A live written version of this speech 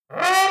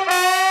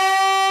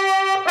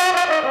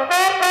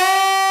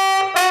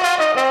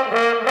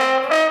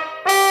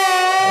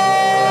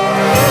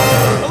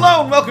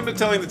to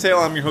Telling the Tale.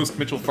 I'm your host,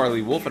 Mitchell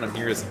Farley Wolf, and I'm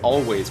here as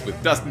always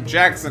with Dustin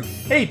Jackson.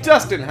 Hey,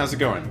 Dustin, how's it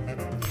going?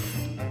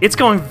 It's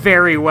going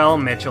very well,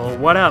 Mitchell.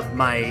 What up,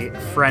 my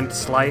friend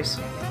Slice?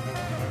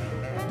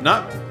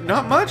 Not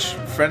much,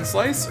 friend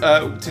Slice.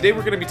 Today we're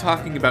going to be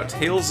talking about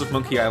Tales of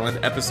Monkey Island,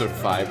 Episode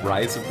 5,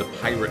 Rise of the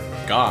Pirate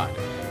God,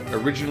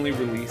 originally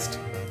released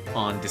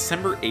on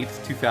December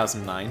 8th,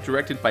 2009,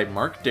 directed by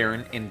Mark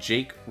Darren and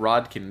Jake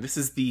Rodkin. This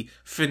is the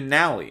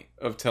finale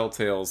of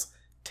Telltale's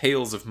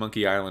Tales of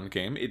Monkey Island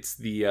game. It's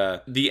the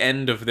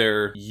end of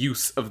their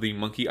use of the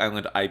Monkey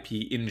Island IP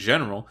in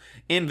general,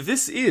 and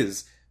this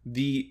is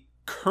the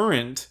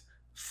current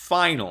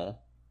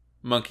final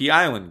Monkey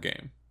Island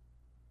game.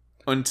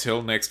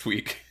 Until next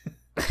week.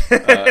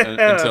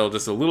 Until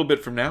just a little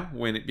bit from now,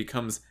 when it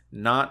becomes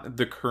not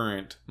the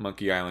current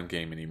Monkey Island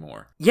game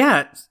anymore.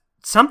 Yeah,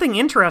 something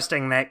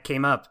interesting that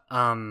came up.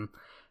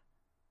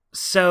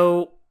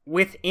 So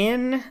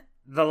within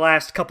the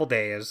last couple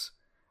days,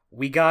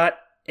 we got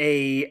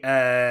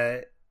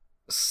a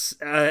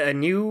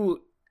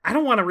new, I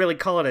don't want to really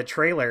call it a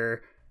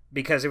trailer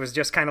because it was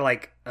just kind of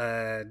like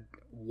a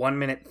 1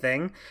 minute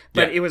thing,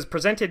 but It was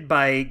presented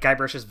by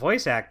Guybrush's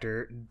voice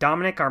actor,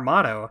 Dominic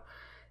Armato.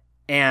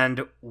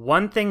 And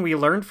one thing we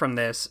learned from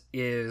this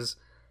is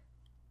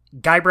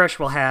Guybrush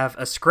will have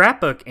a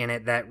scrapbook in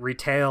it that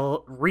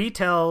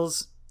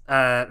retells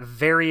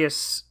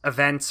various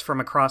events from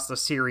across the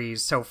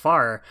series so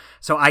far.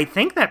 So I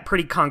think that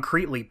pretty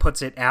concretely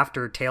puts it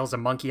after Tales of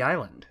Monkey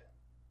Island.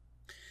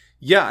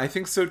 Yeah, I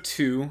think so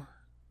too.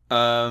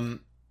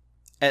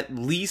 At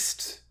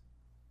least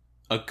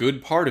a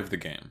good part of the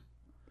game.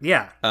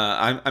 Yeah.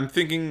 I'm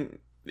thinking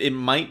it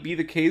might be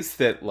the case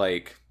that,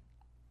 like,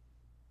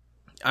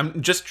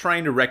 I'm just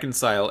trying to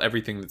reconcile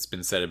everything that's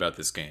been said about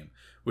this game,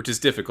 which is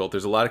difficult.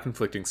 There's a lot of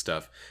conflicting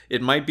stuff. It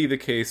might be the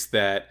case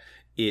that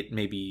it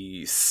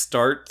maybe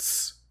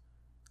starts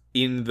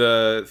in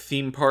the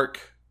theme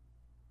park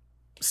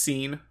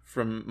scene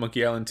from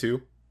Monkey Island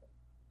 2,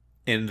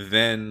 and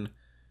then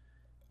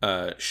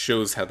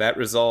shows how that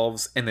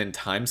resolves, and then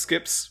time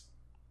skips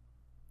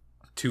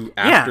to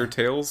after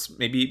Tales.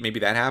 Maybe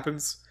that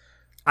happens.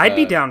 I'd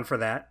be down for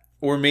that.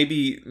 Or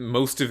maybe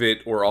most of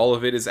it or all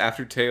of it is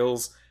after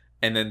Tales,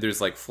 and then there's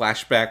like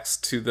flashbacks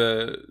to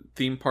the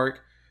theme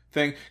park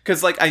thing.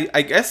 Because like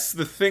I guess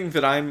the thing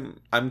that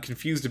I'm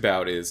confused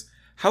about is,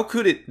 how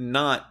could it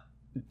not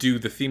do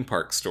the theme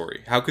park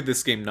story? How could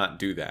this game not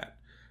do that?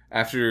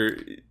 After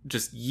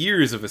just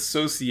years of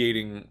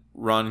associating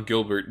Ron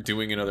Gilbert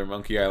doing another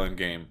Monkey Island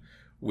game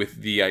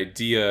with the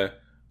idea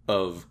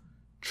of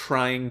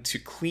trying to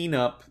clean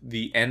up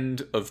the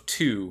end of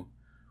 2,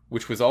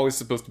 which was always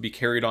supposed to be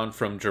carried on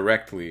from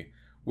directly,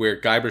 where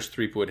Guybrush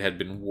Threepwood had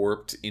been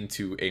warped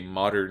into a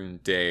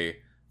modern-day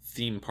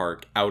theme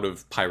park out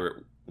of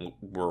Pirate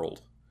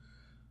World.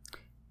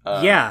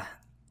 Yeah.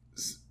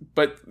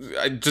 But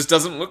it just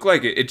doesn't look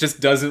like it. It just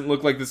doesn't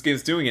look like this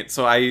game's doing it.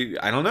 So I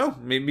don't know.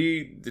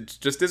 Maybe it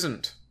just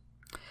isn't.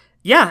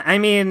 Yeah, I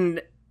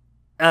mean,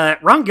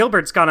 Ron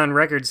Gilbert's gone on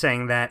record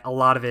saying that a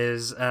lot of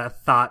his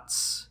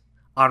thoughts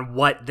on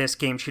what this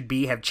game should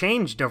be have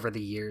changed over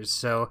the years.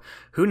 So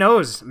who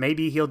knows?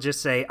 Maybe he'll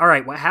just say, all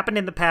right, what happened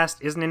in the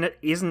past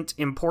isn't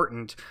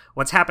important.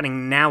 What's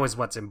happening now is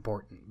what's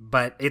important.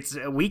 But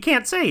we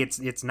can't say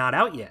it's not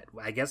out yet.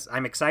 I guess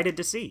I'm excited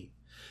to see.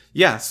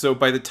 Yeah, so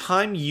by the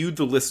time you,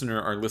 the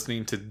listener, are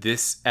listening to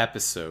this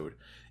episode,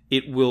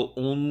 it will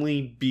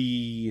only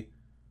be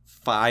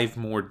 5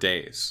 more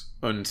days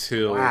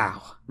until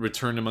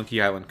Return to Monkey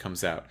Island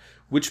comes out.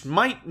 Which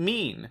might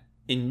mean,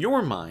 in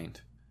your mind,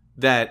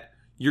 that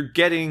you're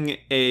getting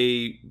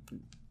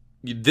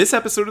this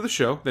episode of the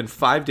show, then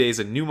 5 days,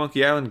 a new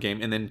Monkey Island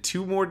game, and then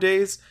 2 more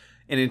days,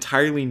 an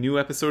entirely new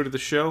episode of the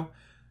show.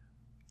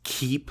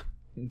 Keep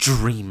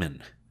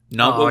dreaming.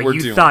 Not what we're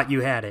doing. You thought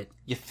you had it.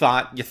 You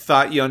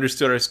thought you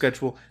understood our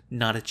schedule.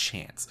 Not a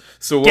chance.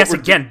 So guess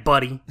again,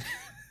 buddy.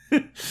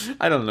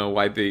 I don't know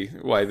why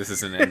this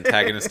is an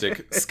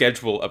antagonistic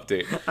schedule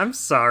update. I'm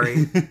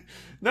sorry.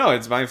 No,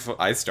 it's my fault.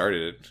 I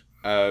started it.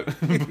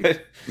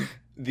 But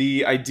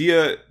the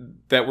idea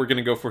that we're going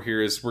to go for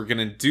here is we're going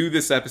to do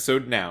this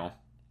episode now.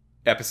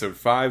 Episode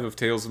 5 of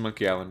Tales of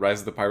Monkey Island, Rise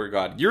of the Pirate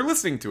God. You're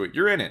listening to it.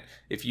 You're in it.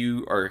 If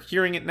you are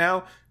hearing it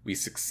now, we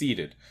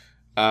succeeded.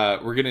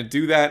 We're going to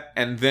do that,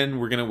 and then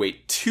we're going to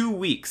wait 2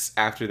 weeks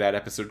after that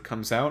episode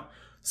comes out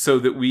so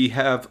that we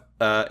have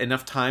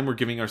enough time, we're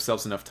giving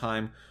ourselves enough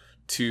time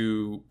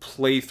to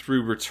play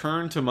through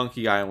Return to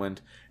Monkey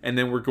Island, and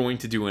then we're going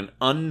to do an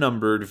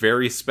unnumbered,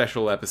 very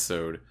special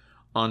episode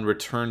on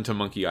Return to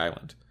Monkey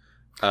Island.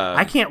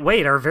 I can't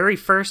wait. Our very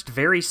first,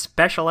 very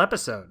special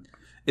episode.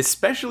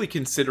 Especially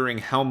considering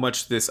how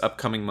much this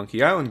upcoming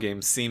Monkey Island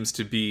game seems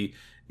to be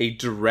a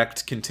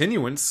direct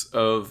continuance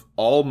of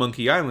all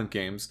Monkey Island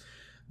games,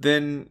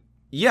 then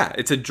yeah,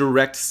 it's a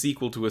direct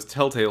sequel to a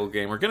Telltale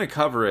game. We're going to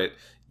cover it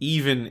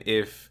even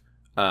if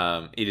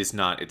it is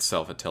not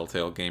itself a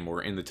Telltale game or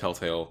in the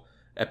Telltale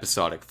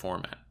episodic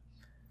format.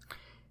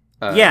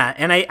 Yeah,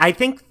 and I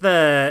think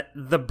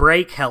the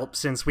break helps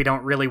since we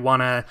don't really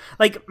want to...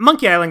 Like,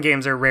 Monkey Island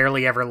games are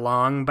rarely ever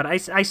long, but I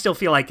still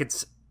feel like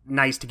it's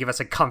nice to give us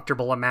a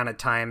comfortable amount of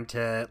time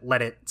to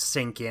let it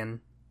sink in.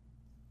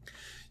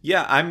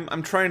 Yeah,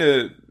 I'm trying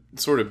to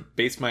sort of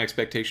base my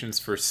expectations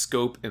for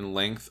scope and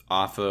length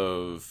off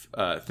of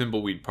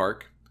Thimbleweed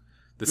Park,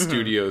 the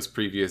studio's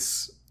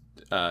previous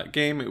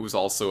game. It was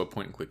also a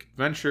point-and-click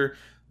adventure.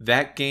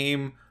 That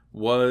game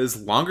was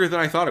longer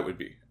than I thought it would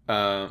be.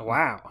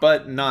 Wow.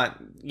 But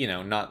not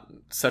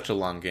such a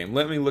long game.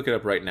 Let me look it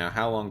up right now.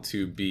 How long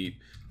to beat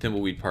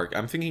Thimbleweed Park?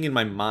 I'm thinking in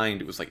my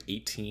mind it was like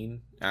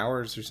 18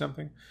 hours or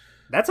something.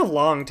 That's a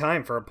long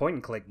time for a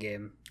point-and-click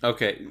game.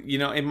 Okay,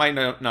 it might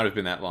not have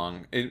been that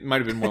long. It might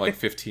have been more like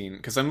 15,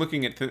 because I'm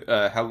looking at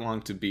How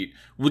Long to Beat,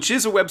 which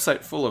is a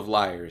website full of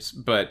liars,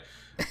 but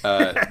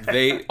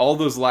all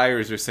those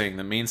liars are saying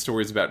the main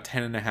story is about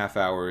 10 and a half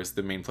hours,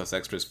 the main plus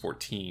extra is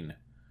 14.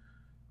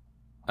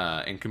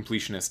 And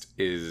Completionist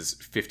is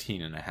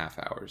 15 and a half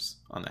hours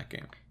on that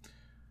game.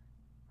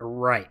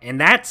 Right, and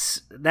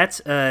that's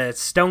a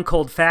stone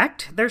cold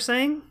fact, they're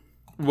saying?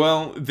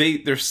 Well,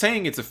 they're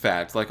saying it's a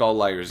fact, like all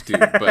liars do,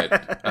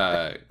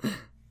 but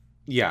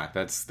yeah,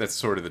 that's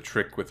sort of the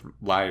trick with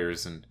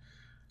liars and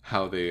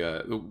how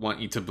they want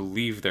you to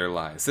believe their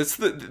lies. That's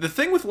the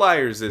thing with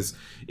liars is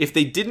if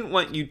they didn't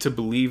want you to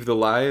believe the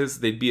lies,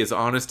 they'd be as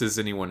honest as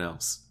anyone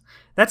else.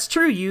 That's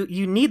true.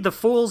 You need the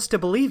fools to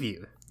believe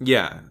you.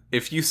 Yeah,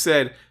 if you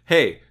said,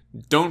 "Hey,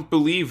 don't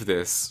believe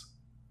this,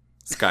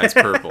 sky's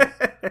purple,"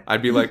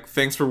 I'd be like,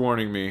 "Thanks for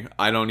warning me.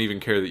 I don't even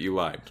care that you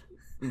lied."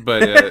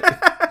 But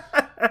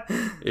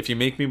if you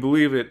make me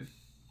believe it,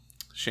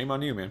 shame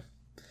on you, man.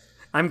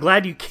 I'm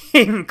glad you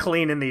came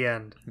clean in the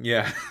end.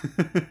 Yeah.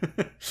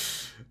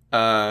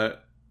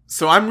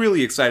 So I'm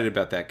really excited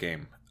about that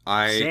game.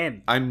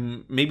 Same.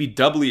 I'm maybe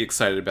doubly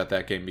excited about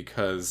that game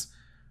because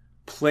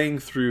playing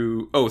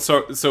through... Oh,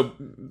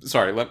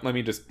 sorry. Let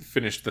me just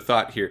finish the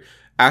thought here.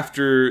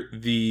 After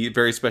the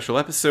very special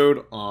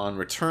episode on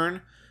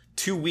Return,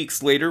 2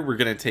 weeks later, we're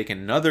going to take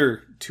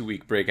another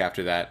 2-week break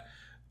after that.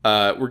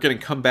 We're going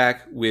to come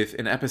back with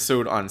an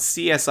episode on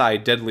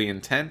CSI Deadly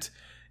Intent,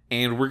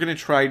 and we're going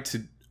to try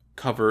to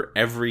cover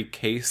every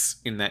case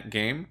in that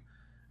game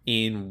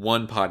in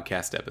one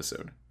podcast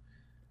episode.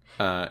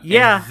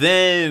 Yeah. And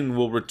then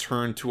we'll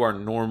return to our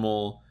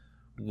normal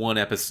one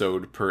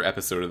episode per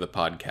episode of the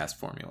podcast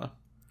formula.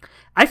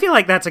 I feel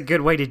like that's a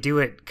good way to do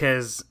it,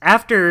 because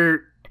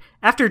after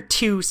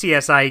 2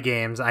 CSI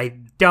games, I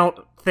don't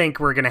think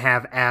we're going to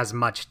have as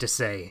much to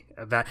say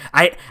about...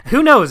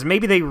 Who knows?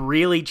 Maybe they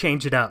really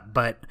change it up,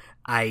 but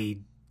I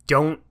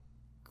don't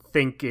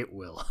think it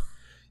will.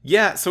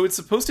 Yeah, so it's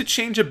supposed to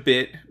change a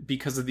bit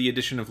because of the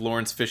addition of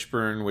Lawrence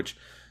Fishburne, which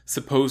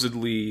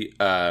supposedly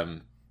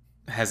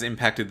has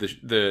impacted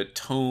the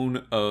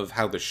tone of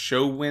how the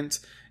show went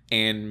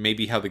and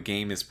maybe how the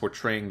game is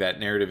portraying that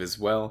narrative as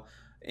well.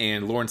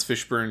 And Lawrence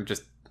Fishburne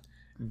just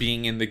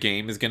being in the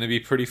game is going to be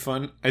pretty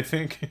fun, I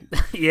think.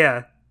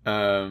 Yeah.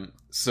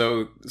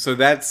 So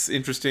that's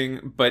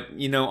interesting, but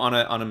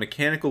on a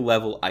mechanical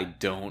level, I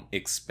don't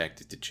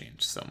expect it to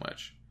change so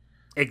much.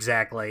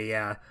 Exactly,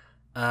 yeah.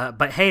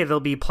 But hey,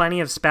 there'll be plenty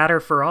of spatter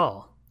for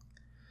all.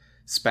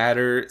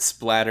 Spatter,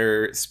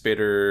 splatter,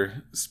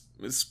 spitter,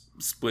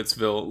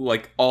 Splitsville,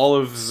 like all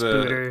of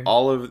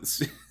the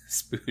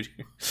Spooter.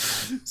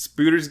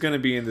 Spooter's gonna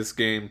be in this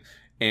game,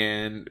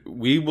 and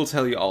we will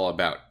tell you all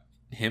about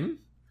him.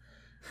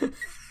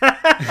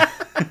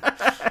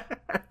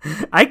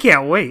 I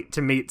can't wait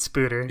to meet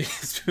Spooter.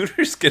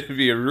 Spooter's gonna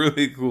be a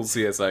really cool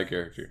CSI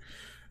character,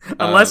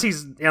 unless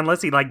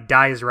he like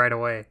dies right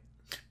away.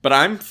 But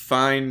I'm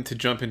fine to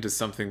jump into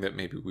something that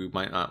maybe we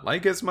might not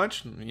like as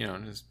much,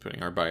 just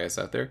putting our bias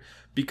out there,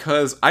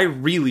 because I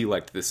really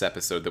liked this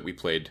episode that we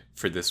played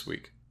for this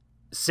week.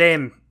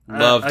 Same.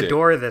 Loved it.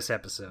 Adore this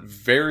episode.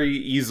 Very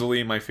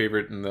easily my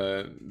favorite in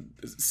the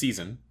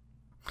season.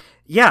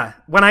 Yeah,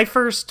 when I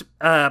first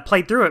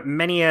played through it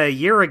many a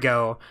year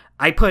ago,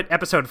 I put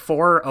episode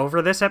 4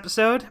 over this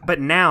episode, but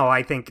now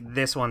I think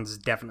this one's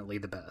definitely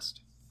the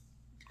best.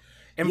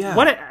 And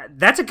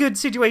that's a good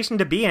situation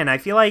to be in. I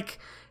feel like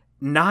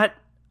not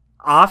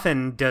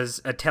often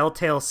does a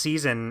Telltale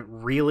season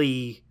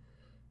really...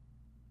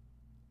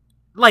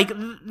 Like,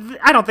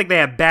 I don't think they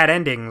have bad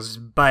endings,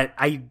 but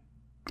I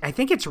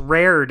think it's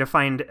rare to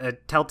find a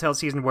Telltale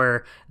season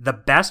where the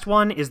best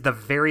one is the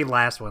very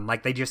last one.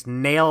 Like, they just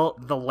nail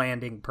the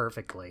landing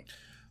perfectly.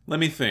 Let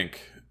me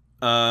think.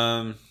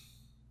 I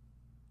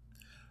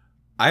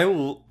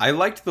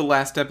liked the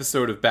last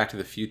episode of Back to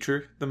the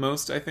Future the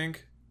most, I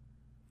think.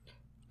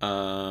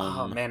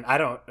 Oh man, I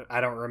don't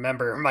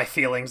remember my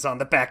feelings on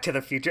the Back to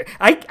the Future.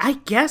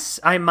 I guess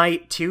I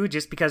might too,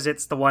 just because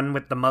it's the one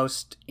with the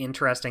most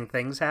interesting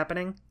things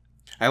happening.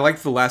 I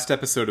liked the last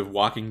episode of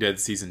Walking Dead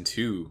Season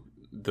 2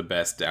 the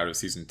best out of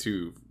Season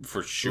 2,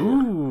 for sure.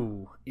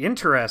 Ooh,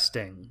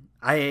 interesting.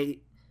 I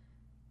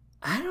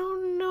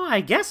don't know, I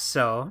guess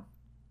so.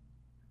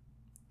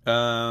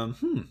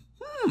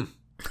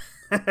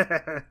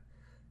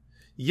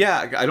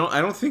 Yeah, I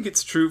don't think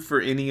it's true for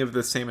any of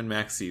the Sam and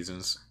Max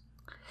seasons.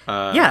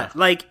 Yeah,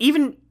 like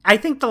even I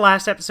think the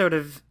last episode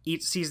of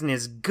each season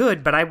is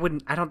good, but I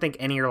don't think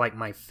any are like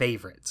my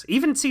favorites.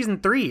 Even season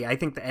 3, I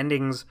think the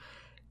ending's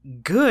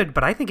good,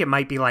 but I think it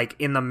might be like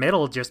in the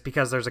middle just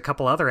because there's a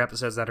couple other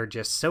episodes that are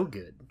just so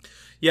good.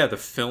 Yeah, the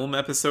film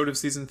episode of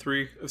season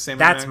 3 of Sam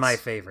and That's Max, my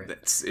favorite.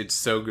 It's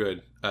so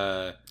good.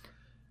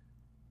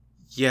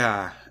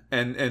 Yeah,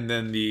 and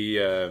then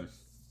the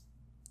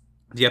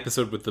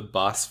episode with the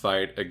boss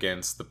fight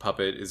against the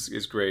puppet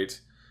is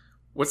great.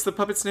 What's the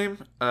puppet's name?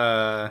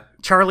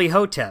 Charlie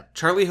Hotep.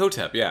 Charlie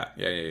Hotep.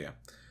 Yeah.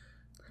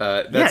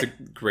 That's a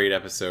great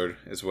episode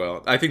as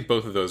well. I think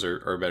both of those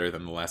are better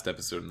than the last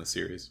episode in the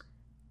series.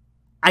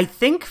 I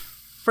think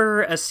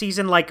for a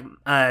season like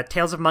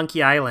Tales of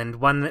Monkey Island,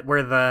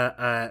 where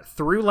the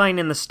through line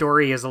in the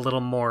story is a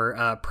little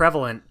more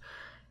prevalent,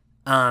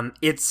 I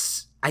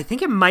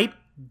think it might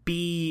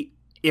be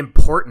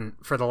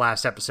important for the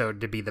last episode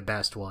to be the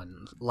best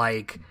one.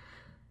 Like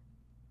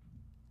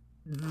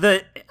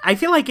I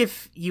feel like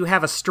if you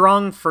have a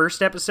strong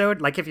first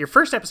episode, like if your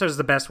first episode is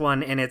the best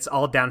one and it's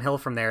all downhill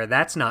from there,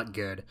 that's not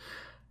good.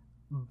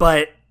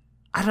 But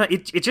I don't know,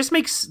 it just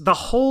makes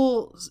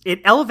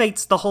it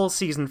elevates the whole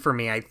season for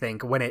me, I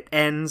think, when it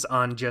ends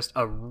on just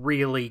a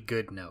really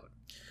good note.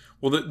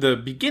 Well, the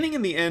beginning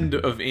and the end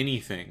of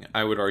anything,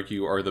 I would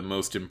argue, are the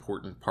most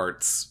important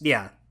parts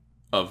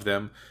of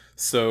them.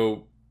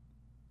 So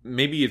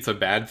maybe it's a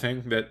bad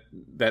thing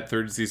that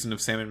third season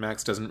of Sam and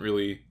Max doesn't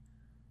really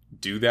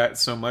do that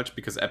so much,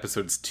 because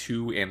episodes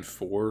 2 and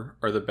 4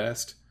 are the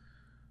best.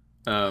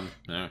 All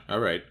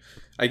right.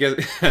 I guess...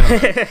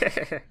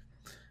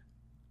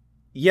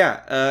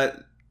 Yeah,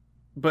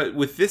 but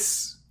with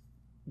this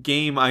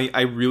game,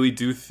 I really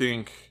do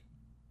think,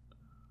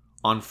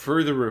 on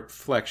further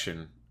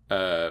reflection,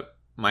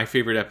 my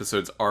favorite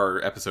episodes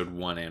are episode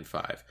 1 and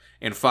 5.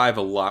 And 5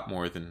 a lot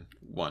more than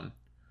 1.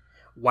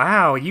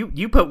 Wow,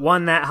 you put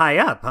 1 that high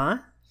up, huh?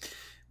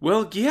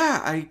 Well,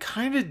 yeah, I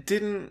kind of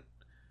didn't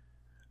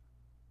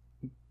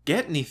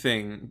get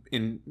anything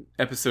in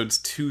episodes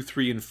 2,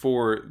 3, and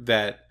 4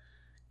 that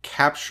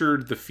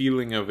captured the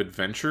feeling of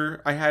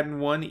adventure I had in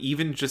 1,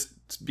 even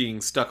just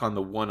being stuck on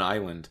the one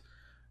island.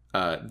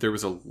 There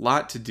was a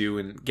lot to do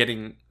in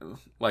getting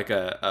like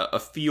a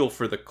feel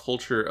for the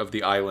culture of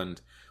the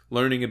island,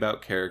 learning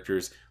about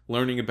characters,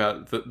 learning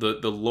about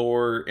the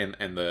lore and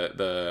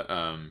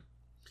the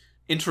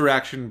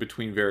interaction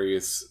between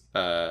various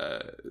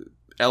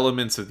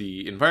elements of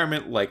the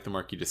environment, like the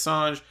Marquis de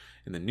Sage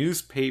and the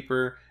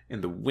newspaper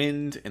and the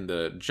wind and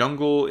the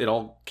jungle. It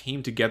all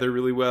came together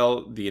really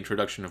well. The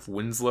introduction of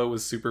Winslow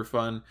was super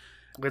fun.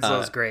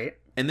 Winslow's great.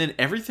 And then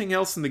everything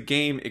else in the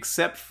game,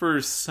 except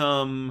for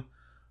some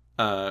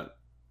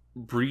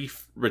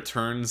brief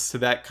returns to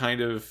that kind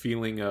of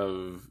feeling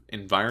of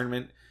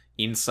environment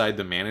inside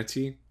the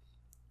manatee,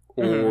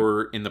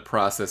 or in the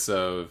process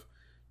of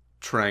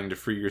trying to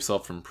free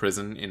yourself from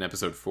prison in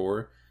episode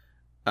 4,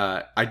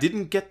 I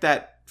didn't get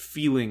that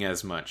feeling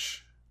as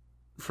much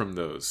from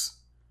those.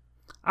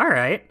 All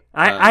right.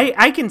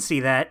 I can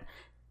see that.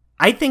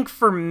 I think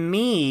for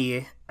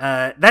me,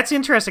 that's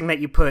interesting that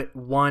you put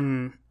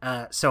 1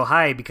 so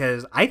high,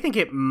 because I think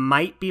it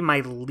might be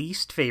my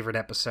least favorite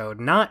episode.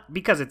 Not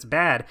because it's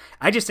bad.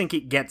 I just think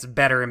it gets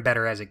better and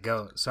better as it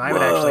goes. So I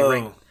would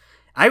actually rank...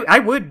 I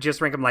would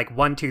just rank them like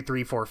 1, 2,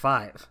 3, 4,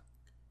 5.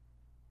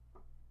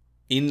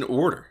 In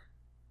order.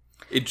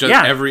 It just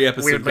every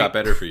episode weirdly got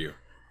better for you.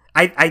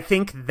 I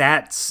think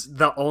that's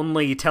the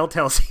only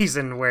Telltale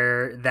season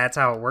where that's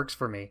how it works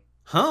for me.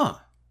 Huh.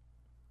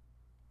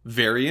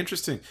 Very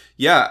interesting.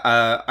 Yeah,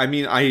 I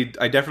mean, I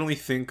definitely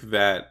think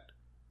that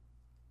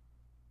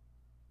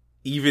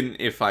even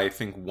if I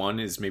think 1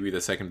 is maybe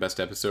the second best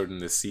episode in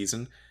this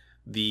season,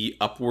 the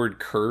upward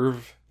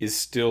curve is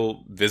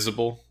still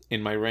visible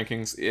in my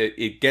rankings.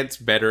 It gets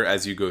better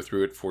as you go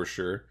through it, for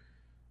sure.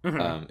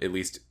 At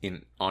least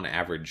on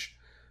average.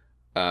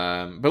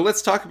 But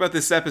let's talk about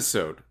this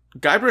episode.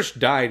 Guybrush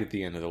died at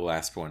the end of the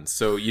last one,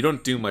 so you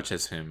don't do much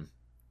as him.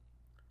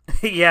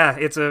 Yeah,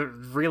 it's a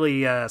really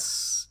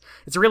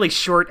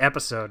short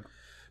episode.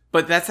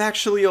 But that's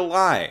actually a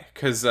lie,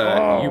 because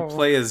you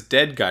play as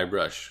dead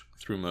Guybrush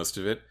through most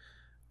of it.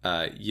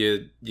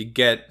 You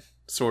get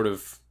sort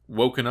of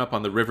woken up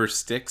on the river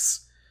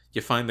Styx.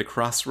 You find the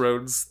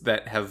crossroads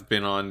that have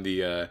been on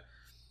the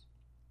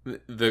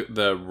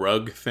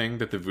rug thing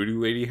that the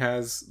voodoo lady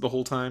has the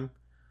whole time.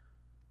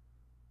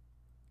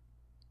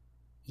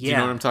 Yeah. Do you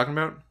know what I'm talking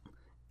about?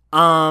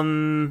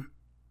 On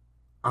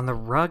the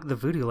rug the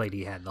voodoo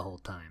lady had the whole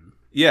time.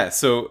 Yeah,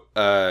 so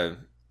the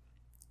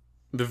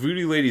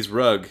voodoo lady's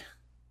rug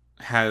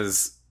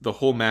has the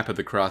whole map of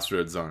the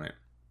crossroads on it.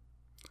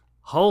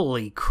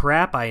 Holy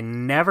crap, I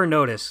never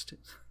noticed.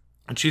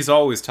 And she's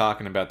always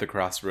talking about the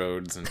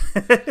crossroads. And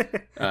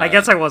I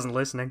guess I wasn't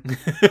listening.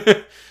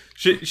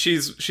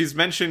 She's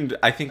mentioned,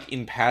 I think,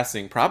 in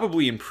passing,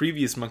 probably in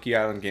previous Monkey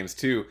Island games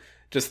too,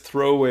 just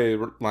throwaway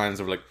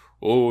lines of like,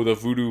 oh, the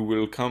voodoo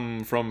will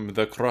come from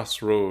the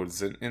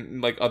crossroads,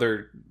 and like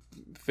other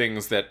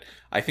things that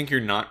I think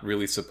you're not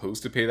really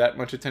supposed to pay that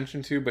much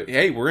attention to. But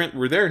hey,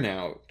 we're there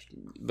now.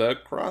 The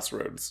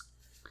crossroads.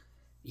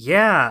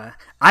 Yeah,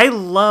 I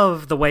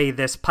love the way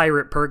this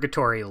pirate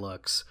purgatory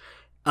looks.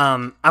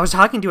 I was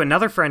talking to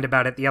another friend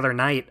about it the other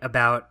night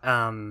about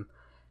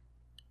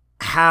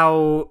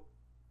how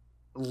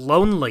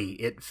lonely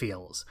it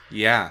feels.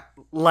 Yeah.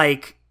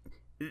 Like,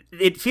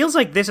 it feels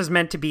like this is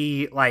meant to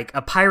be like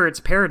a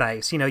pirate's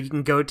paradise. You know, you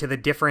can go to the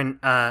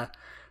different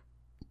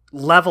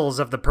levels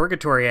of the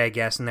purgatory, I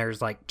guess, and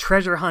there's like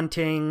treasure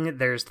hunting,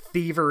 there's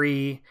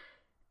thievery,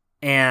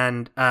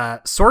 and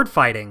sword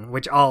fighting,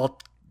 which all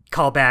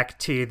call back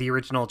to the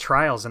original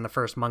Trials in the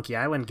first Monkey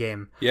Island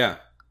game. Yeah.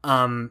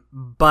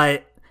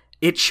 But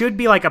it should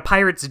be like a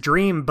pirate's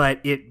dream, but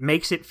it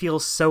makes it feel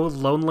so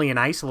lonely and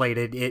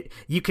isolated.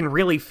 You can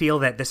really feel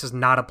that this is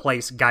not a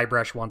place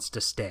Guybrush wants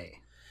to stay.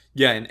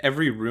 Yeah, in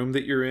every room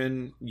that you're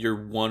in,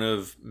 you're one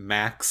of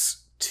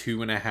max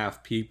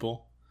 2.5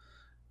 people.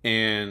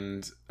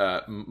 And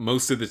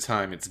most of the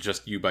time, it's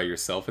just you by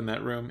yourself in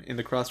that room in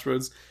the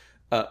Crossroads.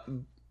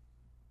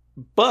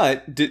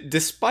 But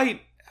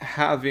despite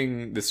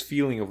having this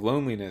feeling of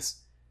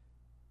loneliness,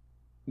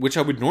 which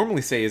I would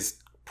normally say is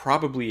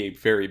probably a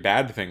very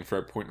bad thing for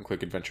a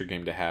point-and-click adventure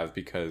game to have,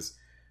 because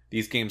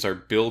these games are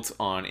built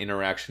on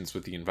interactions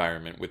with the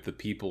environment, with the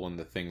people and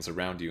the things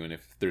around you. And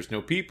if there's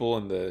no people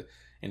and the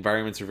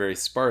environments are very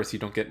sparse, you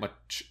don't get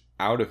much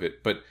out of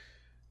it. But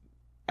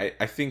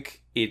I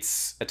think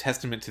it's a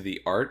testament to the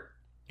art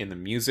and the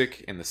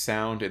music and the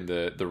sound and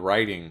the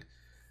writing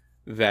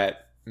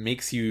that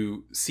makes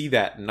you see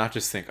that and not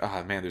just think,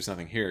 oh man, there's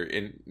nothing here.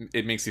 And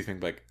it makes you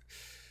think like,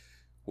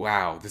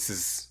 wow, this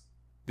is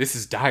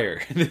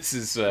dire. This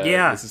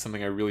is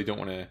something I really don't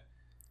want to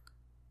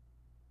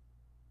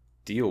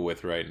deal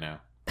with right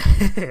now.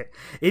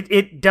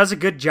 It does a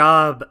good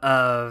job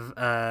of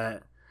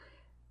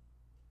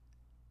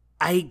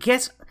I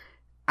guess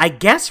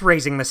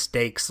raising the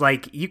stakes.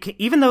 Like, you can,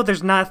 even though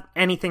there's not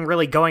anything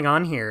really going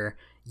on here,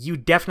 you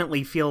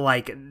definitely feel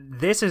like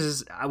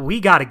we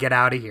got to get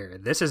out of here.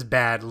 This is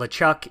bad.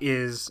 LeChuck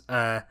is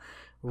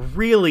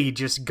really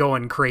just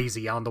going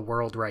crazy on the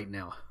world right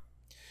now.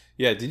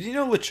 Yeah, did you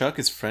know LeChuck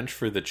is French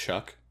for the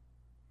Chuck?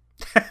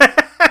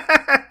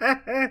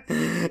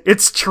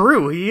 It's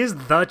true. He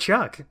is the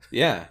Chuck.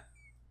 Yeah.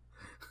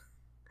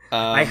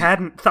 I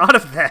hadn't thought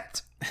of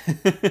that.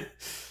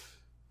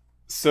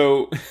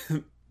 So,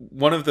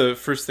 one of the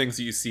first things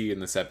you see in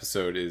this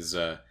episode is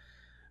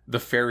the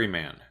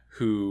ferryman,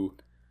 who...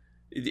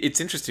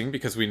 It's interesting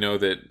because we know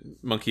that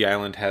Monkey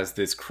Island has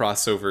this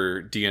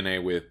crossover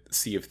DNA with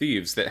Sea of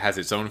Thieves that has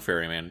its own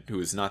ferryman, who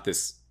is not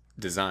this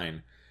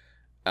design.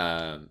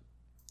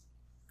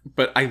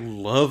 But I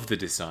love the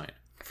design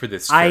for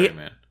this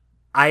ferryman.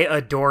 I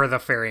adore the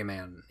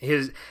ferryman.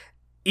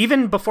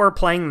 Even before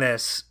playing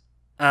this,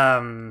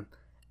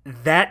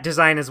 that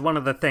design is one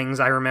of the things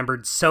I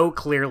remembered so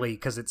clearly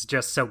because it's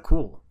just so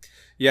cool.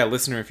 Yeah,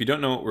 listener, if you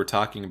don't know what we're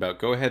talking about,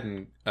 go ahead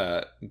and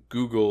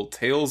Google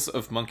Tales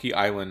of Monkey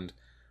Island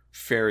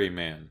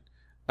ferryman.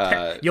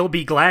 You'll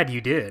be glad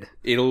you did.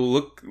 It'll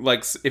look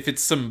like, if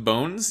it's some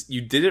bones,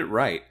 you did it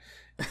right.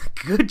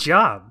 Good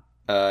job.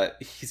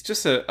 He's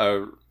just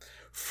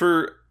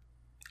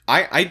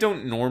I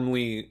don't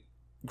normally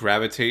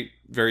gravitate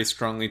very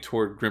strongly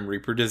toward Grim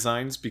Reaper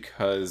designs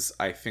because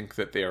I think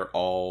that they are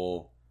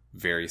all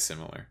very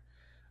similar.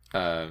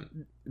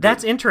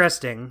 That's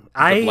interesting.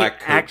 The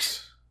black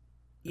coat.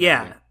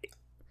 Yeah.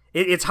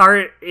 It's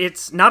hard.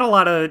 It's not a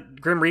lot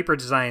of Grim Reaper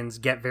designs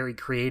get very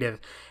creative.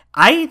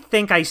 I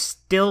think I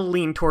still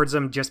lean towards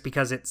them just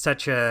because it's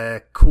such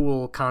a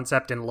cool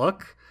concept and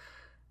look.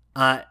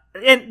 And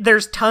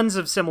there's tons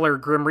of similar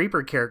Grim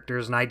Reaper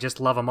characters, and I just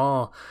love them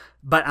all.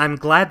 But I'm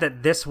glad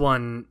that this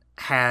one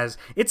has...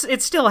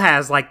 It still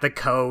has, like, the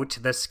coat,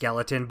 the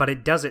skeleton, but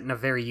it does it in a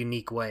very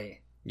unique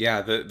way.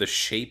 Yeah, the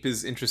shape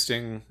is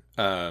interesting.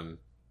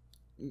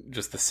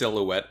 Just the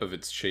silhouette of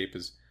its shape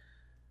is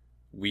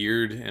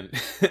weird, and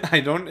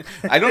I don't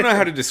know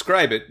how to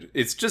describe it.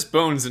 It's just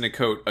bones in a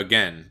coat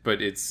again,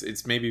 but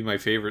it's maybe my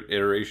favorite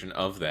iteration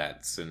of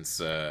that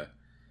since I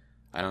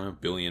don't know,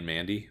 Billy and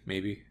Mandy,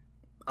 maybe.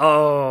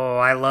 Oh,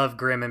 I love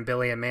Grim and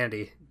Billy and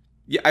Mandy.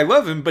 Yeah, I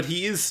love him, but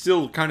he is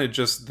still kind of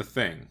just the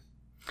thing.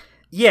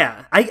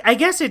 Yeah, I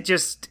guess it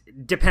just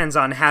depends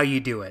on how you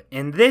do it,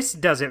 and this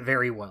does it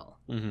very well.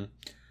 Mm-hmm.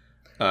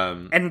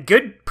 And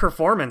good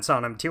performance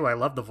on him too. I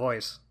love the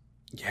voice.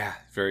 Yeah,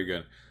 very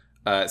good.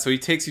 So he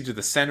takes you to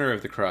the center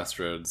of the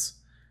crossroads,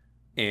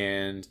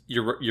 and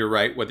you're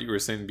right. What you were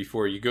saying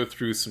before, you go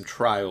through some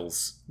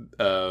trials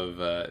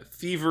of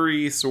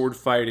thievery, sword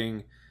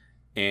fighting,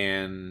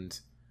 and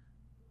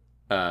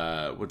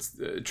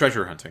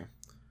treasure hunting.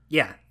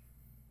 Yeah,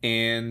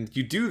 and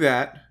you do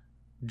that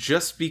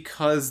just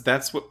because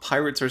that's what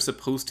pirates are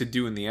supposed to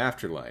do in the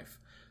afterlife.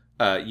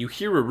 You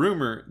hear a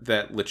rumor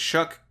that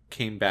LeChuck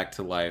came back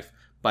to life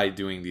by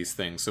doing these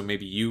things, so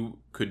maybe you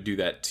could do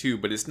that too.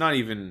 But it's not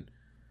even.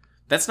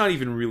 That's not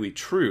even really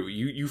true.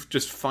 You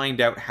just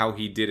find out how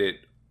he did it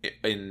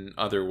in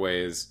other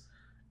ways,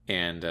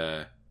 and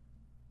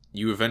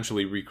you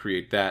eventually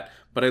recreate that.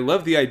 But I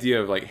love the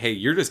idea of like, hey,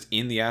 you're just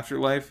in the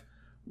afterlife.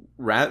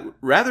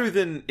 Rather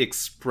than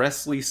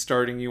expressly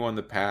starting you on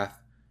the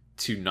path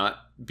to not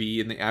be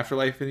in the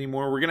afterlife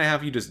anymore, we're going to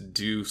have you just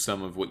do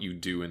some of what you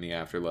do in the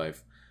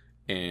afterlife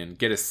and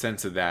get a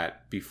sense of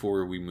that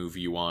before we move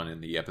you on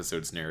in the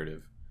episode's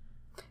narrative.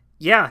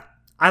 Yeah,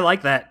 I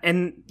like that.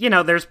 And,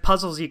 there's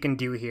puzzles you can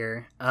do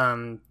here.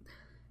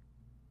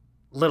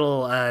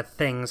 Little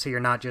things so you're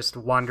not just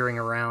wandering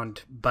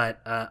around,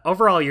 but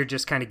overall you're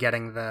just kind of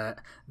getting the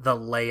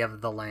lay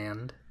of the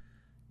land.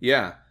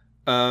 Yeah.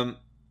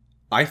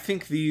 I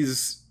think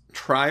these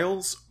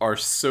trials are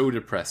so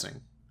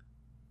depressing.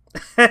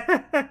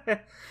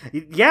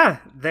 Yeah,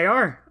 they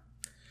are.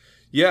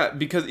 Yeah,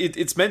 because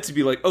it's meant to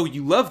be like, oh,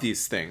 you love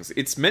these things.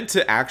 It's meant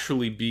to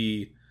actually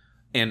be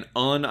an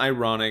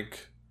unironic,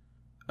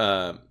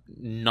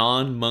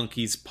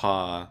 non-monkey's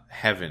paw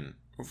heaven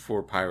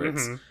for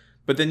pirates. Mm-hmm.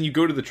 But then you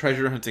go to the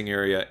treasure hunting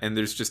area, and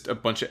there's just a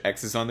bunch of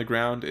X's on the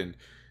ground, and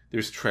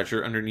there's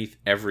treasure underneath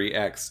every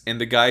X.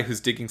 And the guy who's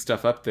digging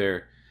stuff up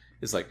there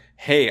is like,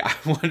 hey, I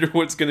wonder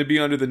what's going to be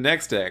under the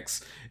next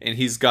X. And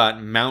he's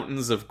got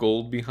mountains of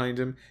gold behind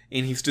him,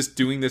 and he's just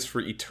doing this for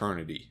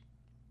eternity.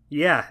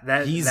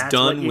 Yeah, he's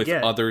done with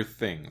other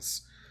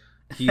things.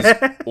 He's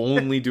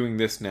only doing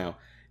this now.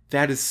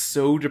 That is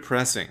so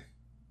depressing.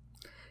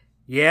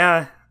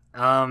 Yeah.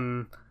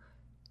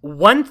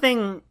 One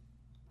thing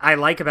I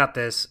like about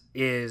this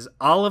is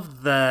all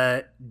of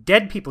the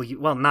dead people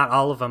well, not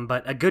all of them,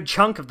 but a good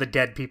chunk of the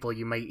dead people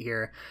you might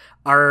hear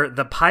are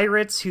the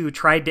pirates who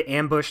tried to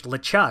ambush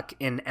LeChuck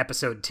in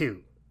episode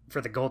 2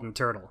 for the Golden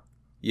Turtle.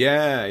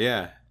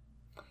 Yeah.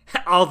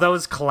 All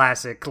those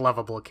classic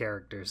lovable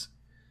characters.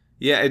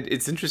 Yeah,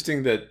 it's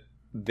interesting that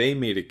they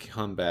made a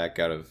comeback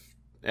out of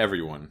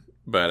everyone.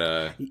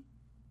 But,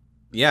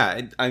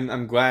 yeah,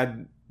 I'm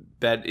glad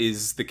that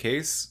is the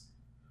case.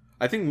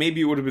 I think maybe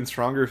it would have been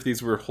stronger if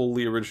these were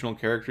wholly original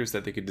characters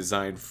that they could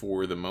design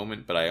for the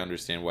moment, but I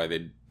understand why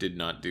they did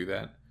not do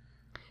that.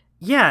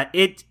 Yeah,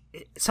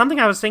 something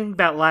I was thinking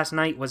about last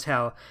night was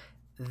how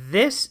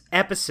this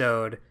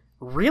episode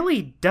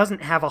really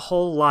doesn't have a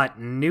whole lot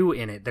new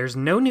in it. There's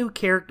no new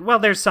character. Well,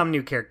 there's some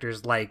new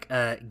characters like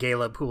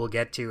Caleb, who we'll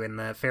get to in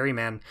the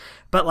Ferryman,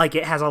 but like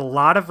it has a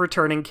lot of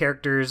returning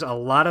characters, a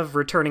lot of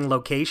returning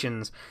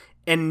locations,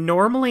 and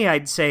normally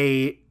I'd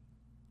say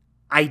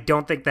I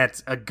don't think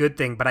that's a good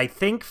thing, but I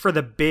think for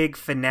the big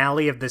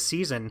finale of the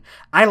season,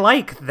 I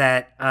like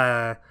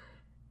that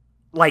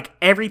like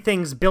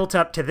everything's built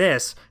up to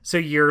this, so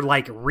you're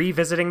like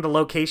revisiting the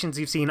locations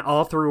you've seen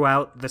all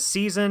throughout the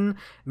season,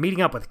 meeting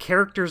up with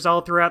characters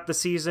all throughout the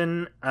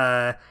season.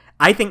 I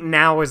think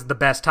now is the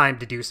best time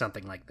to do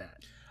something like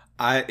that.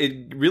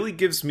 It really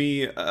gives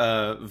me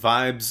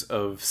vibes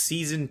of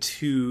season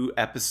 2,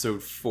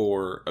 episode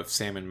 4 of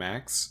Sam and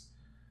Max.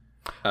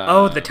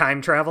 The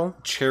time travel?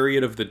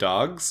 Chariot of the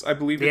Dogs, I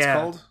believe it's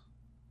called.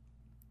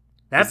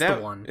 That's the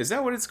one. Is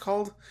that what it's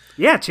called?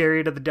 Yeah,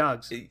 Chariot of the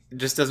Dogs. It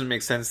just doesn't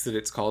make sense that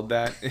it's called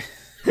that.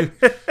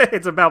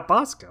 It's about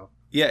Bosco.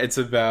 Yeah, it's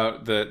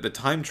about the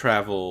time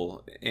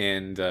travel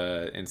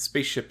and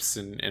spaceships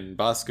and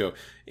Bosco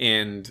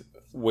and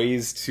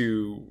ways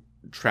to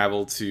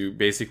travel to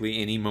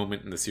basically any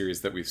moment in the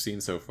series that we've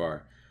seen so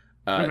far.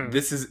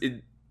 This is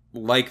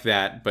like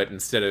that, but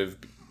instead of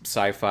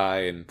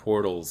sci-fi and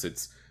portals,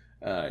 it's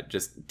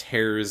just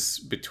tears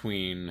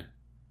between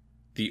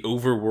the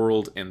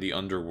overworld and the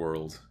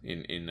underworld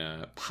in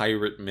a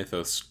pirate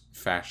mythos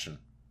fashion.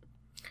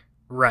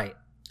 Right.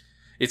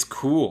 It's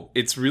cool.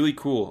 It's really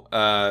cool.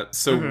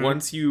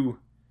 Once you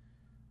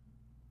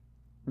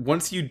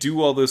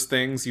do all those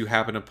things, you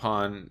happen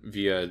upon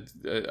via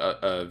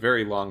a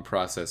very long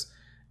process.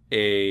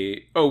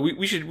 We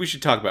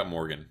should talk about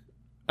Morgan.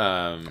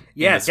 In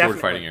the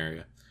sword fighting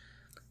area.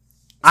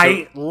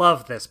 I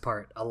love this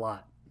part a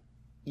lot.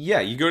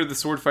 Yeah, you go to the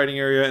sword fighting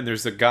area, and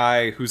there's a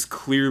guy who's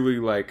clearly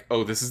like,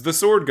 oh, this is the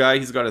sword guy.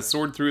 He's got a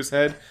sword through his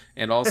head,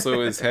 and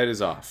also his head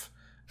is off.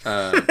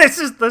 This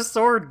is the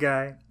sword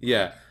guy.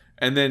 Yeah,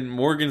 and then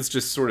Morgan's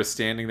just sort of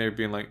standing there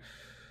being like,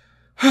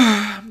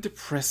 I'm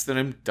depressed that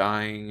I'm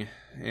dying,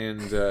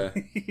 and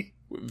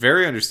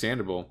very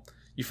understandable.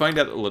 You find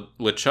out that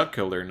LeChuck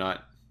killed her,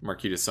 not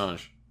Marquis de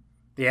Sange.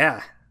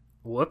 Yeah.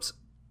 Whoops.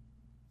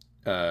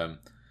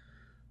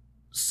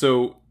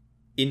 So,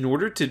 in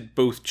order to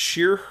both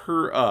cheer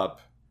her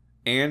up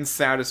and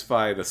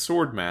satisfy the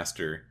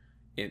Swordmaster,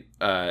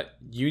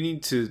 you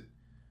need to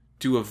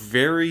do a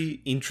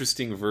very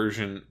interesting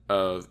version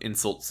of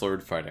insult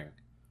sword fighting.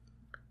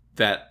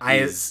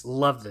 I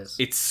love this.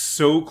 It's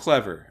so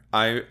clever.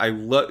 I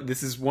love.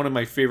 This is one of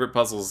my favorite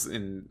puzzles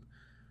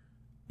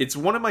it's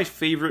one of my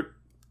favorite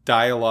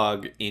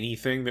dialogue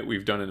anything that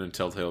we've done in a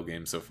Telltale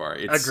game so far.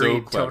 It's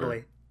Agreed, so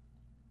clever.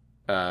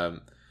 Totally.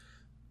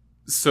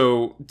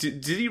 So,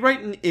 did he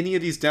write any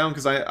of these down?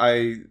 Because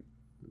I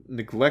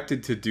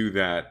neglected to do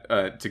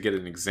that to get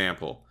an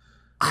example.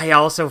 I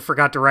also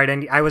forgot to write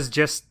any. I was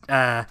just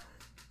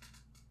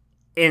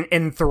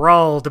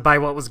enthralled by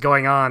what was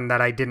going on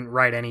that I didn't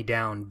write any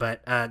down.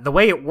 But the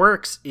way it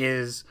works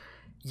is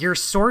you're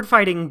sword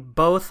fighting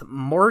both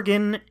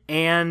Morgan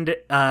and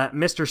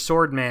Mr.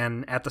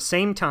 Swordman at the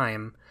same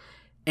time,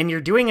 and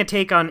you're doing a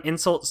take on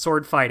insult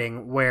sword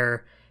fighting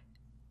where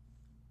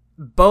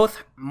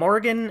both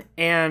Morgan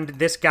and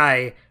this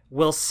guy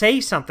will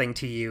say something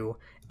to you,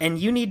 and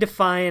you need to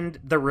find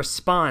the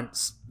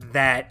response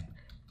that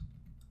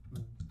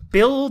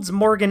builds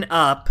Morgan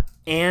up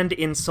and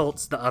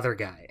insults the other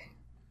guy.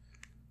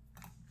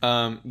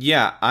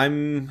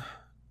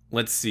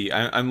 Let's see.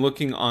 I'm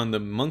looking on the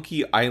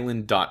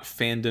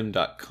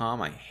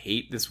monkeyisland.fandom.com. I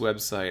hate this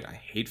website. I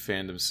hate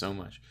fandom so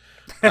much.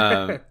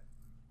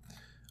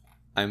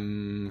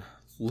 I'm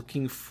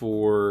looking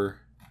for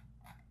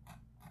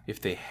if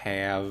they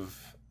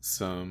have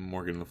some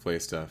Morgan Le Fay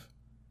stuff.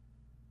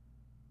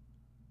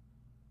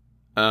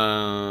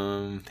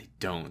 They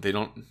don't.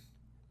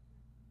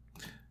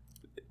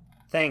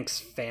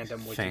 Thanks,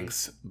 fandom wiki.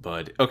 Thanks,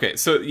 bud. Okay,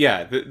 so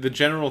yeah, the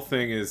general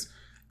thing is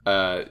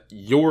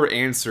your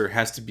answer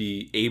has to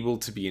be able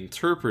to be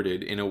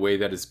interpreted in a way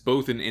that is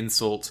both an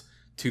insult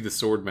to the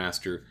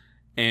Swordmaster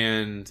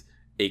and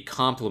a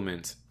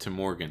compliment to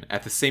Morgan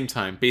at the same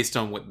time, based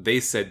on what they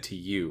said to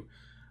you.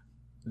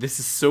 This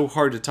is so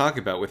hard to talk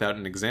about without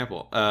an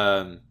example.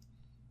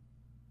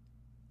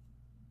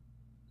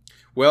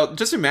 Well,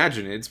 just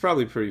imagine it. It's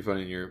probably pretty fun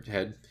in your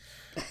head.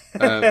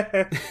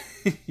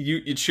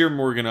 You cheer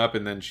Morgan up,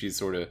 and then she's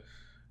sort of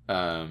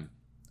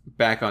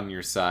back on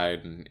your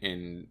side,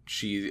 and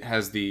she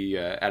has the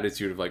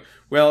attitude of like,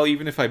 well,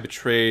 even if I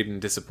betrayed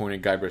and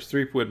disappointed Guybrush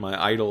Threepwood, my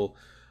idol,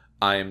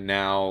 I am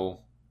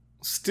now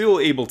still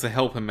able to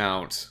help him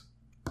out,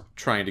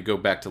 trying to go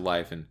back to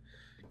life and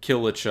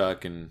kill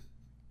LeChuck and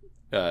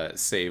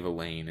save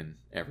Elaine and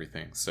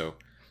everything. So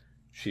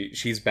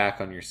she's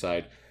back on your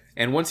side.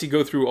 And once you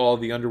go through all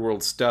the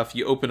underworld stuff,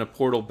 you open a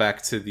portal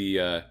back to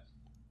the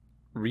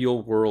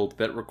real world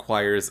that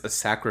requires a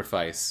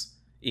sacrifice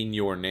in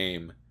your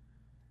name.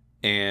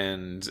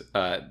 And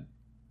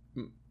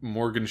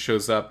Morgan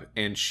shows up,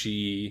 and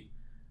she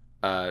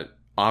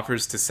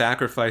offers to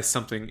sacrifice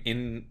something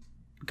in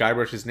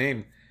Guybrush's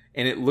name,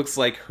 and it looks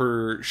like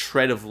her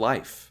shred of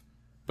life,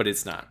 but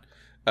it's not.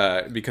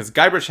 Because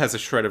Guybrush has a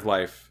shred of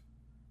life.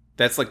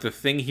 That's like the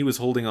thing he was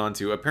holding on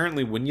to.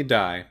 Apparently, when you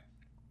die,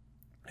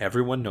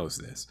 everyone knows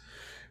this.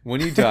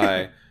 When you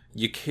die,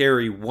 you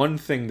carry one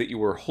thing that you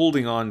were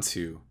holding on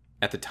to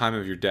at the time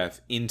of your death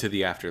into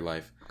the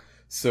afterlife.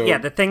 So yeah,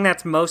 the thing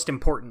that's most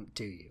important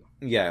to you.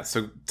 Yeah,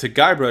 so to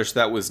Guybrush,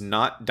 that was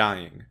not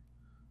dying.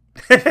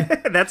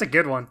 That's a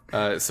good one.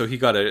 So he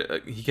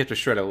kept a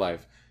shred of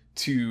life.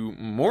 To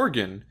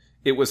Morgan,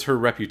 it was her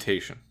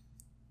reputation.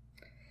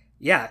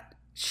 Yeah,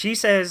 she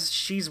says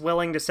she's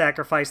willing to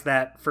sacrifice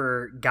that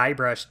for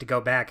Guybrush to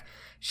go back.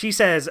 She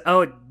says,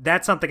 oh,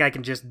 that's something I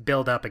can just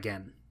build up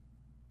again.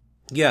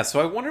 Yeah,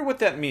 so I wonder what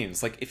that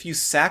means. Like, if you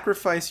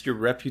sacrifice your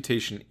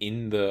reputation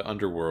in the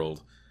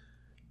underworld,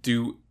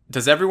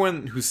 does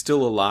everyone who's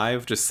still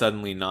alive just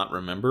suddenly not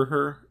remember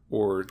her?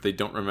 Or they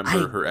don't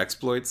remember her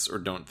exploits, or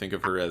don't think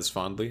of her as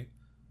fondly?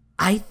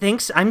 I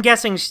think so. I'm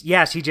guessing,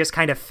 yeah, she just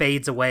kind of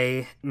fades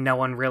away. No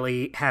one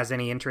really has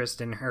any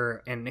interest in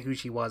her and who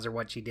she was or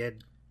what she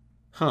did.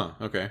 Huh,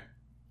 okay.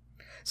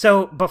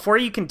 So, before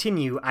you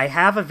continue, I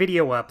have a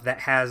video up that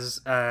has,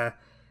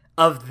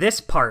 of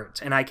this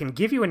part, and I can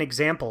give you an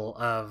example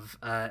of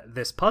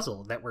this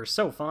puzzle that we're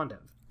so fond of.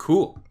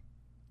 Cool.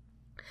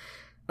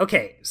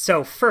 Okay,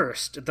 so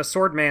first, the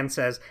Swordman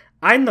says,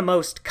 I'm the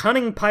most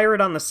cunning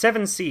pirate on the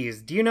 7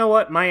 seas. Do you know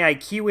what my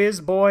IQ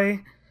is,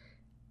 boy?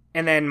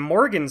 And then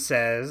Morgan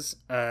says,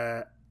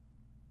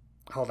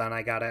 hold on,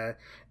 I gotta...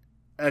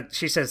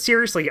 she says,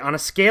 seriously, on a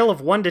scale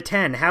of 1 to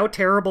 10, how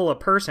terrible a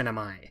person am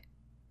I?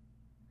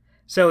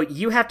 So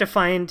you have to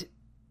find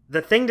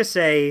the thing to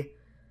say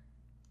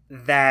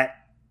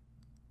that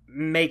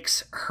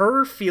makes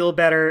her feel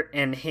better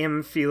and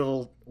him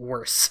feel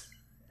worse.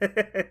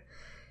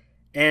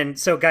 And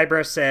so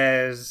Guybrush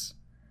says,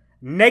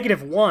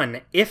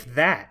 -1, if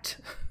that.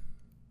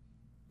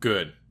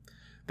 Good.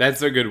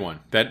 That's a good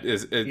one. That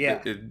is...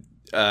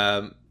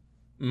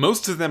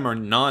 most of them are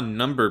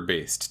non-number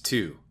based,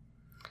 too.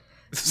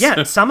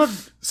 Yeah, some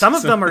of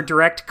them are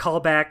direct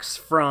callbacks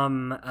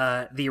from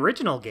the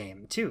original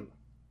game, too.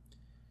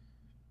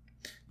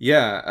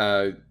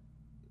 Yeah,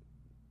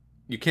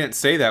 you can't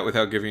say that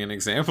without giving an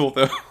example,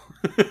 though.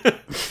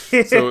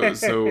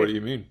 So what do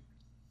you mean?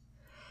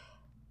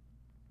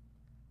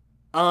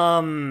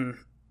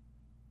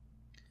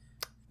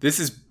 This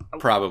is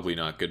probably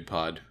not good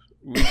pod.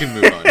 We can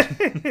move on.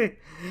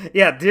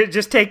 Yeah,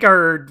 just take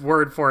our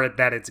word for it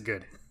that it's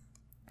good.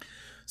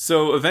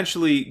 So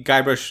eventually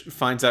Guybrush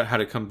finds out how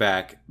to come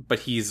back, but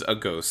he's a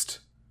ghost.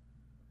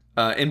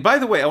 And by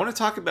the way, I want to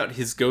talk about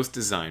his ghost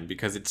design,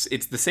 because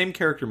it's the same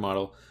character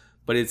model,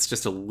 but it's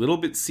just a little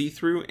bit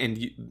see-through, and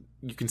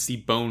you can see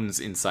bones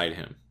inside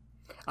him.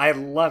 I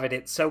love it.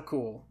 It's so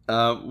cool.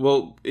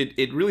 Well,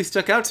 it really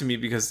stuck out to me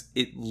because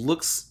it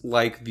looks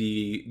like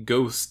the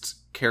ghost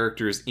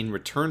characters in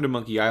Return to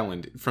Monkey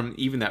Island from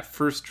even that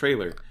first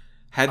trailer.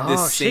 had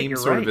this shit, same you're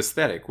sort of right.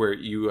 aesthetic where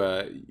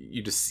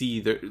you just see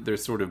their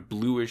sort of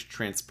bluish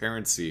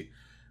transparency,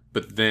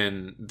 but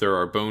then there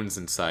are bones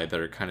inside that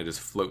are kind of just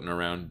floating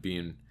around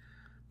being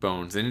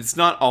bones. And it's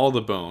not all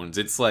the bones,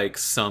 it's like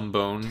some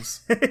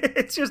bones.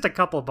 It's just a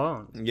couple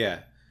bones. Yeah.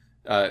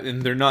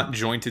 And they're not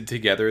jointed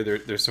together.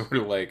 They're sort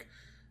of like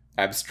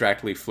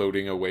abstractly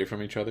floating away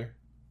from each other.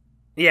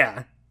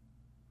 Yeah.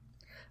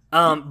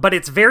 But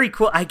it's very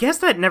cool. I guess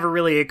that never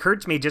really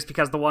occurred to me just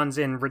because the ones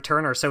in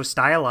Return are so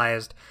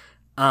stylized.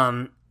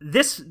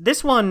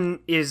 This one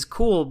is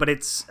cool, but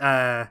it's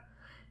it's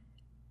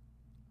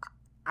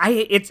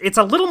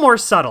a little more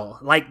subtle.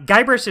 Like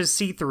Guybrush is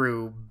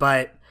see-through,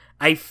 but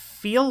I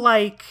feel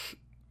like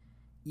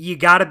you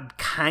gotta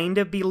kind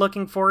of be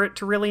looking for it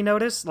to really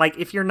notice. Like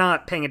if you're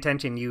not paying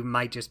attention, you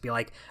might just be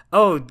like,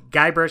 "Oh,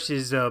 Guybrush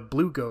is a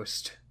blue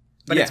ghost,"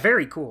 but Yeah. it's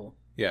very cool.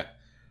 Yeah.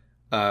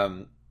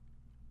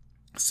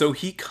 So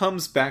he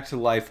comes back to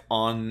life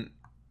on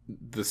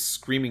the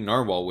Screaming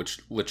Narwhal, which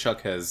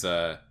LeChuck has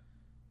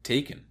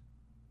taken.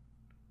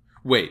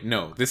 Wait,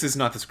 no, this is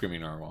not the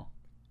Screaming Narwhal.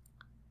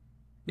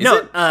 Is No,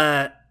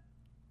 it?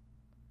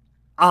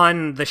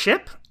 On the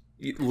ship?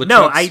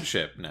 LeChuck's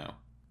ship, no.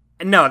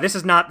 No, this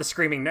is not the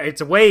Screaming.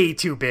 It's way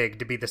too big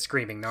to be the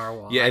Screaming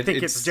Narwhal. Yeah, I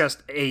think it's it's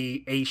just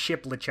a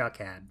ship LeChuck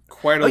had.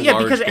 Quite a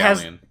large because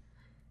galleon.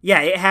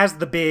 it has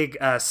the big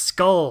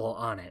skull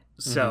on it.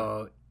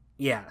 So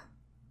yeah,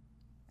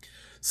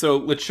 So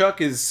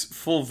LeChuck is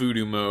full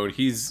voodoo mode.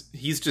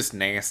 He's just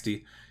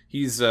nasty.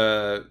 He's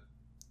in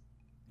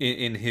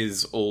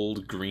his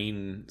old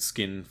green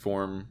skin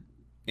form,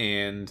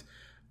 and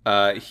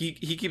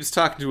he keeps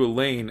talking to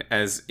Elaine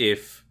as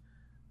if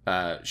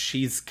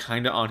she's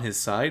kind of on his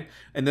side,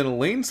 and then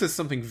Elaine says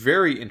something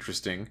very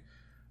interesting.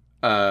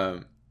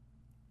 Where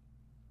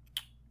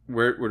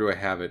do I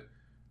have it?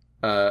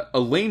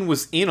 Elaine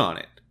was in on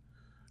it.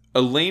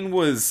 Elaine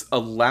was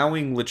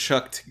allowing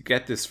LeChuck to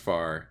get this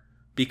far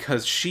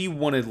because she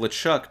wanted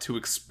LeChuck to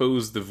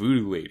expose the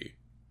voodoo lady.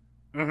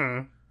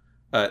 mm-hmm.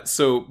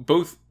 So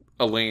both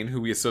Elaine, who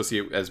we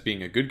associate as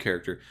being a good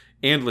character,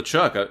 and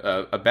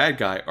LeChuck, a bad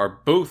guy, are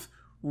both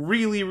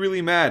really,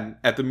 really mad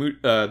at the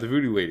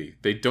voodoo lady.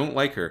 They don't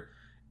like her.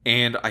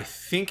 And I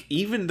think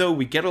even though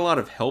we get a lot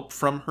of help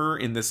from her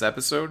in this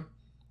episode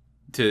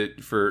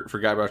for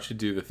Guybrush to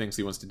do the things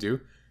he wants to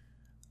do,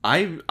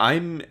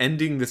 I'm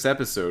ending this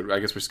episode, I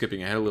guess we're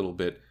skipping ahead a little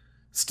bit,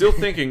 still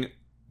thinking,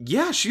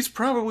 yeah, she's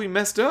probably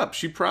messed up.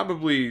 She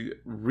probably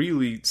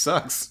really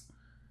sucks.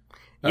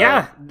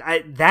 Yeah,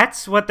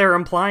 that's what they're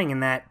implying in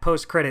that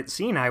post-credit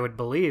scene, I would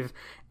believe.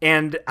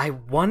 And I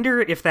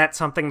wonder if that's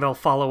something they'll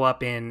follow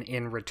up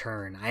in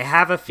Return. I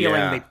have a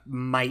feeling they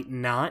might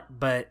not,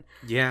 but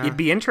it'd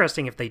be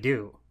interesting if they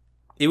do.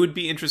 It would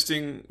be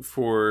interesting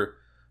for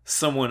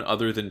someone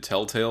other than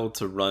Telltale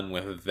to run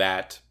with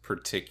that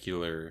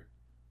particular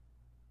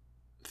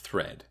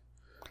thread.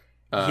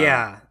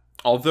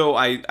 Although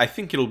I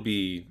think it'll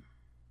be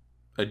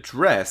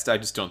addressed, I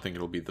just don't think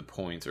it'll be the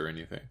point or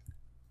anything.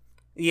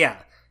 Yeah.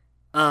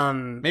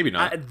 Maybe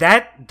not.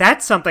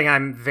 That's something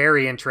I'm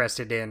very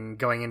interested in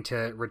going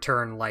into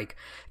Return, like,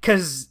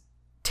 because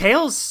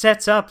Tales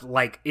sets up,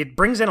 like, it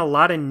brings in a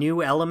lot of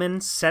new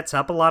elements, sets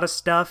up a lot of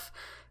stuff,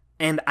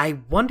 and I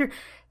wonder,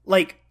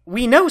 like,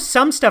 we know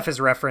some stuff is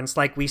referenced,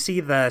 like we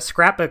see the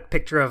scrapbook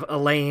picture of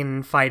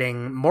Elaine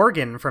fighting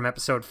Morgan from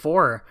episode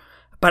 4,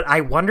 but I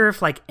wonder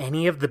if, like,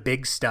 any of the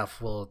big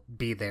stuff will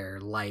be there,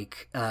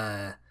 like,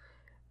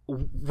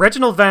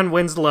 Reginald Van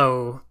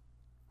Winslow,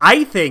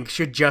 I think,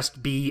 should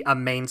just be a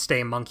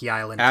mainstay Monkey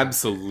Island.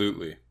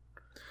 Absolutely.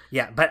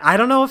 Yeah, but I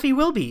don't know if he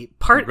will be.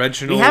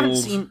 Reginald, we haven't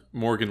seen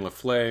Morgan Le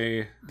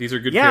Fay. These are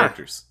good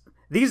characters.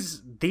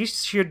 These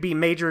should be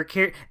major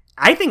characters.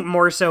 I think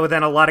more so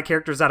than a lot of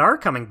characters that are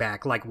coming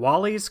back. Like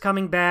Wally's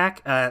coming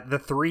back.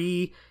 The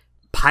 3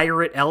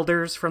 pirate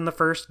elders from the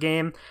first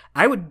game.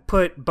 I would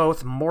put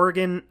both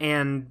Morgan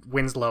and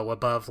Winslow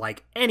above,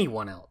 like,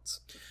 anyone else.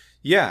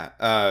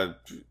 Yeah,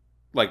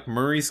 like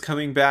Murray's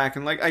coming back,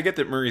 and, like, I get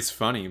that Murray's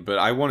funny, but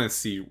I want to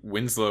see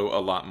Winslow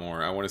a lot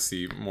more. I want to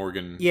see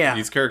Morgan. Yeah.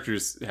 These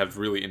characters have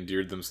really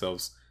endeared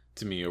themselves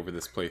to me over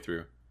this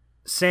playthrough.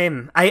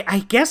 Same.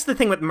 I guess the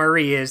thing with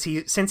Murray is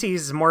since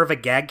he's more of a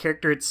gag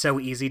character, it's so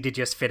easy to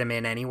just fit him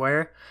in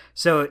anywhere.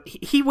 So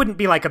he wouldn't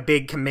be like a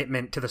big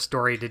commitment to the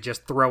story to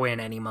just throw in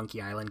any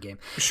Monkey Island game.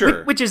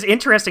 Sure. Which is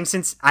interesting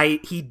since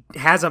he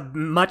has a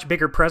much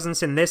bigger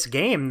presence in this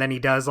game than he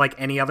does like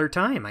any other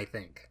time, I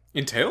think.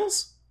 In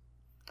Tales?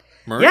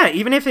 Murray? Yeah,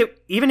 even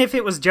if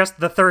it was just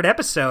the 3rd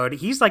episode,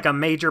 he's like a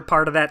major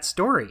part of that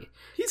story.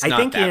 He's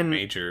not that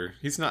major.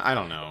 He's not. I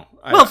don't know.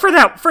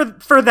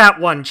 For that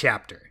one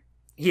chapter,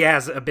 he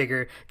has a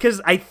bigger.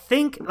 Because I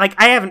think,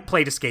 like, I haven't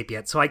played Escape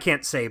yet, so I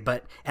can't say.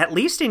 But at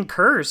least in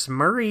Curse,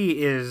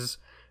 Murray is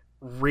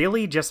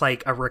really just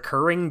like a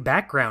recurring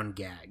background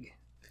gag.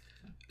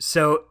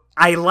 So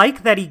I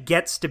like that he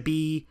gets to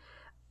be,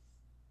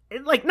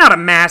 like, not a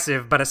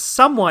massive, but a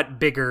somewhat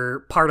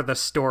bigger part of the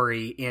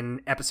story in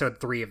episode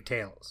 3 of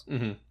Tales.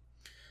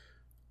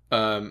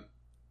 Mm-hmm.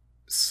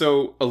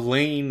 So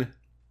Elaine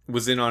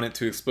was in on it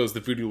to expose the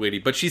voodoo lady,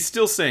 but she's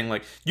still saying,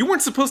 like, you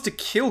weren't supposed to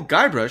kill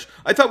Guybrush.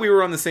 I thought we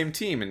were on the same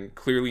team, and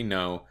clearly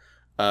no.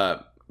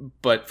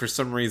 But for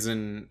some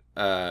reason,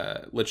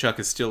 LeChuck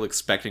is still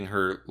expecting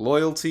her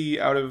loyalty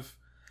out of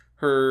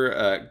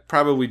her,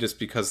 probably just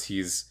because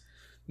he's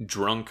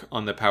drunk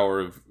on the power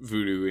of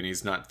voodoo and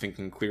he's not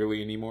thinking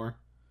clearly anymore.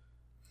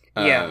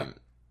 Yeah.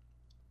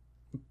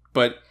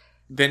 But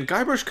then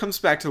Guybrush comes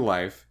back to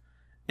life,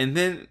 and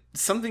then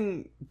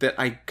something that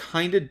I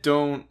kind of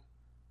don't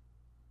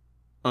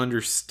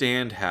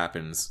understand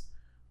happens,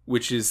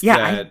 which is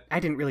that I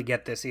didn't really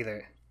get this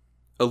either.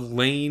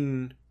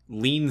 Elaine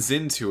leans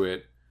into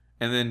it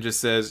and then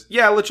just says,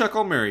 yeah, LeChuck,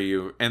 I'll marry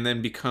you, and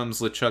then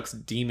becomes LeChuck's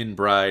demon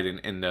bride,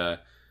 and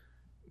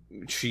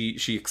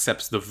she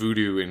accepts the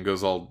voodoo and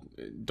goes all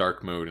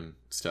dark mode and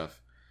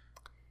stuff.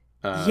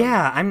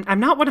 Yeah, I'm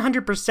not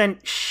 100%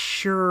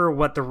 sure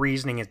what the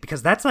reasoning is,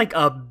 because that's like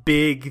a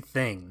big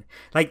thing.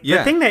 Like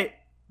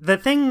the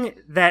thing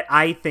that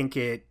I think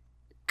it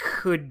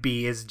could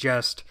be is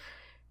just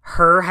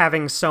her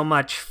having so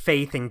much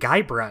faith in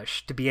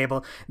Guybrush to be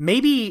able,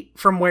 maybe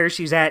from where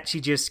she's at,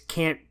 she just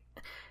can't.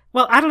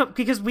 Well, I don't know,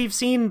 because we've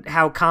seen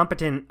how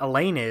competent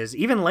Elaine is.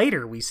 Even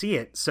later, we see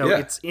it.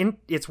 So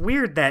it's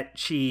weird that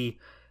she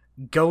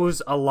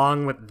goes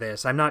along with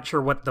this. I'm not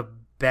sure what the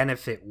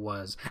benefit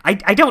was. I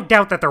don't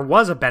doubt that there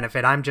was a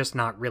benefit. I'm just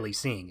not really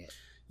seeing it.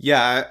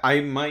 Yeah,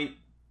 I might.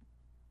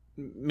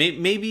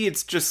 Maybe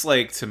it's just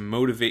like to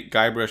motivate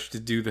Guybrush to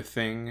do the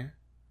thing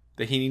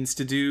that he needs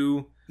to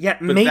do. Yeah,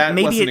 but that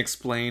wasn't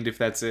explained. If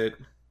that's it,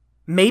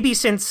 maybe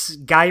since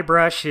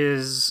Guybrush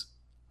is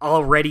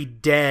already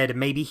dead,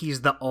 maybe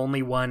he's the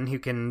only one who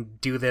can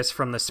do this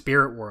from the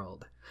spirit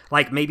world.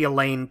 Like maybe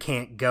Elaine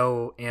can't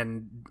go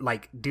and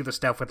like do the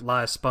stuff with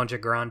La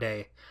Esponja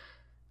Grande.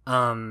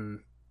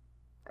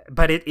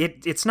 But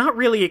it's not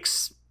really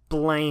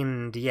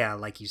explained, yeah,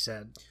 like you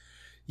said.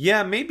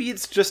 Yeah, maybe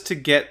it's just to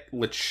get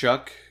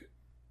LeChuck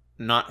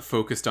not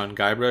focused on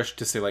Guybrush,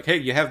 to say like, hey,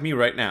 you have me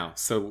right now,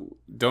 so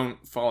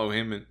don't follow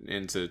him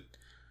into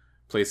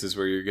places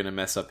where you're gonna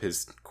mess up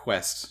his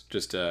quest.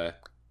 Just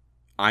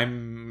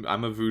I'm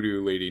a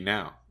voodoo lady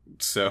now,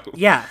 so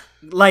yeah,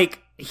 like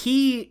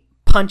he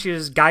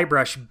punches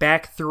Guybrush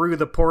back through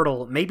the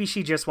portal. Maybe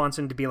she just wants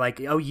him to be like,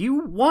 oh,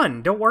 you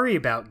won, don't worry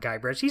about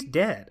Guybrush, he's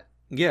dead.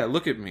 Yeah,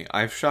 look at me,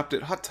 I've shopped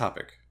at Hot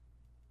Topic.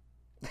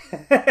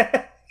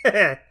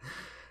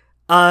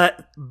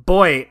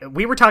 Boy,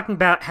 we were talking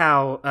about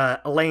how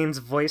Elaine's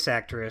voice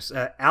actress,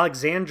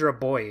 Alexandra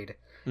Boyd,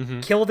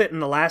 killed it in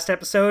the last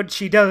episode.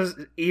 She does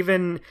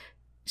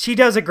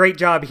a great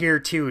job here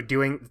too,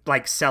 doing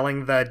like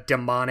selling the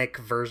demonic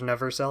version of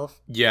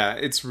herself. Yeah,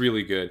 it's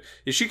really good.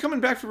 Is she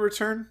coming back for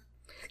return?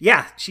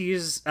 Yeah, she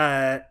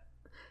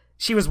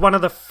was one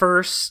of the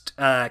first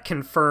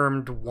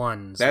confirmed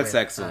ones. That's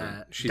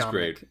excellent. She's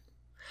Dominic. Great.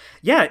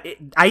 Yeah,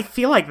 I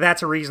feel like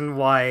that's a reason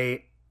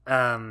why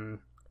I'm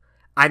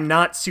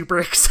not super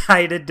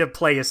excited to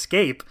play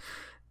Escape,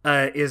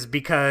 is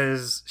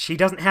because she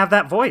doesn't have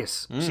that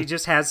voice. She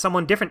just has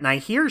someone different, and I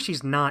hear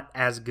she's not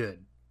as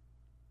good.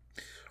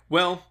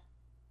 Well,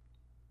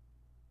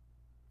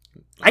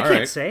 I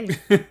can't say.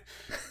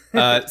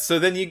 So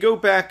then you go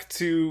back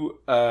to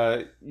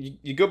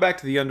you go back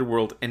to the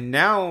underworld, and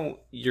now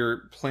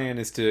your plan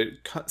is to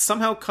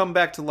somehow come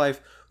back to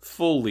life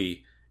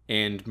fully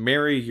and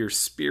marry your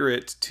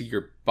spirit to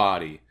your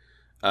body,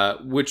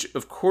 which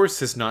of course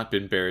has not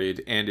been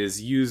buried and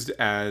is used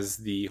as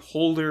the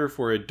holder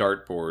for a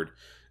dartboard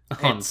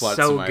on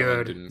Flotsam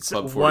Island in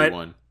Club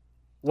 41.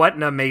 What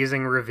an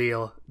amazing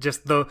reveal.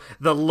 Just the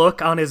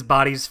look on his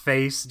body's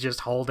face,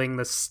 just holding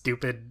the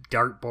stupid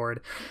dartboard.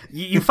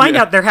 You find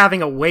out they're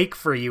having a wake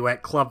for you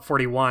at Club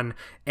 41,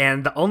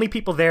 and the only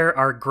people there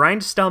are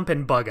Grindstump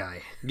and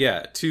Bug-Eye.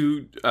 Yeah,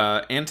 two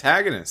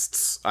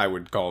antagonists, I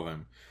would call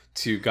them,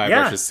 to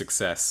Guybrush's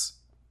success.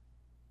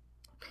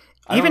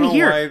 I don't know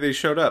why they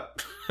showed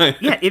up.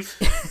 Yeah,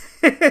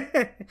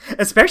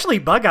 especially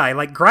Bug-Eye.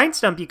 Like,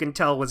 Grindstump, you can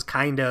tell, was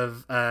kind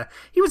of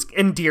he was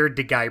endeared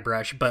to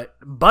Guybrush, but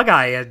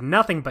Bug-Eye had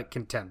nothing but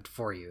contempt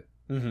for you.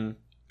 Mm-hmm.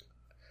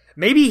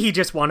 Maybe he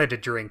just wanted a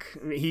drink.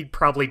 He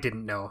probably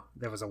didn't know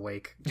there was a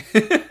wake.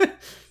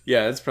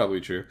 Yeah, that's probably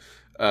true.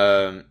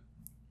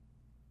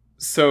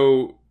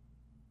 So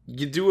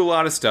you do a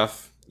lot of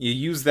stuff. You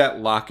use that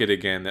locket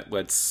again that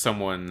lets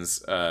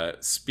someone's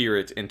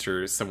spirit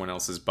enter someone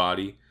else's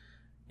body,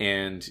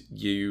 and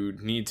you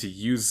need to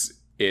use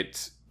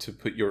it to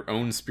put your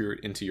own spirit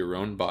into your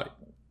own body.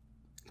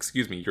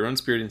 Excuse me, your own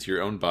spirit into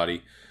your own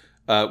body,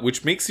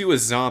 which makes you a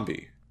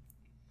zombie.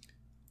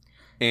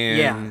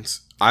 And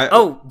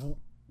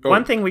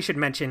one thing we should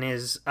mention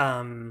is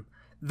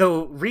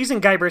the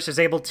reason Guybrush is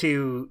able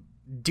to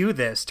do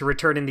this, to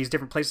return in these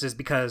different places, is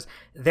because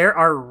there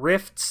are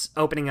rifts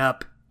opening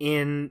up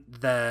in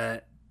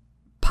the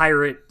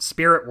pirate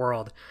spirit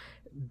world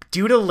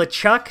due to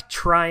LeChuck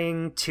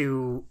trying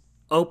to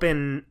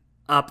open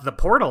up the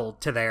portal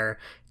to there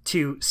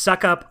to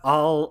suck up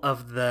all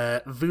of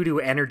the voodoo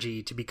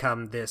energy to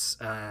become this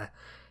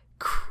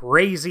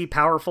crazy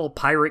powerful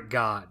pirate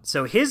god.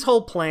 So his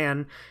whole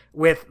plan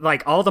with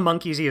like all the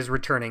monkeys he is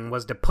returning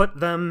was to put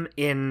them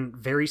in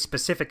very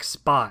specific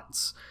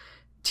spots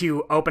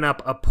to open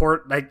up a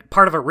like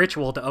part of a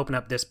ritual to open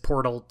up this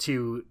portal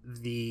to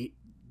the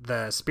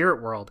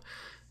spirit world,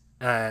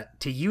 to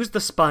use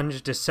the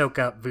sponge to soak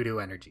up voodoo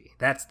energy.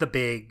 That's the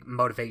big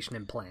motivation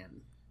and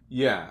plan.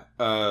 Yeah.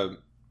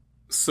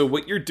 So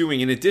what you're doing,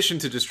 in addition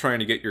to just trying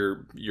to get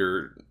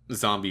your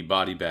zombie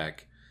body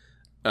back,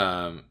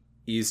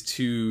 is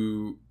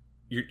you're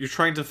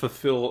trying to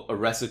fulfill a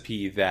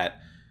recipe that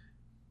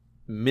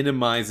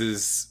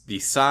minimizes the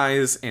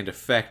size and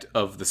effect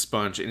of the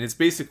sponge, and it's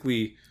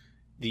basically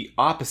the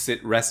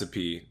opposite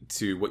recipe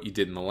to what you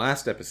did in the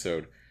last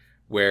episode,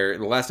 where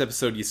in the last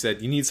episode you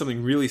said you need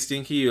something really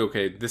stinky.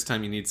 Okay, this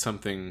time you need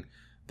something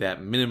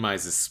that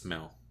minimizes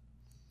smell,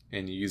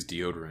 and you use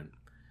deodorant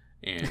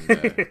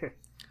and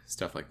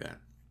stuff like that.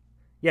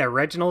 Yeah,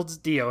 Reginald's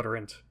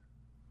deodorant.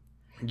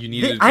 You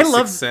needed a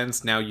sixth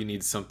sense. Now you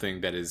need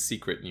something that is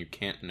secret and you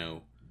can't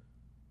know.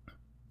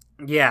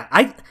 Yeah,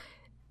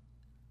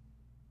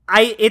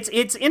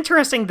 it's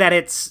interesting that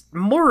it's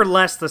more or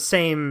less the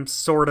same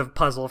sort of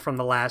puzzle from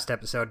the last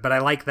episode, but I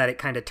like that it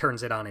kind of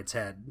turns it on its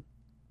head.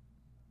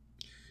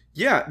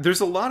 Yeah,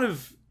 there's a lot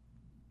of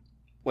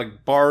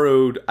like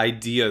borrowed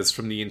ideas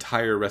from the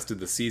entire rest of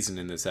the season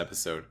in this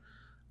episode.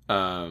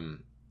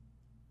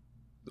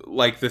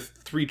 Like the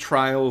 3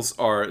 trials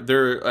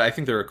I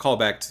think they're a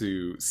callback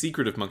to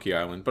Secret of Monkey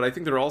Island, but I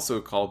think they're also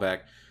a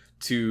callback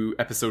to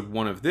episode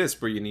 1 of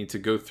this, where you need to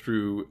go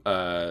through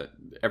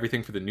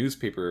everything for the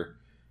newspaper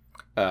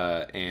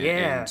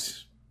and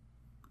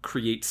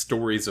create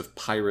stories of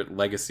pirate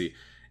legacy,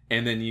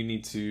 and then you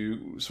need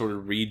to sort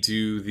of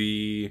redo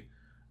the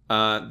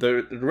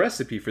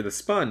recipe for the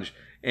sponge.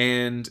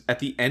 And at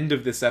the end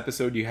of this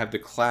episode, you have the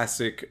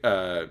classic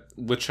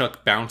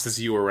LeChuck bounces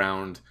you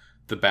around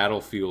the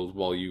battlefield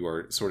while you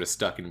are sort of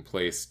stuck in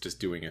place, just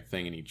doing a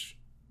thing in each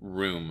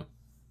room.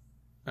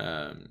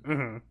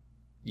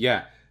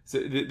 Yeah, so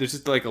there's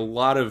just like a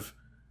lot of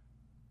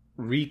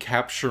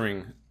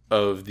recapturing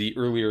of the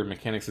earlier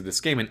mechanics of this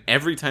game, and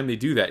every time they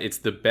do that, it's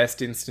the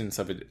best instance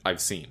of it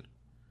I've seen.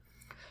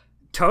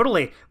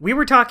 Totally. We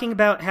were talking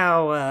about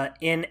how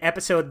in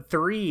episode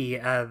 3,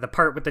 the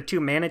part with the 2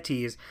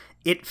 manatees,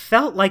 it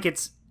felt like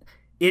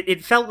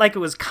it felt like it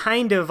was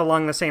kind of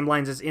along the same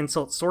lines as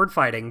Insult Sword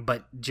Fighting,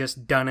 but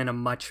just done in a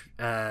much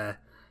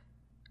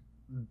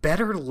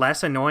better,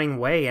 less annoying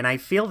way. And I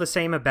feel the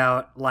same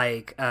about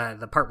like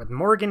the part with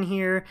Morgan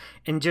here,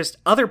 and just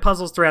other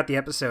puzzles throughout the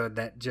episode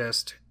that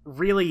just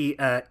really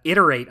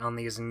iterate on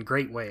these in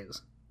great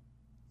ways.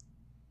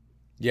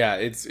 Yeah,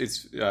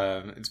 it's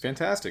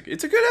fantastic.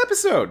 It's a good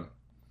episode.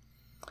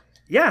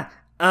 Yeah.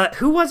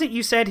 Who was it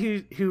you said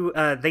who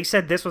they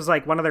said this was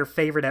like one of their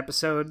favorite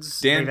episodes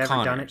Dan they've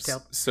Connors. ever done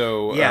at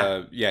So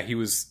he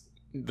was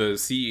the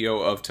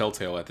CEO of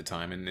Telltale at the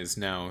time and is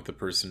now the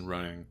person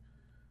running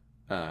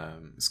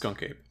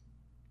Skunk Ape.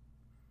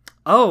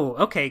 Oh,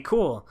 okay,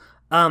 cool.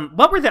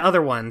 What were the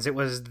other ones? It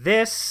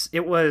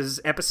was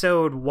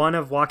episode 1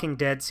 of Walking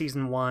Dead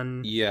season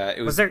 1. Yeah,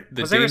 it was there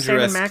the a Sam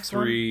Dangerous and Max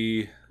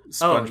 3 one?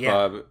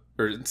 SpongeBob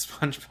or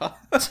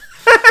SpongeBob.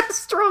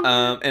 Strong.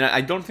 And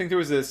I don't think there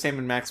was a Sam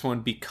and Max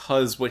one,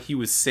 because what he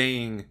was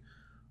saying,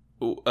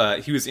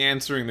 he was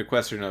answering the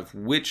question of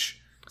which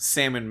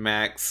Sam and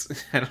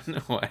Max, I don't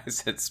know why I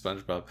said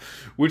SpongeBob,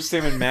 which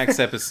Sam and Max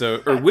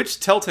episode, or which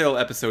Telltale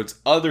episodes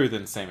other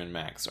than Sam and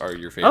Max are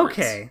your favorites?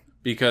 Okay.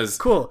 Because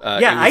cool.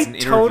 Yeah, I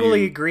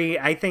totally agree.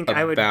 I think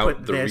I would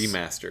put the this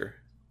remaster.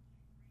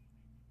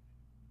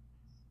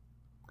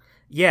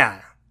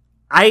 Yeah,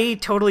 I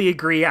totally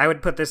agree. I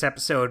would put this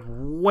episode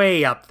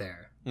way up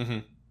there. Mm-hmm.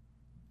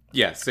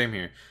 Yeah, same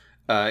here.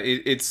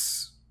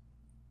 It's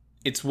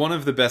one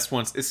of the best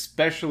ones,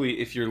 especially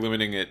if you're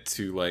limiting it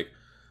to like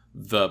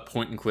the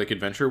point-and-click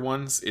adventure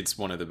ones. It's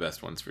one of the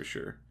best ones for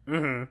sure.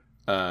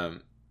 Mm-hmm.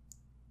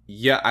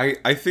 Yeah,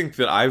 I think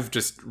that I've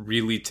just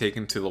really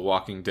taken to The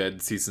Walking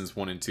Dead seasons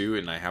 1 and 2,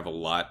 and I have a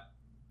lot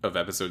of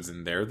episodes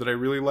in there that I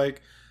really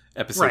like.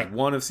 Episode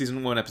 1 of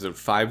season 1, episode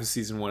 5 of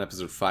season 1,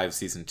 episode 5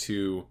 season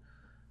 2.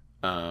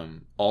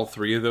 All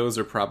 3 of those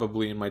are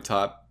probably in my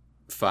top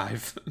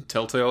 5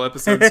 Telltale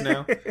episodes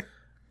now.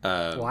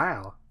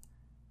 Wow.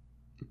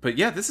 But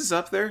yeah, this is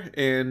up there,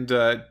 and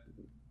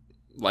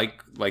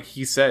like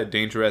he said,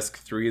 Dangeresque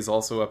 3 is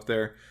also up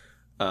there.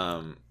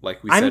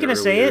 Like we said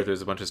earlier,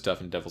 there's a bunch of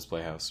stuff in Devil's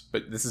Playhouse,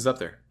 but this is up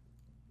there.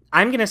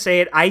 I'm gonna say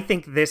it. I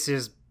think this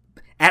is,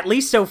 at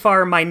least so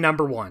far, my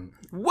number 1.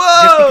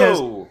 Whoa! Just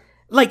because,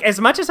 like, as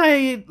much as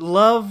I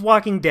love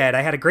Walking Dead,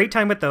 I had a great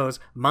time with those.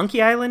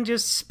 Monkey Island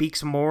just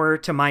speaks more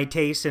to my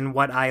taste and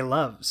what I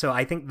love. So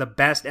I think the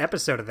best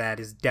episode of that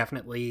is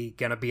definitely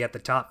gonna be at the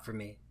top for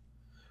me.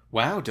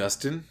 Wow,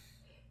 Dustin,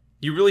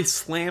 you really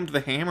slammed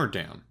the hammer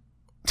down.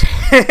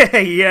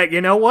 Yeah, you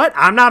know what?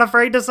 I'm not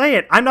afraid to say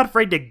it. I'm not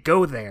afraid to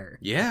go there.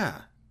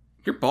 Yeah,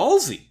 you're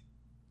ballsy.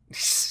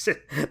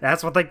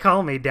 That's what they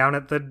call me down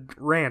at the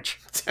ranch.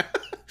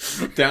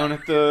 Down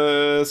at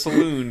the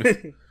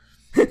saloon.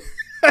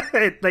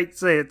 They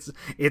say it's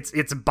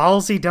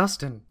ballsy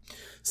Dustin.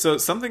 So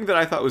something that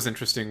I thought was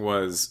interesting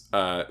was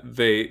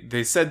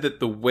they said that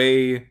the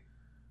way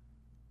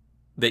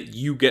that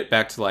you get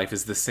back to life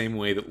is the same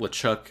way that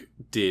LeChuck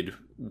did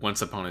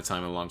once upon a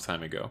time, a long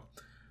time ago.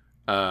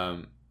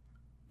 And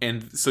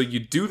so you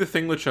do the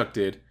thing LeChuck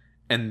did,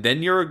 and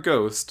then you're a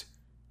ghost,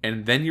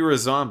 and then you're a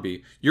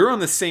zombie. You're on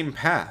the same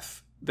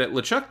path that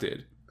LeChuck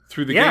did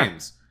through the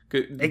games.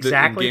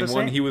 Exactly. In game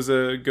 1, he was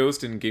a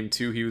ghost. In game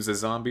 2, he was a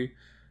zombie.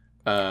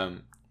 Oh,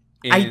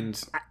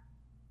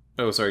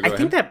 sorry. Go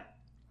ahead.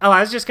 I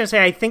was just gonna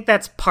say, I think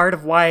that's part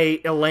of why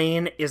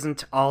Elaine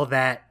isn't all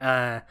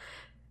that.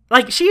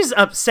 Like, she's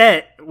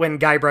upset when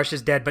Guybrush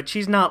is dead, but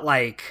she's not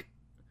like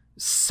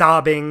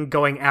sobbing,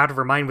 going out of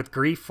her mind with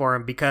grief for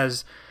him,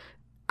 because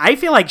I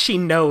feel like she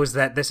knows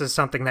that this is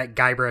something that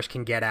Guybrush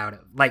can get out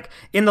of. Like,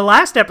 in the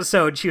last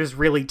episode, she was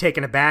really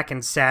taken aback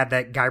and sad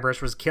that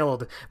Guybrush was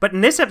killed. But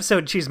in this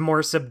episode, she's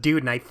more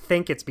subdued, and I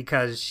think it's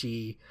because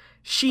she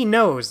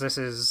knows this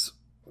is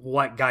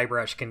what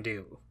Guybrush can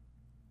do.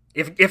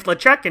 If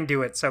LeChuck can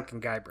do it, so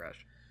can Guybrush.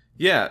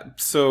 Yeah,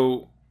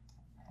 so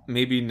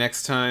maybe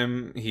next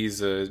time he's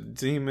a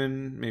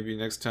demon. Maybe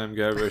next time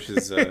Guybrush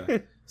is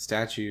a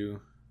statue.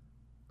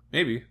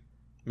 Maybe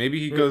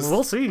he goes...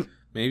 We'll see.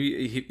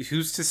 Maybe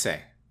who's to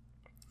say?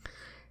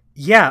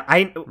 Yeah,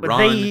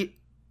 Ron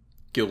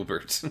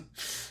Gilbert.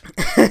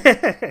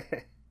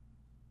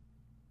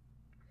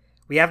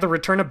 We have the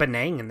return of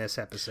Benang in this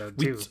episode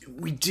too.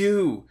 We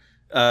do.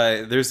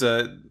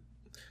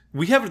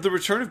 We have the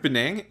return of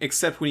Benang,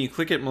 except when you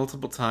click it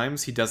multiple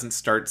times, he doesn't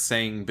start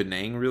saying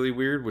Benang really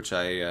weird, which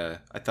I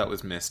thought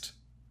was missed.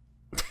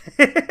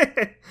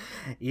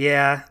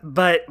 Yeah,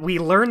 but we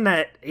learn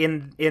that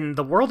in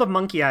the world of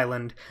Monkey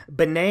Island,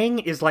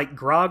 Benang is like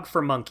grog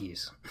for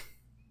monkeys.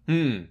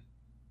 Have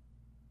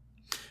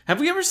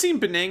we ever seen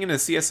Benang in a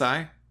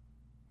CSI?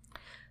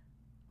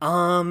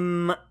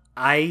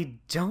 I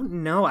don't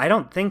know. I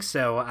don't think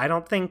so. I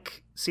don't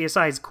think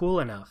CSI is cool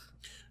enough.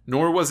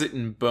 Nor was it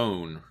in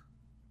Bone,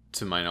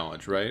 to my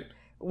knowledge, right?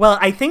 Well,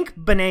 I think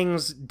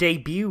Benang's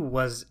debut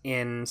was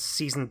in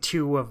season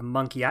 2 of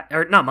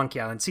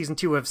season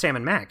 2 of Sam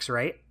and Max,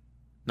 right?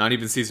 Not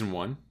even season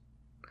 1?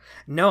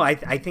 No, I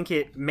think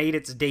it made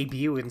its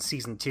debut in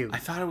season 2. I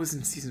thought it was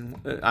in season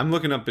 1. I'm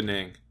looking up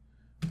Benang.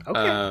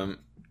 Okay.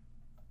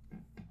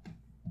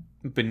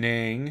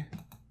 Benang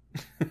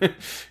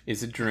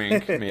is a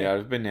drink made out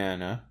of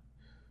banana.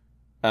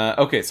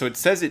 Okay, so it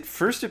says it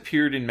first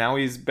appeared in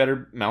Maui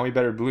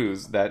Better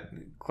Blues, that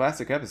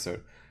classic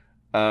episode.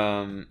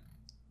 Oh,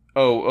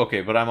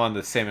 okay, but I'm on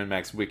the Sam and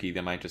Max wiki.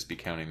 They might just be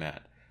counting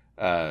that.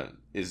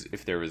 Is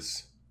if there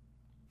was...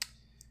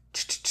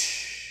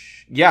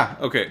 Yeah,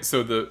 okay,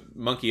 so the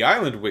Monkey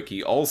Island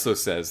wiki also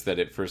says that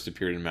it first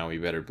appeared in Maui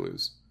Better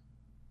Blues.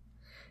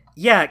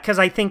 Yeah, because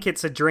I think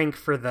it's a drink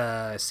for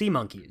the sea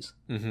monkeys.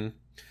 Mm-hmm.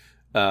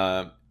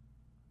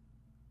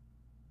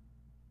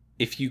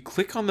 If you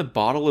click on the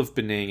bottle of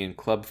Benang in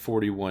Club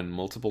 41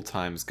 multiple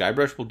times,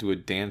 Guybrush will do a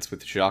dance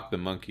with Jacques the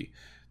Monkey.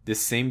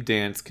 This same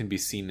dance can be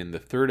seen in the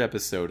 3rd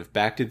episode of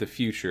Back to the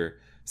Future,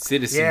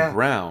 Citizen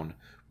Brown,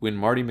 when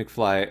Marty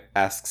McFly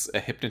asks a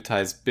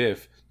hypnotized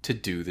Biff to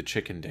do the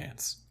chicken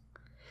dance.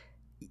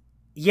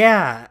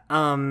 Yeah,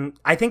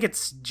 I think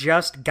it's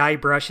just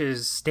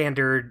Guybrush's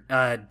standard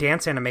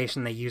dance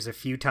animation they use a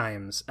few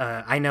times.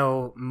 I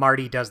know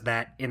Marty does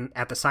that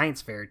at the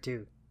science fair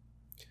too.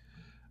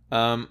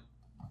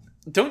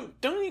 Don't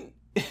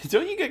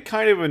you get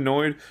kind of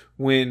annoyed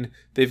when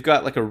they've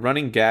got like a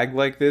running gag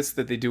like this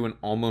that they do in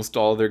almost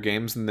all their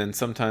games, and then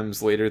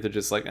sometimes later they're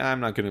just like, I'm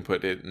not going to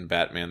put it in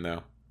Batman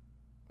though.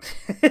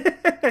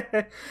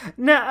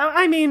 No,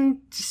 I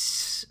mean,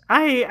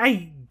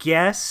 I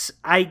guess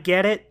I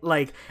get it.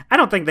 Like, I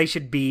don't think they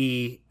should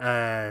be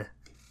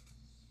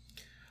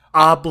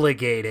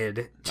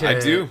obligated to I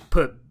do.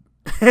 Put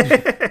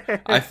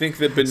I think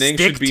that Benang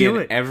should be in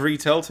it. every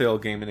Telltale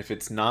game, and if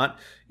it's not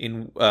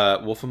in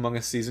Wolf Among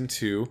Us Season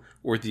 2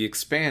 or The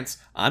Expanse,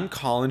 I'm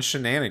calling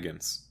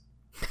shenanigans.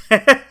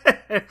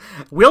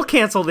 We'll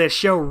cancel this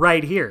show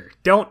right here.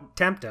 Don't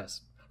tempt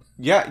us.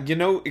 Yeah,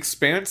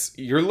 Expanse,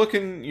 you're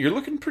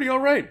looking pretty all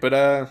right, but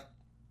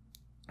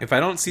if I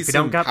don't see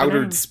some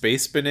powdered Benang.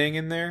 Space Benang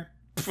in there,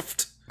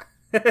 poofed,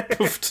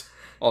 poofed,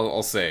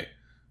 I'll say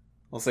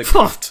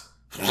poofed.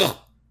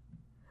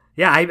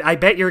 Yeah, I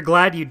bet you're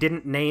glad you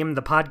didn't name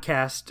the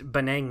podcast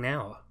Benang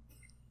Now.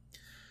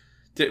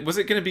 Was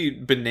it going to be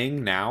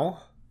Benang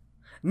Now?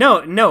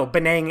 No,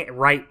 Benang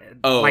right.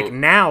 Oh. Like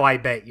now, I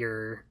bet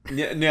you're...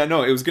 Yeah,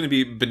 no, it was going to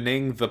be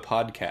Benang the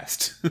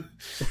Podcast.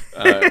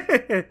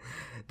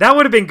 That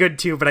would have been good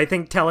too, but I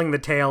think Telling the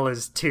Tale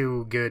is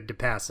too good to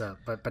pass up.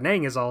 But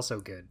Benang is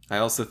also good. I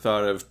also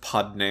thought of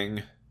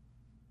Podnang,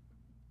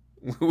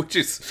 which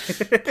is...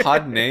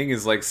 Podnang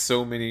is like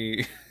so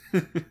many...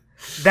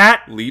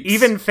 That leaps.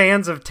 Even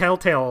fans of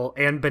Telltale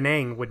and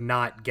Benang would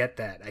not get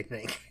that, I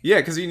think. Yeah,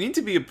 because you need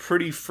to be a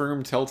pretty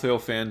firm Telltale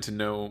fan to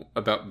know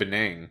about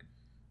Benang.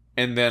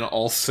 And then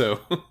also,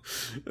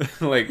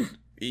 like,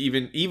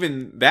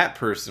 even that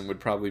person would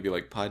probably be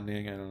like,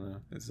 Podning, I don't know.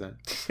 Is that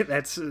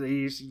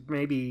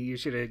maybe you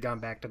should have gone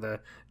back to the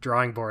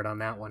drawing board on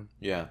that one.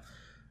 Yeah.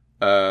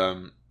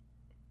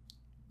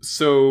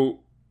 So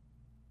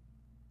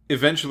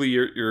eventually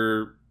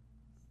you're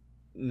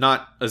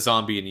not a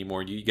zombie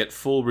anymore. You get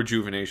full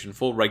rejuvenation,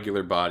 full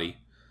regular body.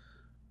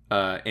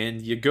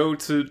 And you go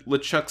to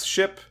LeChuck's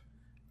ship.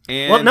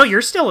 And well, no,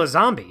 you're still a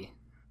zombie,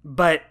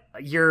 but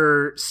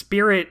your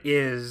spirit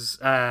is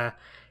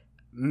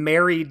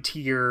married to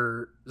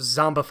your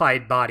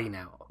zombified body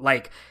now.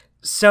 Like,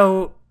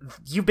 so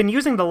you've been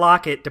using the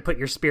locket to put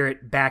your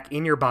spirit back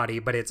in your body,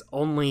 but it's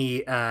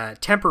only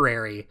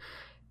temporary.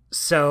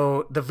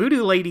 So the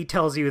voodoo lady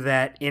tells you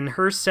that in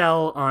her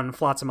cell on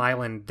Flotsam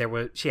Island,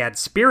 she had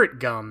spirit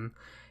gum,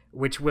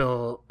 which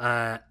will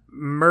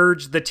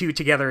merge the two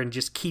together and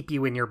just keep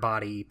you in your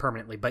body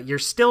permanently. But you're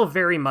still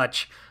very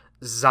much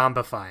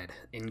zombified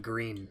in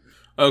green.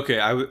 Okay,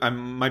 I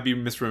might be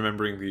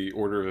misremembering the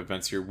order of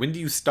events here. When do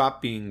you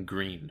stop being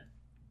green?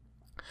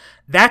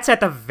 That's at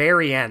the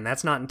very end.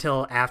 That's not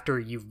until after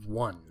you've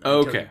won.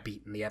 Okay. Until you've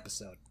beaten the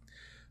episode.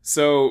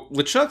 So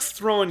LeChuck's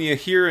throwing you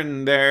here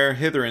and there,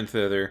 hither and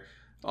thither,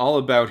 all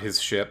about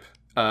his ship,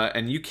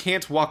 and you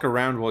can't walk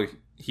around while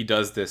he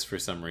does this for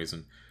some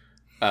reason.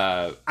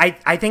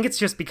 I think it's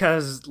just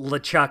because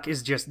LeChuck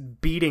is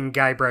just beating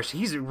Guybrush.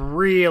 He's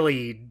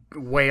really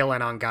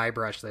wailing on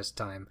Guybrush this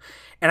time.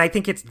 And I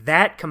think it's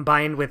that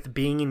combined with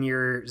being in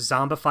your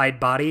zombified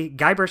body.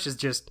 Guybrush is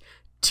just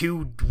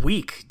too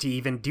weak to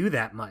even do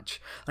that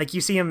much. Like,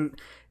 you see him...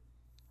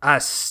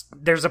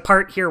 there's a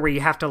part here where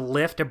you have to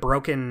lift a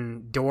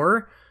broken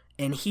door,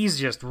 and he's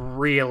just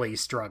really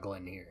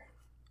struggling here.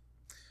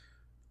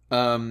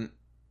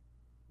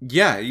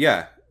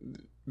 Yeah.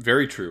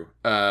 Very true.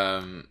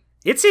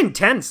 It's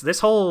intense. This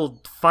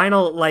whole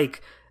final,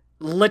 like,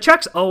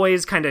 LeChuck's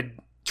always kind of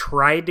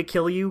tried to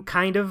kill you,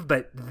 kind of,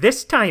 but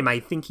this time I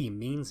think he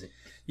means it.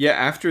 Yeah,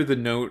 after the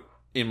note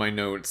in my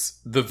notes,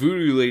 the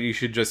voodoo lady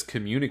should just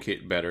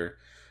communicate better.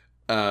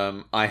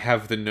 I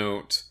have the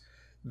note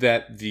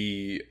that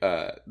the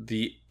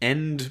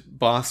end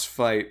boss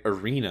fight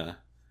arena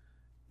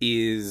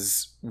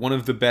is one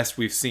of the best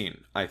we've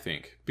seen, I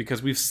think,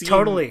 because we've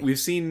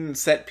seen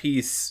set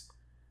piece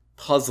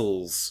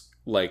puzzles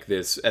like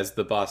this as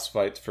the boss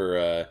fights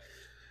for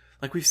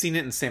like we've seen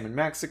it in Sam and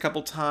Max a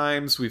couple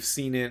times. We've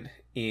seen it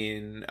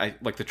in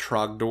like the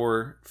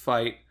Trogdor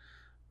fight,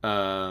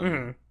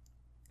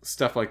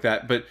 stuff like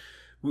that. But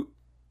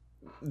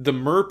the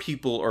mer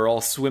people are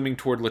all swimming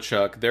toward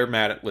LeChuck. They're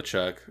mad at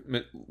LeChuck.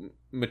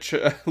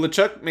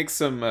 LeChuck makes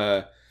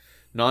some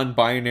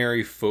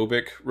non-binary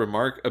phobic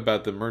remark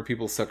about the mer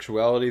people's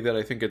sexuality that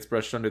I think gets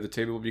brushed under the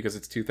table because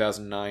it's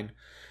 2009.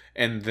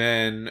 And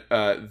then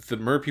the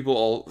mer people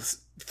all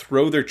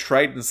throw their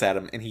tridents at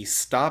him, and he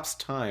stops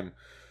time.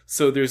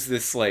 So there's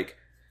this like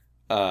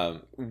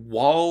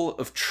wall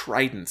of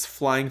tridents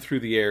flying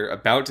through the air,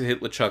 about to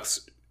hit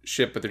LeChuck's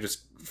ship, but they're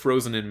just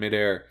frozen in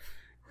midair.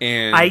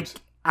 And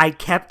I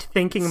kept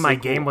thinking my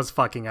game was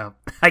fucking up.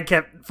 I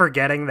kept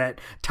forgetting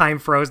that time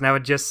froze, and I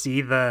would just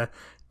see the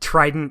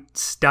trident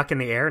stuck in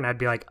the air, and I'd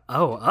be like,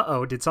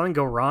 oh, did something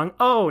go wrong?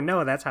 Oh,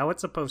 no, that's how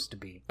it's supposed to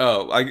be.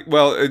 Oh,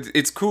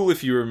 it's cool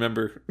if you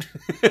remember.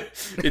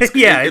 It's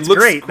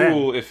looks great,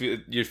 cool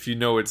then. if you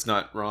know it's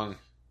not wrong.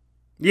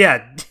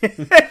 Yeah,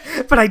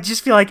 but I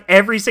just feel like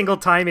every single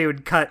time it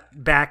would cut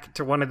back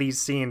to one of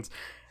these scenes,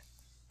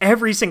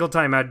 every single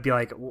time I'd be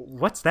like,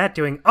 what's that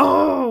doing?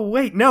 Oh,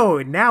 wait, no,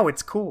 now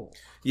it's cool.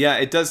 Yeah,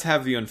 it does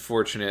have the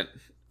unfortunate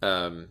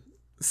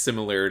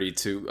similarity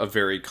to a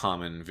very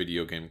common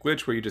video game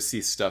glitch where you just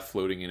see stuff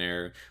floating in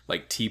air,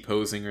 like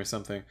T-posing or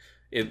something.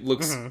 It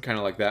looks kind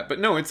of like that. But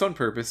no, it's on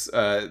purpose.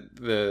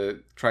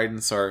 The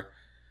tridents are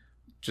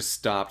just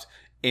stopped.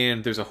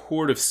 And there's a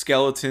horde of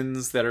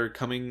skeletons that are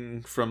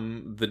coming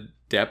from the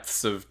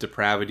depths of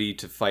depravity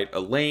to fight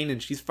Elaine,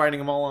 and she's fighting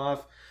them all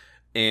off.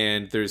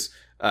 And there's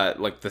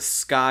like the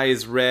sky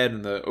is red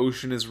and the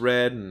ocean is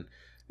red and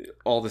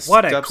all this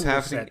stuff's cool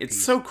happening.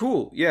 It's so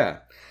cool, yeah.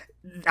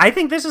 I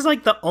think this is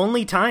like the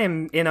only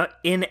time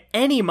in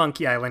any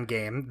Monkey Island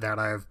game that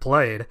I've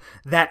played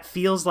that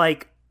feels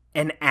like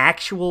an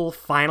actual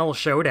final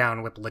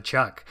showdown with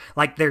LeChuck.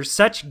 Like, there's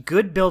such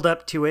good build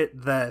up to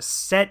it. The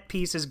set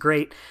piece is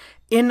great.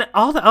 In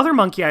all the other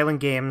Monkey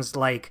Island games,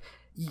 like,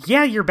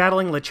 yeah, you're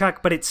battling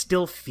LeChuck, but it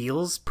still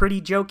feels pretty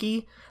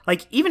jokey.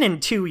 Like, even in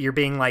 2, you're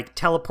being, like,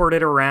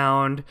 teleported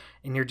around,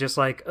 and you're just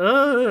like,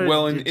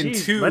 well, in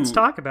 2, let's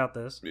talk about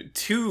this.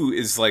 2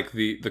 is, like,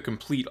 the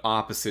complete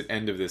opposite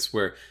end of this,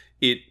 where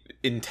it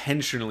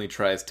intentionally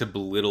tries to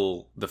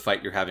belittle the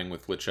fight you're having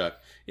with LeChuck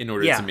in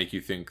order to make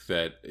you think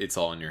that it's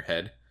all in your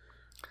head.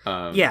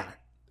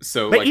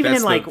 So, but like,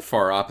 that's the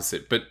far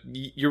opposite. But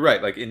you're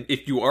right. Like,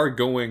 if you are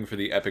going for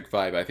the epic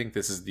vibe, I think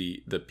this is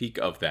the peak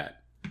of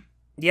that.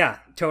 Yeah,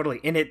 totally.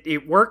 And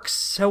it works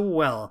so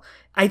well.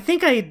 I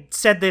think I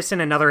said this in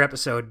another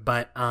episode,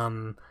 but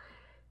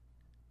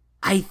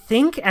I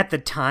think at the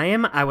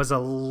time I was a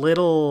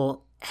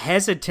little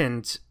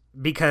hesitant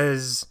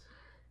because,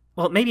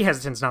 well, maybe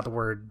hesitant's not the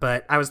word,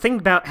 but I was thinking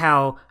about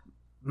how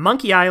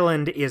Monkey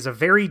Island is a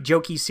very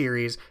jokey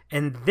series,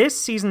 and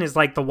this season is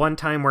like the one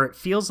time where it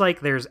feels like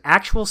there's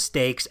actual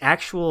stakes,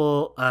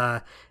 actual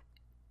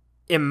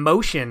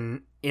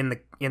emotion in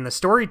the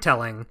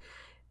storytelling.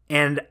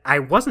 And I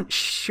wasn't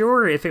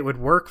sure if it would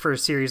work for a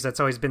series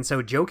that's always been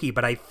so jokey,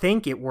 but I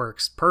think it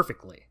works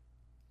perfectly.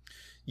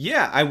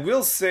 Yeah, I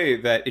will say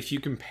that if you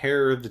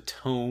compare the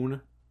tone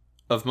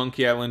of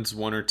Monkey Island's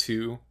 1 or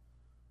 2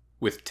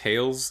 with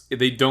Tales,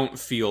 they don't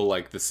feel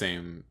like the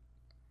same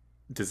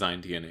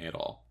design DNA at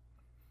all.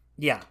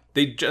 Yeah.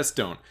 They just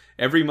don't.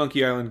 Every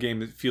Monkey Island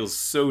game feels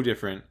so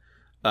different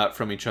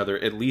from each other,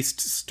 at least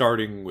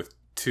starting with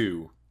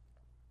 2.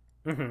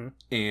 Mm-hmm.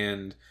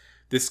 And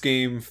this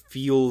game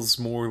feels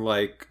more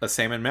like a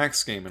Sam and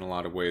Max game in a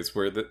lot of ways,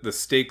 where the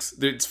stakes,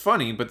 it's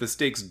funny, but the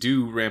stakes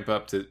do ramp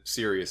up to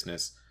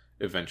seriousness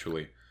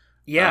eventually.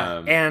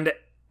 Yeah, and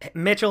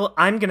Mitchell,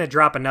 I'm gonna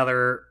drop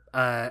another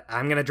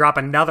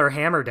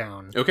hammer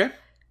down. Okay.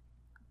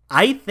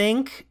 I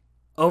think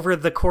over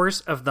the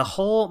course of the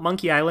whole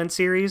Monkey Island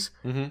series,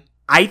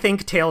 I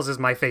think Tales is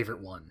my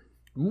favorite one.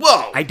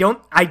 Whoa! I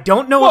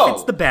don't know if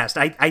it's the best.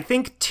 I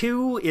think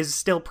 2 is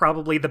still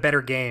probably the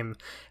better game,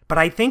 but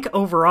I think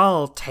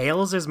overall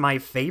Tales is my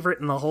favorite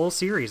in the whole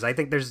series. I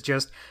think there's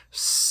just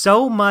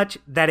so much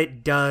that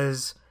it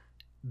does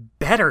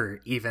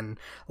better even.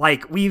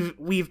 Like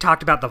we've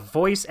talked about the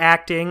voice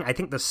acting. I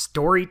think the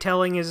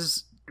storytelling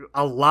is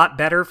a lot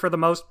better for the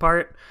most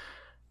part.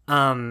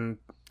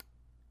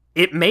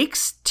 It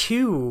makes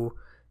 2,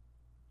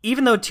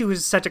 even though 2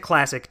 is such a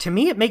classic, to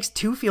me it makes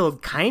 2 feel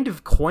kind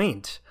of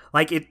quaint.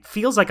 Like, it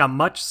feels like a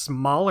much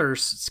smaller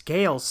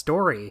scale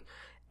story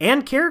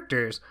and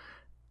characters.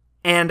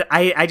 And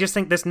I just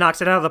think this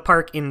knocks it out of the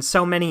park in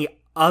so many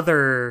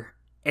other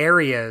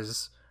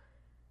areas.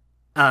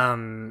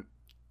 Even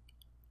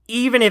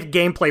if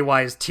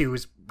gameplay-wise 2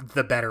 is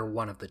the better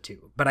one of the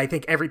two. But I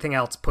think everything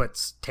else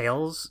puts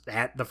Tales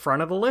at the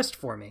front of the list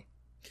for me.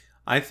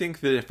 I think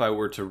that if I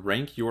were to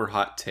rank your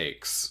hot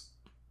takes...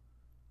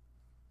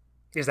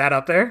 Is that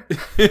up there?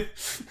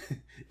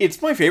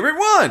 It's my favorite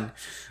one!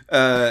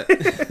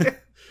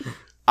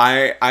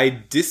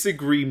 I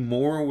disagree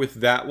more with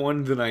that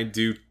one than I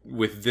do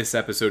with this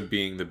episode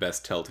being the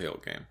best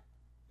Telltale game,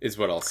 is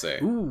what I'll say.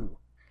 Ooh.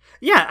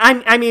 Yeah,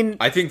 I mean...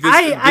 I think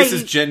this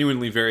is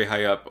genuinely very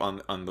high up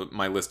on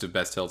my list of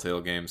best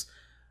Telltale games.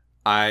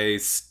 I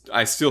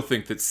still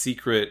think that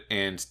Secret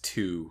and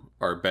 2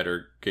 are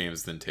better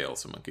games than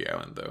Tales of Monkey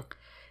Island, though.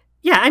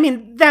 Yeah, I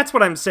mean, that's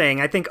what I'm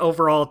saying. I think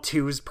overall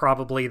 2 is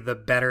probably the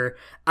better...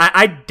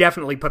 I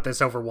definitely put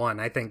this over 1.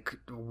 I think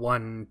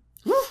 1...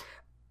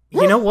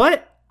 You know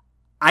what?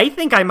 I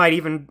think I might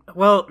even...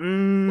 Well,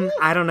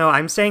 I don't know.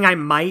 I'm saying I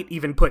might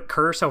even put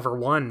Curse over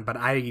 1, but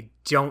I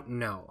don't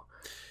know.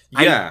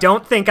 Yeah. I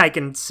don't think I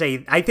can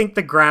say... I think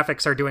the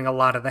graphics are doing a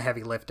lot of the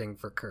heavy lifting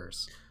for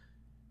Curse.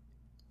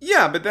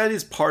 Yeah, but that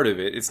is part of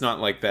it. It's not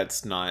like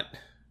that's not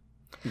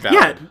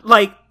valid.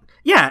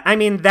 Yeah, I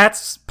mean,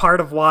 that's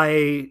part of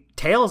why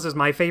Tales is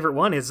my favorite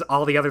one, is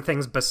all the other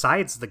things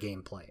besides the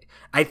gameplay.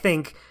 I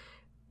think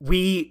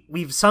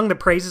we've sung the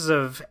praises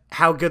of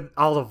how good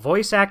all the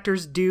voice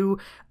actors do,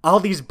 all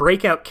these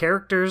breakout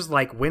characters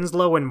like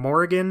Winslow and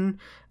Morgan.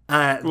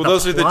 Well,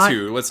 those are the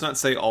two. Let's not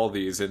say all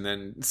these and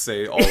then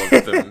say all of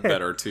them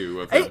that are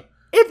two of them.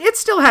 It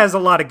still has a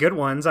lot of good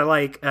ones. I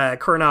like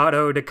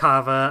Coronado de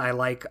Cava. I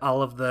like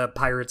all of the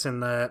pirates in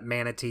the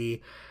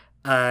Manatee.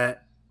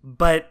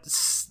 But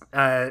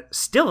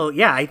still,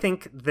 yeah, I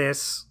think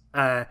this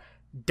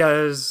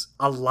does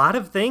a lot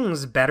of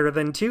things better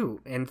than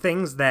 2, and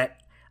things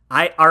that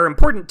are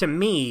important to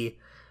me.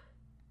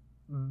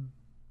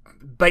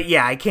 But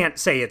yeah, I can't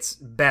say it's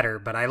better,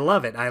 but I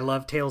love it. I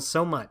love Tales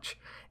so much.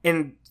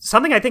 And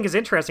something I think is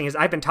interesting is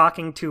I've been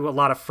talking to a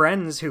lot of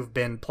friends who've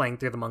been playing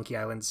through the Monkey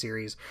Island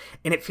series,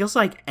 and it feels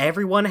like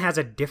everyone has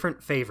a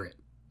different favorite.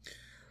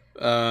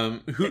 Who are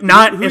you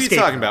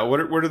talking about? What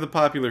are the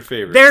popular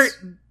favorites?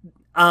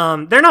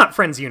 They're not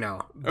friends,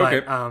 but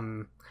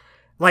okay.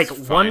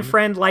 One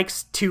friend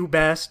likes 2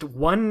 best,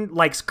 one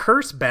likes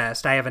Curse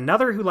best. I have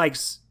another who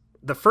likes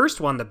the first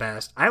one the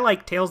best. I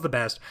like Tales the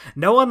best.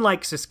 No one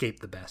likes Escape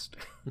the best.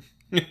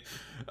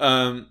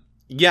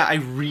 Yeah, I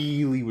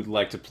really would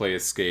like to play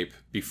Escape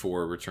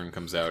before Return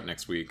comes out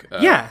next week.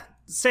 Yeah,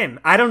 same.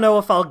 I don't know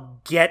if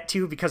I'll get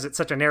to because it's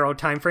such a narrow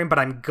time frame, but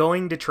I'm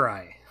going to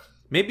try.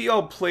 Maybe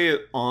I'll play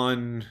it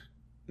on...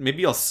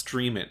 Maybe I'll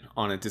stream it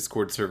on a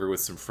Discord server with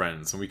some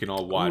friends, and we can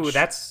all watch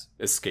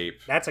Escape.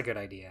 That's a good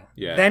idea.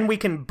 Yeah. Then we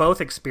can both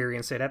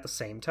experience it at the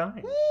same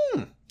time.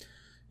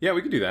 Yeah,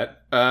 we can do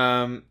that.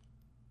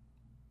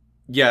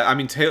 Yeah, I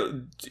mean,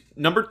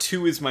 number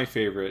 2 is my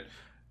favorite.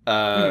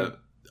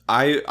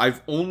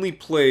 I've only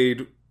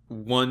played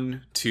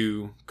 1,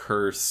 2,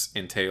 Curse,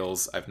 and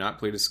Tales. I've not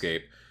played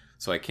Escape,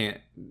 so I can't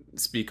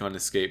speak on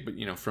Escape, but,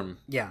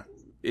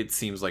 it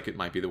seems like it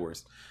might be the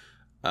worst.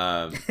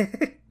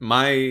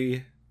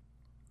 My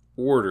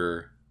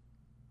order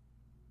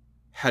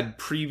had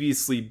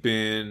previously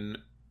been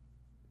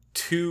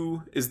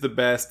 2 is the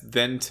best,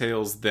 then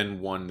Tales,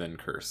 then 1, then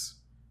Curse.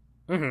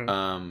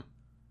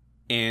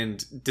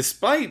 And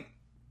despite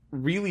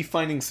really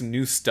finding some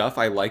new stuff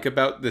I like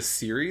about this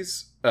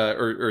series,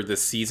 or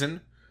this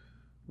season,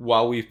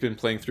 while we've been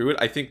playing through it,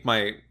 I think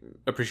my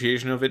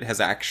appreciation of it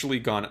has actually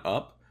gone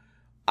up.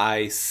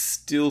 I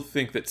still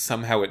think that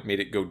somehow it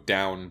made it go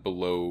down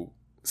below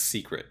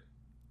Secret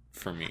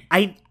for me.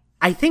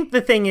 I think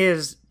the thing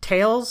is,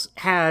 Tales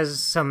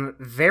has some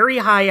very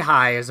high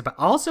highs, but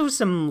also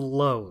some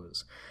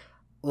lows.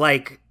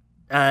 Like,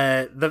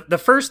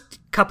 the first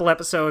couple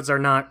episodes are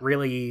not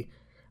really...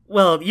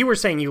 Well, you were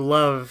saying you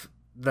love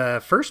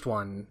the first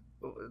one.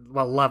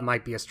 Well, love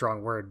might be a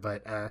strong word,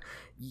 but,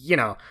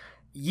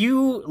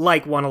 you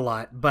like one a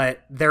lot,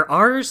 but there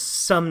are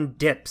some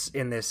dips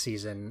in this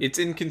season. It's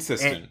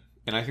inconsistent,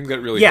 and I think that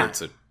really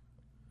hurts it.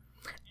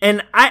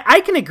 And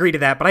I can agree to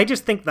that, but I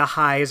just think the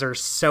highs are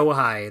so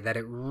high that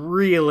it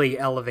really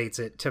elevates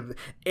it to...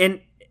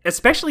 And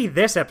especially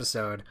this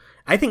episode.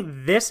 I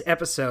think this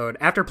episode,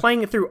 after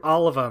playing through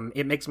all of them,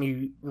 it makes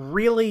me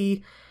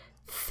really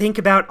think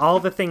about all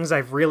the things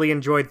I've really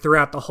enjoyed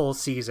throughout the whole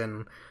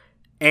season.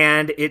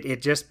 And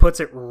it just puts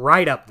it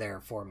right up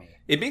there for me.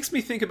 It makes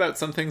me think about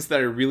some things that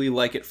I really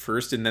like at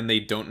first, and then they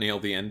don't nail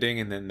the ending,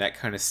 and then that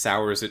kind of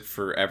sours it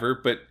forever.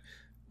 But,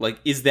 like,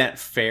 is that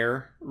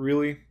fair,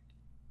 really?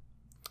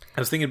 I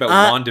was thinking about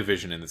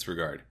WandaVision in this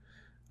regard.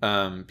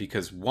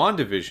 Because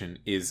WandaVision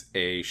is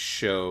a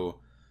show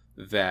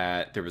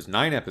that there was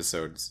 9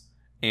 episodes,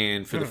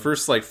 and for the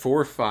first, 4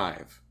 or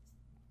 5,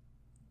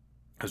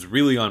 I was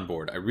really on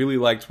board. I really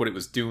liked what it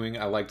was doing.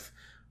 I liked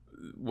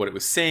what it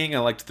was saying. I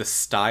liked the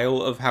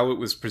style of how it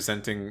was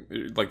presenting,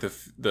 like the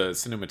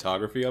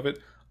cinematography of it,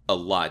 a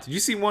lot. Did you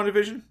see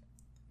WandaVision?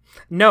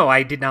 No,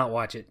 I did not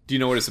watch it. Do you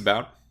know what it's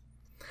about?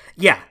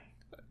 Yeah.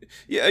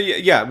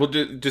 Yeah. Well,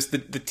 just the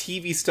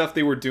TV stuff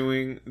they were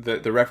doing,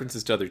 the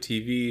references to other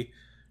TV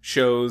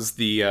shows,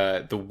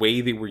 the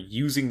way they were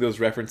using those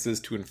references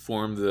to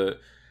inform the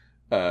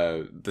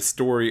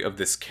story of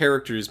this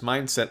character's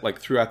mindset, like,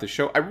 throughout the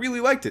show. I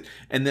really liked it.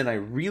 And then I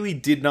really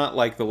did not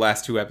like the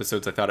last 2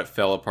 episodes. I thought it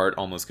fell apart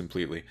almost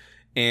completely.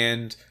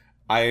 And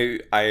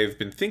I've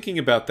been thinking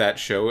about that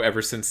show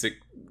ever since it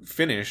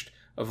finished,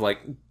 of like,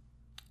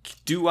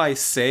 do I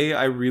say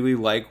I really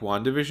like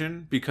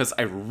WandaVision? Because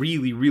I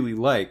really, really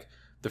like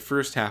the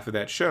first half of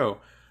that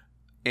show.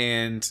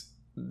 And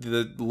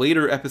the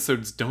later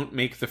episodes don't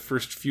make the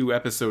first few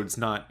episodes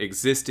not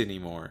exist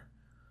anymore.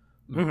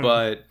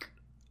 But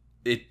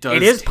it does.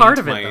 It is part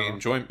of it, my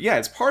enjoyment. Yeah,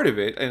 it's part of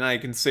it, and I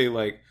can say,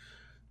 like,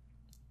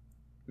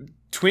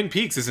 Twin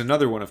Peaks is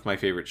another one of my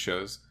favorite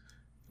shows.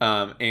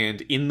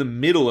 And in the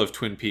middle of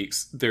Twin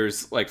Peaks,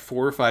 there's like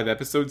 4 or 5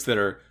 episodes that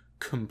are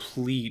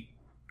complete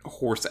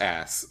horse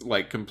ass,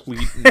 like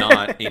complete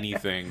not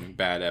anything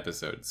bad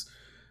episodes.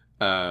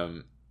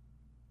 And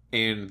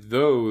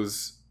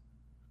those,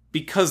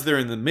 because they're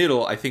in the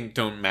middle, I think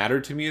don't matter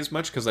to me as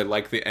much, because I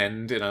like the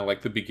end and I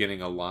like the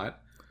beginning a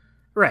lot.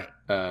 Right.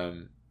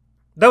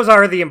 Those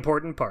are the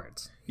important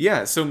parts.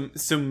 Yeah, so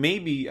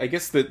maybe, I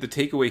guess the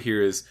takeaway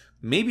here is,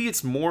 maybe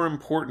it's more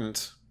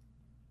important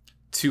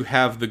to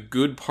have the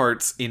good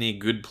parts in a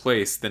good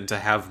place than to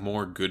have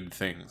more good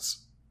things.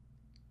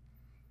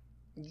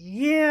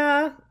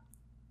 Yeah.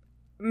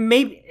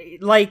 Maybe,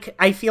 like,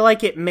 I feel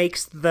like it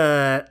makes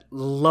the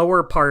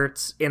lower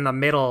parts in the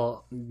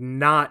middle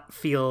not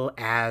feel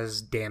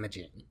as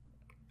damaging.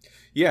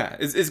 Yeah,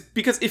 is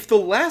because if the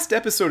last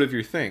episode of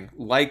your thing,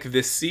 like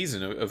this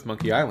season of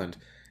Monkey Island,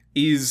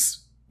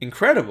 is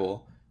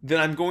incredible, then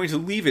I'm going to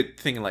leave it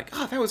thinking like,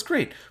 oh, that was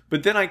great.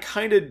 But then I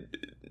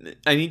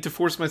need to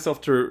force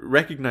myself to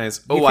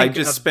recognize, I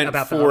just spent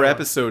 4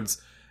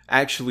 episodes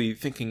actually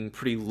thinking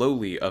pretty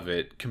lowly of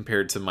it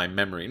compared to my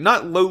memory.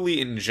 Not lowly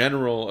in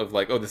general of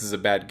like, oh, this is a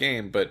bad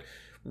game, but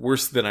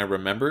worse than I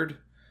remembered.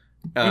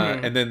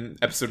 And then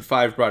episode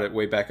 5 brought it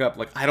way back up.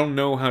 Like, I don't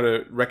know how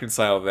to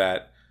reconcile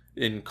that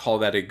and call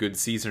that a good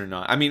season or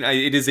not. I mean,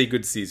 it is a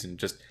good season,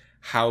 just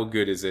how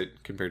good is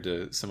it compared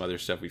to some other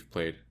stuff we've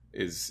played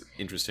is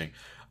interesting.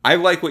 I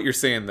like what you're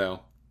saying,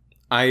 though.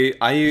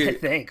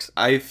 Thanks.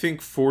 I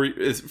think for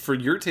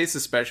your taste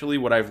especially,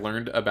 what I've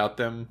learned about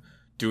them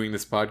doing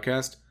this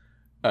podcast,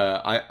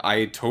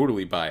 I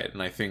totally buy it.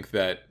 And I think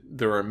that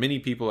there are many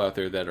people out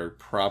there that are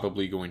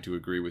probably going to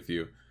agree with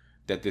you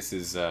that this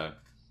is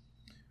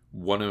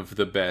one of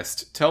the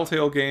best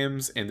Telltale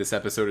games, and this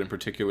episode in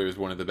particular is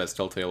one of the best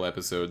Telltale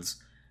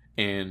episodes.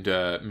 And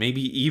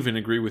maybe even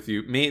agree with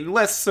you,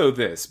 less so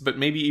this, but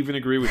maybe even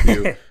agree with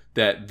you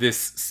that this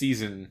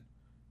season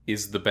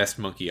is the best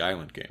Monkey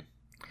Island game.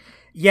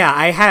 Yeah,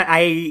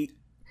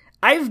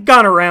 I've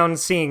gone around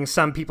seeing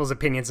some people's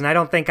opinions, and I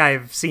don't think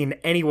I've seen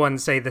anyone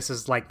say this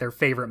is like their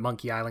favorite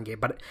Monkey Island game,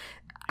 but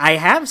I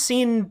have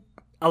seen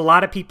a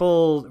lot of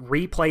people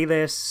replay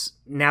this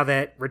now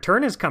that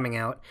Return is coming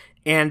out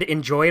and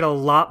enjoy it a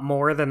lot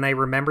more than they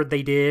remembered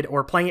they did,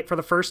 or playing it for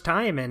the first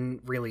time and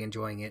really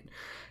enjoying it.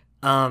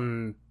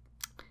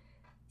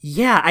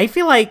 Yeah, I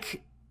feel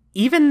like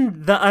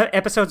even the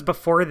episodes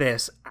before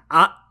this,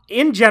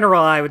 in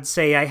general, I would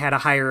say I had a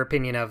higher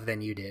opinion of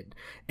than you did.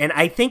 And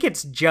I think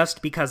it's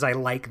just because I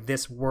like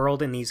this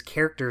world and these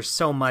characters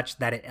so much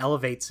that it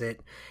elevates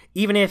it.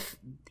 Even if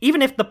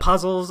the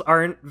puzzles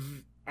aren't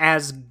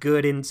as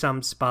good in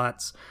some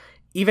spots,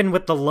 even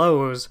with the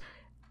lows,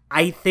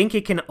 I think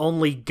it can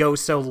only go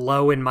so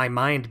low in my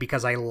mind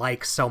because I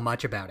like so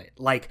much about it.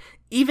 Like,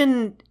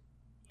 even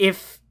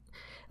if...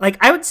 Like,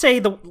 I would say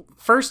the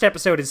first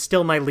episode is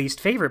still my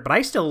least favorite, but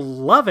I still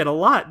love it a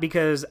lot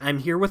because I'm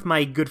here with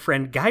my good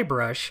friend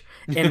Guybrush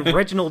and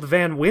Reginald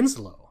Van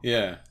Winslow.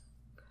 Yeah.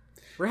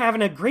 We're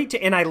having a great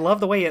time, and I love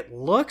the way it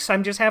looks.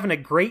 I'm just having a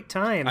great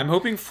time. I'm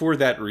hoping for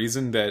that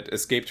reason that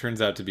Escape turns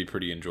out to be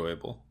pretty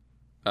enjoyable.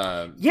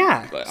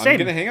 Yeah, I'm same.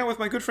 going to hang out with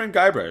my good friend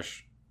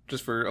Guybrush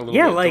just for a little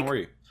bit. Like, don't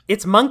worry.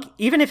 It's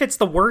even if it's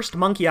the worst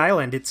Monkey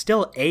Island, it's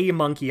still a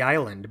Monkey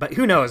Island. But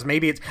who knows?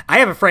 Maybe it's... I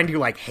have a friend who,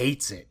 like,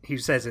 hates it. Who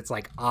says it's,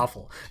 like,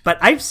 awful. But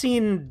I've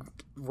seen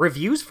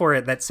reviews for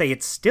it that say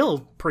it's still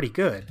pretty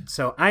good.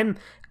 So I'm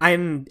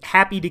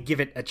happy to give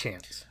it a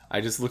chance.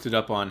 I just looked it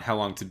up on how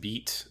long to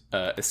beat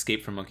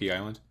Escape from Monkey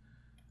Island.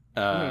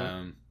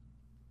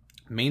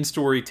 Main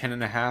story,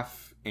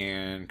 10.5,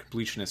 and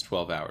completion is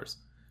 12 hours.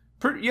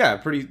 Pretty,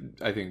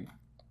 I think...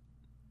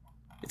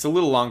 It's a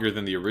little longer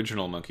than the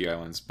original Monkey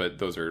Islands, but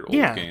those are old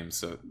games,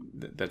 so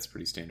that's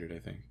pretty standard, I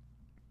think.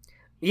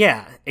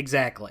 Yeah,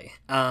 exactly.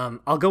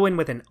 I'll go in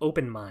with an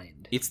open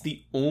mind. It's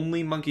the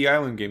only Monkey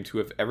Island game to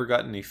have ever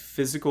gotten a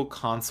physical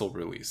console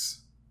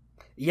release.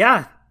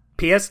 Yeah,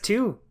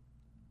 PS2.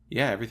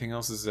 Yeah, everything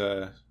else is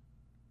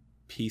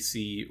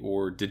PC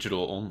or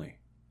digital only.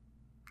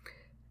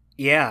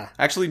 Yeah.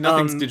 Actually,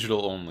 nothing's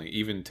digital only.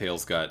 Even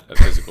Tales got a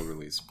physical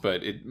release,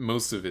 but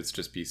most of it's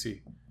just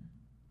PC.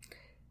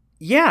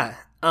 Yeah.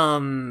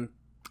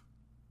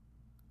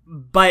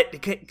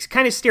 But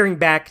kind of steering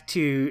back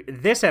to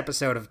this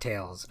episode of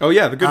Tales. Oh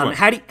yeah, the good one.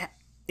 How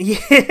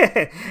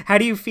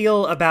do you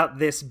feel about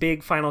this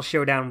big final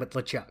showdown with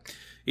LeChuck?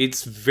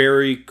 It's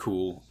very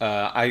cool.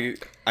 I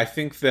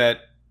think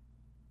that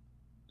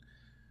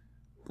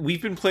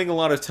we've been playing a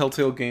lot of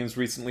Telltale games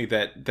recently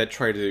that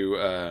try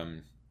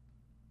to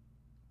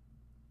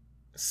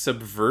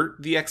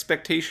subvert the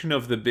expectation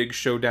of the big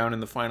showdown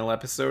in the final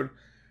episode.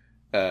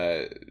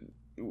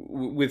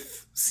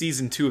 With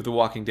season 2 of The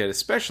Walking Dead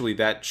especially,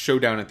 that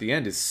showdown at the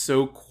end is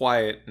so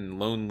quiet and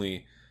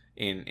lonely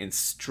and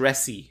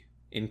stressy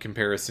in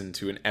comparison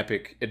to an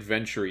epic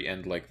adventure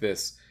end like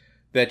this,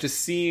 that just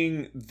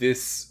seeing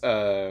this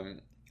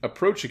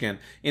approach again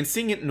and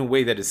seeing it in a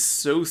way that is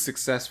so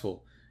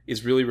successful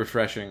is really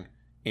refreshing.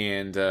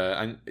 And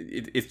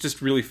it's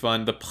just really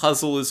fun. The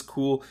puzzle is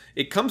cool.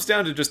 It comes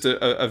down to just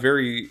a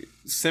very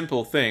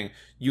simple thing.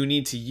 You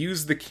need to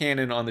use the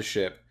cannon on the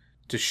ship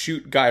to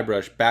shoot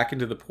Guybrush back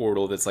into the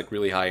portal that's like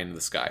really high into the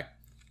sky.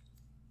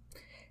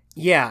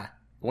 Yeah.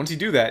 Once you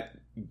do that,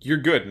 you're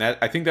good. And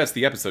I think that's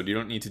the episode. You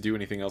don't need to do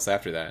anything else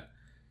after that.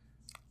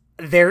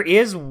 There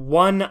is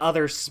one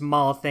other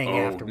small thing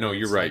afterwards. No,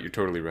 you're right. You're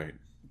totally right.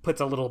 Puts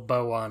a little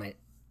bow on it.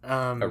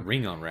 A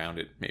ring around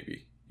it,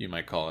 maybe. You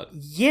might call it.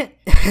 Yeah.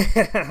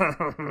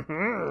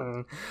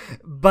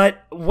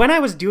 But when I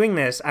was doing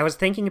this, I was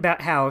thinking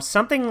about how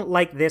something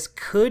like this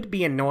could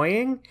be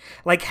annoying.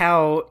 Like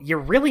how you're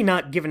really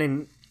not given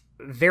in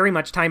very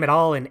much time at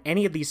all in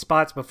any of these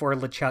spots before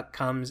LeChuck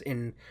comes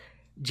and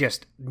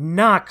just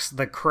knocks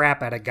the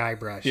crap out of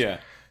Guybrush. Yeah.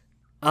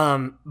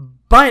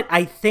 But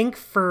I think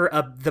for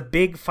the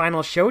big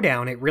final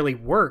showdown, it really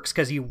works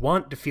because you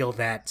want to feel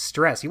that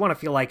stress. You want to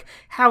feel like,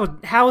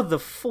 how the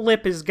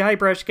flip is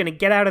Guybrush going to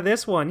get out of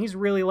this one? He's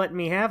really letting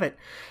me have it.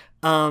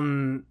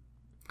 But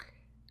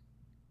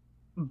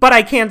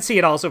I can see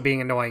it also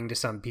being annoying to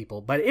some people.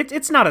 But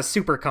it's not a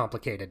super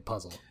complicated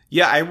puzzle.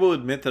 Yeah, I will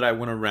admit that I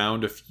went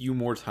around a few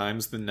more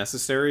times than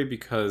necessary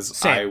because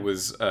Same. I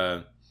was...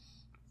 I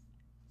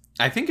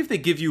think if they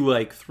give you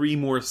like 3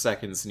 more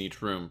seconds in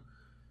each room,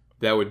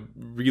 that would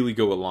really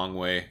go a long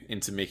way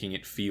into making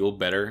it feel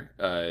better.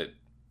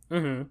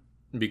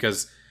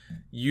 Because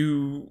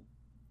you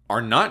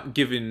are not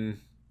given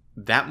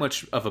that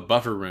much of a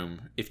buffer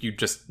room if you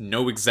just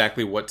know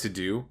exactly what to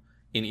do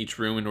in each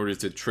room in order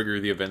to trigger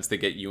the events that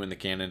get you in the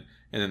cannon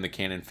and then the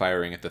cannon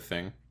firing at the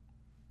thing.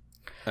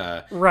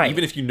 Right.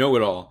 Even if you know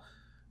it all,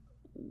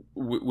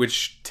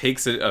 which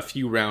takes a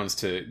few rounds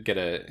to get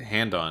a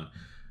hand on,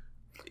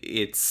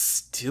 it's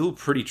still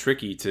pretty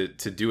tricky to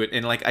do it.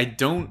 And like, I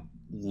don't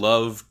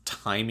love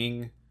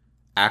timing,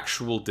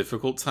 actual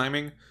difficult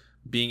timing,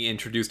 being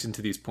introduced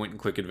into these point and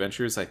click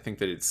adventures. I think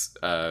that it's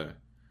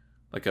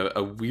like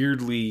a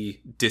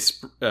weirdly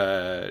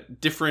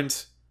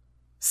different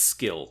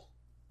skill.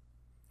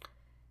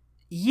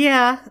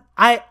 Yeah,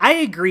 I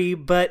agree,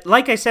 but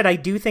like I said, I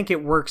do think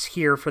it works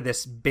here for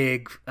this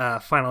big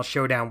final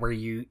showdown where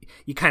you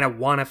kind of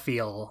want to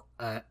feel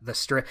the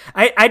stress.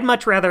 I'd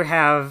much rather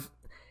have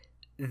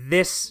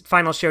this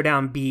final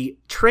showdown be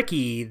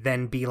tricky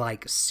than be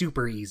like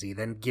super easy,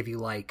 than give you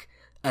like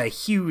a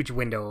huge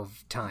window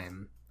of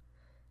time.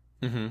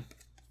 Mm-hmm.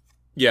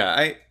 Yeah,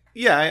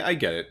 I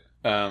get it.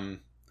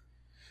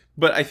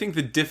 But I think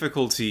the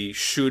difficulty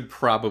should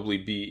probably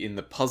be in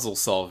the puzzle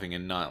solving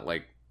and not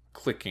like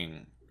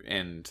clicking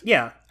and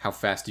Yeah. how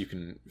fast you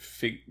can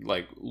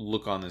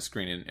look on the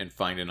screen and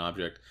find an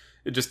object.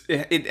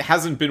 It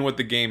hasn't been what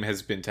the game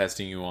has been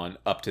testing you on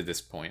up to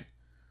this point.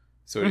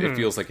 So it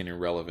feels like an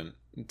irrelevant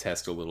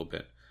test a little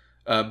bit.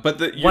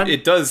 But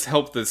it does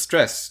help the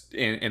stress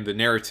and the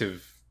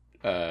narrative,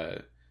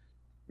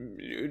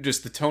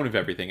 just the tone of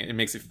everything. It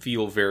makes it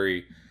feel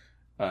very...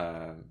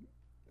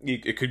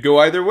 it could go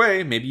either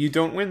way. Maybe you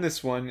don't win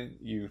this one,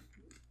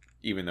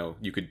 even though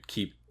you could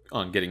keep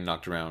on getting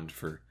knocked around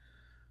for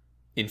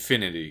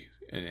infinity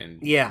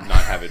and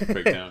not have it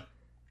break down.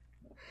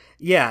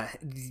 Yeah,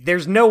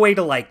 there's no way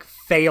to like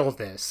fail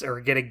this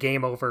or get a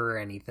game over or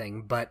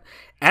anything, but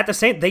at the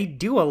same, they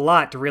do a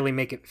lot to really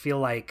make it feel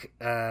like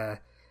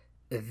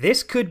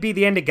this could be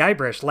the end of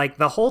Guybrush. Like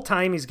the whole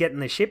time he's getting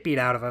the shit beat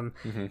out of him,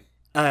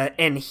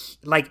 and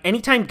like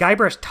anytime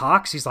Guybrush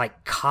talks, he's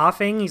like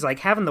coughing, he's like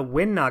having the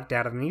wind knocked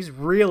out of him. He's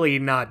really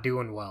not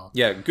doing well.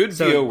 Yeah, good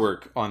VO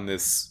work on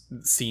this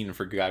scene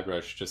for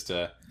Guybrush, just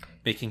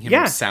making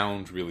him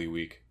sound really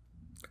weak.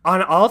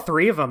 On all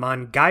three of them,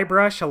 on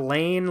Guybrush,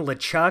 Elaine,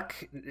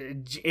 LeChuck,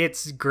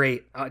 it's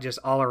great, just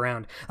all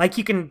around. Like,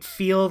 you can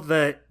feel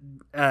the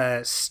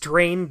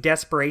strained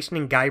desperation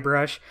in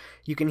Guybrush.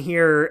 You can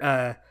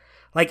hear,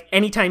 like,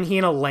 anytime he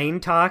and Elaine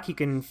talk, you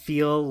can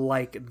feel,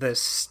 like, the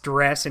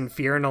stress and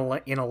fear in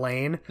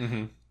Elaine.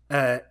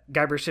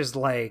 Guybrush is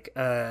like,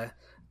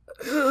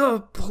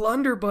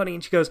 Plunder Bunny,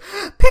 and she goes,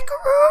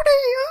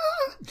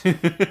 Picaroni!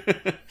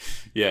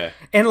 Yeah.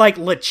 And, like,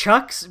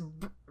 LeChuck's...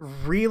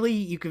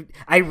 really,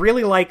 I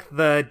really like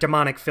the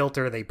demonic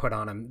filter they put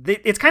on him.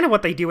 It's kind of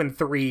what they do in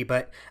 3,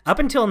 but up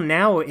until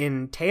now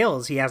in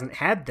Tales, he hasn't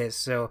had this,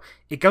 so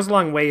it goes a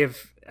long way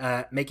of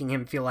making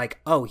him feel like,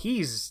 oh,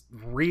 he's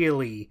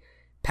really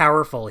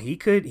powerful. He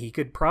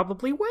could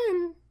probably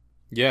win.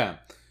 Yeah.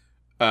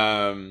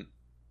 I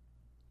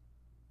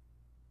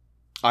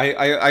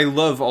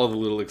love all the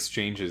little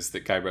exchanges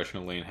that Guybrush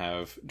and Elaine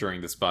have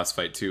during this boss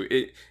fight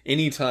too.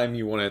 Anytime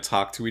you want to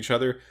talk to each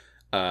other,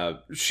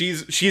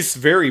 she's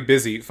very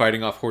busy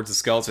fighting off hordes of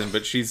skeleton,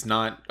 but she's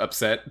not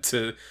upset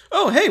to,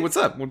 oh, hey, what's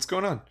up? What's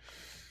going on?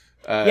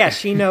 Yeah,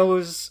 she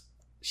knows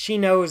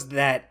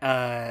that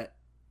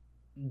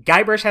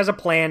Guybrush has a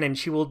plan, and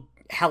she will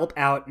help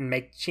out and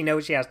she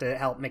knows she has to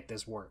help make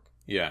this work.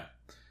 Yeah.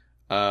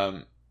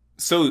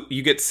 So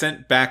you get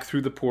sent back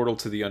through the portal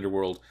to the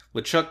underworld.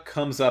 LeChuck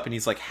comes up and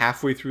he's like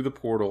halfway through the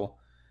portal,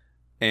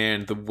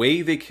 and the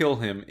way they kill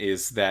him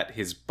is that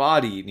his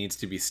body needs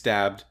to be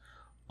stabbed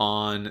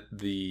on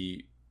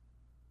the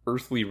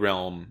earthly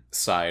realm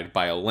side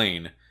by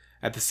Elaine,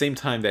 at the same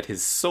time that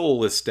his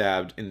soul is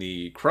stabbed in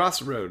the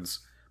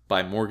crossroads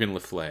by Morgan Le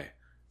Fay.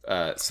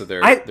 So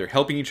they're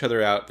helping each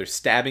other out. They're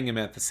stabbing him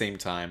at the same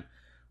time,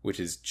 which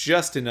is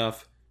just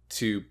enough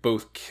to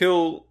both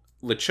kill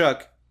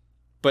LeChuck,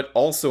 but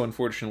also,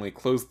 unfortunately,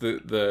 close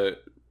the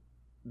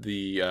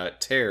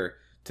tear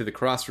to the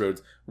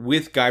crossroads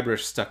with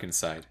Guybrush stuck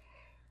inside.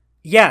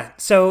 Yeah,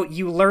 so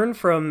you learn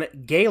from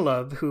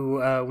Galeb,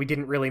 who we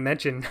didn't really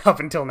mention up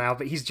until now,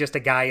 but he's just a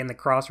guy in the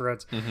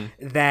crossroads,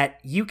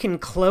 that you can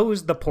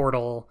close the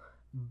portal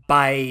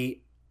by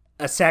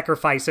a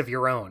sacrifice of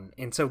your own.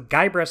 And so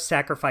Guybrush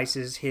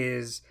sacrifices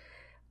his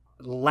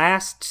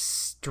last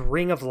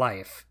string of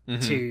life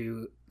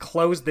to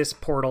close this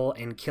portal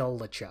and kill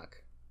LeChuck.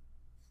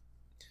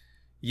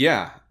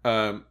 Yeah,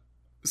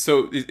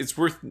 so it's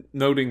worth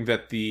noting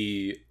that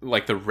the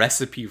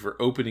recipe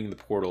for opening the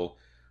portal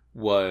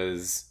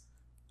was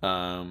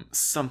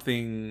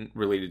something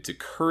related to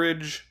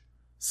courage,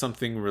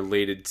 something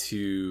related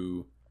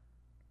to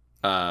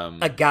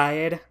a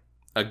guide,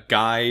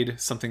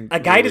 something. A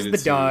guide is the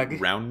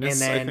dog,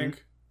 roundness, and then, I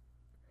think.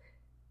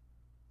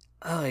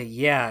 Oh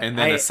yeah, and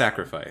then a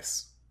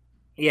sacrifice.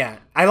 Yeah,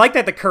 I like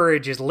that the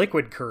courage is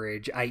liquid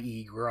courage,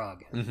 i.e.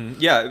 grog.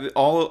 Yeah,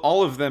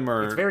 all of them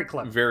are it's very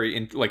clever.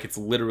 It's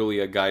literally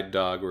a guide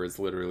dog, or it's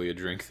literally a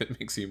drink that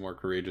makes you more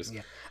courageous.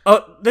 Yeah.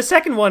 Oh, the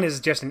second one is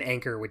just an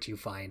anchor, which you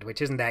find,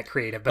 which isn't that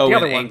creative, but the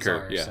other ones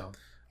are. Yeah. So.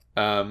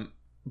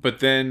 But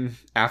then,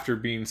 after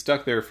being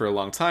stuck there for a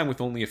long time with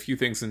only a few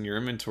things in your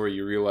inventory,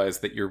 you realize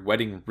that your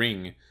wedding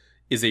ring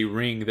is a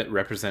ring that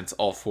represents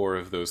all 4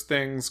 of those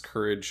things: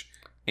 courage,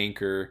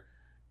 anchor,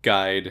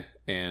 guide,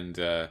 and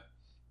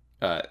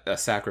a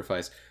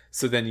sacrifice.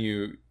 So then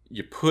you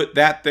put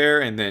that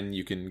there, and then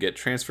you can get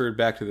transferred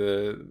back to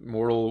the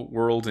mortal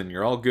world, and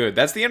you're all good.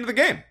 That's the end of the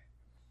game.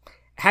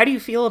 How do you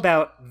feel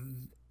about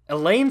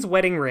Elaine's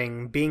wedding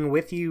ring being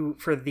with you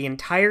for the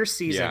entire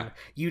season?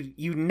 Yeah.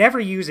 You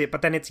never use it,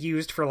 but then it's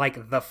used for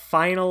like the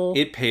final.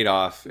 It paid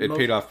off. It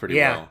paid off pretty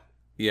well.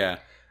 Yeah.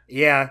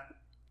 Yeah.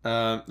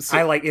 So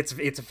I like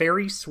it's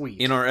very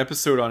sweet. In our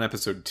episode on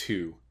episode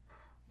 2,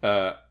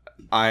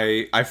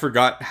 I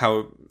forgot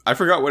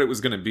what it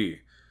was going to be.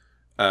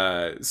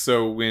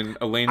 So when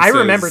Elaine I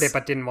remembered it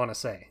but didn't want to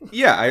say.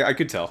 Yeah, I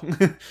could tell.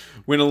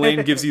 When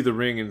Elaine gives you the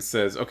ring and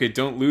says, okay,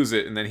 don't lose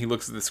it, and then he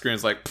looks at the screen and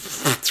is like,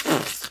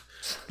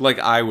 like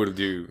I would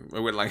do.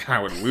 Like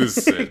I would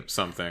lose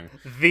something.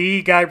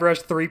 The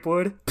Guybrush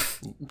Threepwood.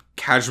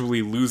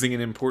 Casually losing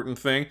an important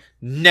thing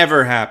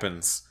never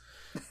happens.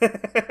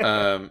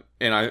 And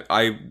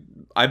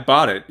I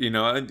bought it. You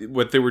know,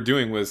 what they were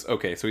doing was,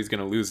 okay, so he's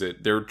going to lose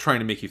it. They're trying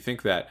to make you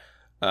think that.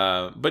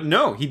 But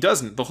no, he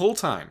doesn't the whole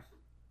time.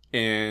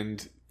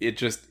 And it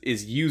just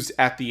is used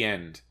at the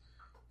end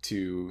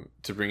to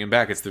bring him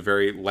back. It's the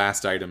very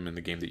last item in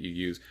the game that you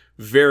use.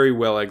 Very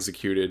well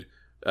executed.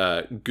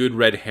 Good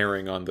red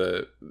herring on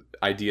the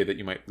idea that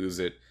you might lose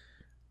it.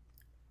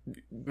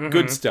 Mm-hmm.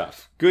 Good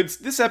stuff. Good.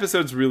 This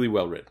episode's really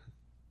well written.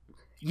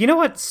 You know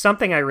what?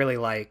 Something I really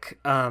like.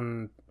 I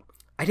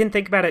didn't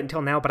think about it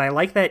until now, but I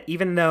like that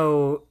even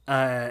though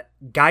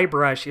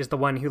Guybrush is the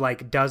one who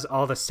like does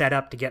all the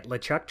setup to get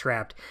LeChuck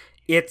trapped,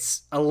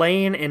 it's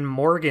Elaine and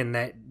Morgan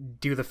that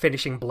do the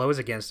finishing blows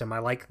against him. I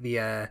like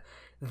the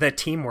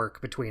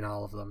teamwork between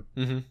all of them.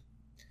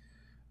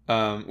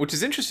 Mm-hmm. Which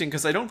is interesting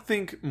because I don't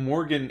think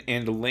Morgan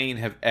and Elaine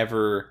have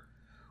ever...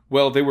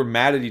 Well, they were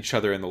mad at each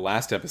other in the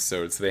last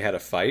episode, so they had a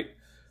fight.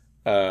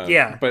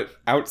 Yeah. But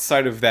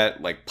outside of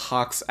that, like,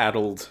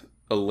 pox-addled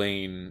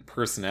Elaine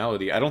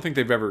personality, I don't think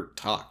they've ever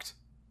talked.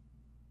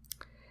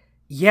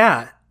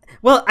 Yeah.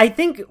 Well, I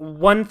think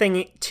one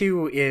thing,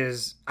 too,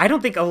 is I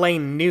don't think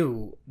Elaine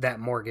knew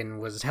that Morgan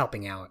was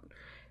helping out.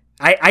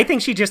 I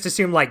think she just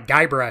assumed, like,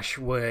 Guybrush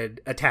would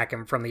attack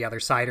him from the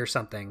other side or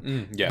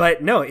something. Yeah.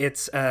 But no,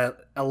 it's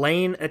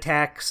Elaine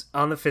attacks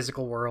on the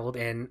physical world,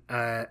 and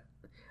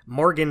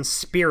Morgan's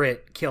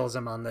spirit kills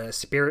him on the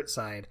spirit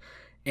side.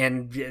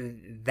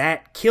 And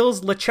that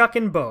kills LeChuck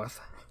in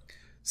both.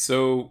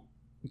 So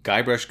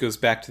Guybrush goes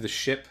back to the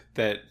ship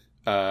that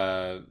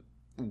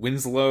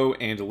Winslow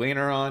and Elaine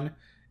are on,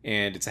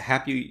 and it's a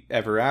happy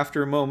ever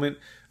after moment.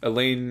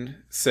 Elaine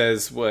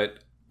says what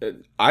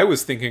I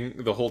was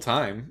thinking the whole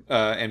time,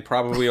 and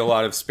probably a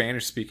lot of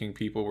Spanish-speaking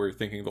people were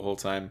thinking the whole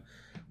time,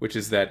 which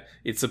is that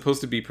it's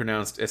supposed to be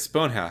pronounced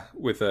Esponja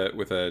with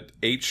a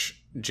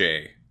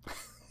HJ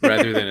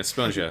rather than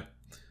Esponja.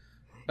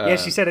 Yeah,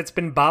 she said it's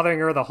been bothering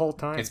her the whole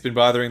time. It's been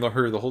bothering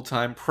her the whole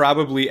time.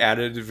 Probably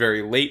added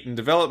very late in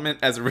development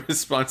as a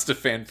response to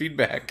fan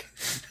feedback.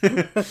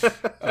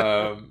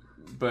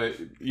 But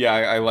yeah,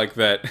 I like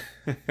that.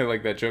 I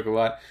like that joke a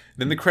lot.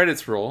 Then the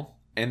credits roll,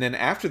 and then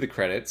after the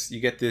credits, you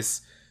get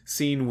this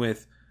scene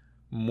with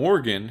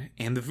Morgan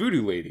and the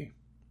Voodoo Lady,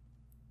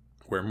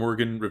 where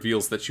Morgan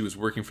reveals that she was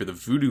working for the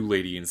Voodoo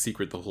Lady in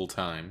secret the whole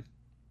time.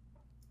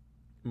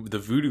 The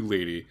Voodoo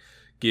Lady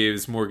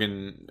gives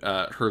Morgan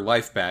her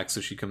life back,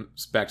 so she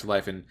comes back to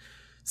life and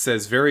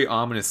says very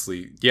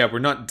ominously, yeah, we're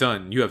not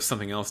done. You have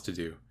something else to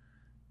do.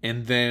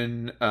 And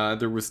then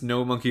there was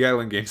no Monkey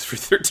Island games for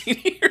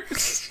 13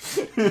 years.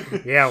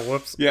 Yeah,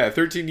 whoops. Yeah,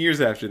 13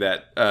 years after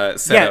that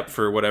setup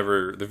for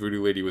whatever the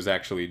Voodoo Lady was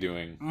actually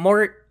doing.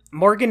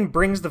 Morgan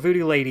brings the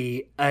Voodoo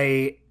Lady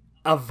a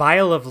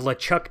vial of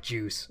LeChuck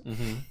juice.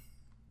 Mm-hmm.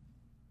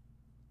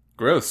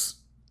 Gross.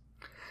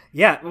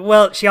 Yeah,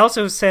 well, she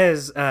also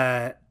says...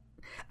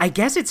 I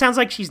guess it sounds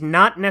like she's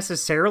not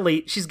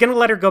necessarily... She's going to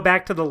let her go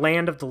back to the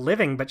land of the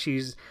living, but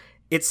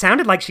it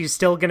sounded like she's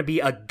still going to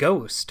be a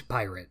ghost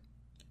pirate.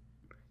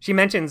 She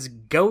mentions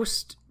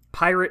ghost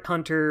pirate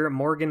hunter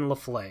Morgan Le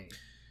Fay.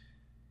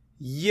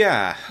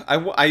 Yeah.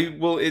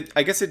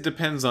 I guess it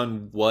depends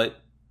on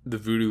what the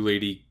Voodoo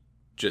Lady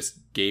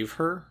just gave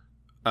her.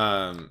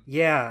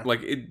 Yeah.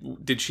 Like,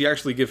 did she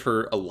actually give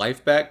her a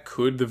life back?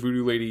 Could the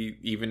Voodoo Lady,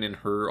 even in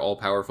her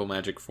all-powerful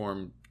magic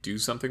form, do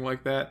something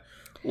like that?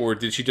 Or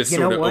did she just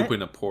sort of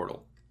open a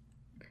portal?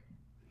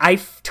 I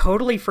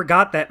totally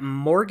forgot that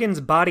Morgan's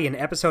body in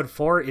episode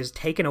 4 is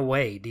taken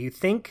away. Do you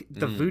think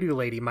the Voodoo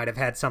Lady might have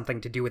had something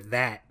to do with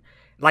that?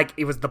 Like,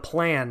 it was the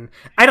plan.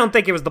 I don't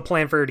think it was the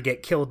plan for her to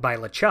get killed by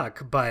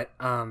LeChuck, but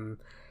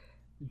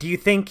do you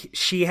think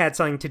she had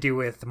something to do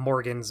with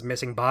Morgan's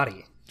missing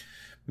body?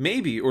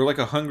 Maybe, or like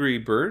a hungry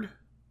bird?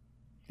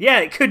 Yeah,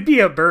 it could be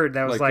a bird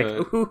that was like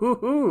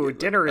ooh,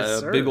 dinner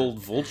is served. A big old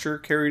vulture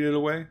carried it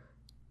away?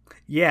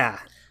 Yeah.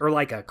 Or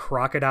like a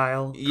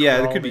crocodile.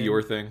 Yeah, that could be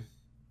your thing.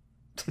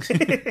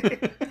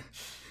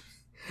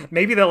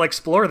 Maybe they'll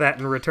explore that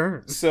in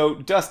return. So,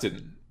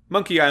 Dustin,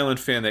 Monkey Island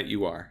fan that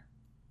you are.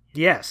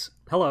 Yes.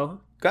 Hello.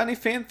 Got any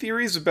fan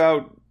theories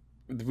about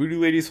the Voodoo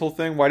Lady's whole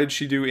thing? Why did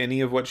she do any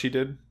of what she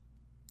did?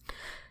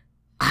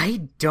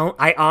 I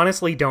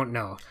honestly don't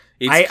know.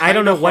 I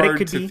don't know what it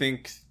could be.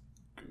 Think,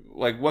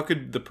 like, what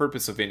could the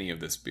purpose of any of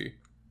this be?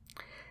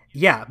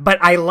 Yeah, but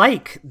I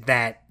like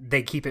that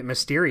they keep it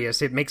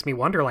mysterious. It makes me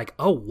wonder, like,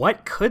 oh,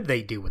 what could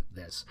they do with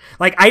this?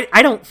 Like,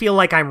 I don't feel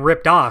like I'm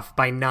ripped off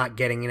by not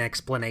getting an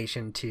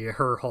explanation to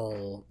her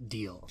whole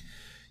deal.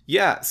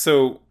 Yeah,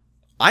 so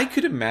I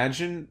could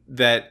imagine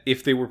that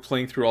if they were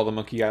playing through all the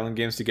Monkey Island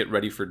games to get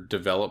ready for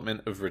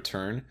development of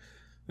Return,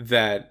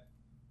 that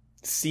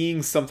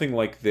seeing something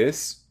like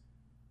this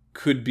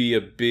could be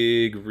a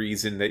big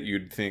reason that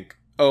you'd think,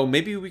 oh,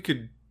 maybe we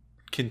could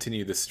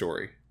continue the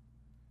story.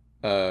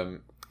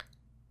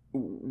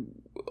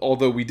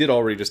 Although we did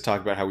already just talk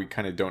about how we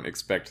kind of don't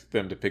expect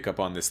them to pick up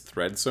on this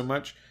thread so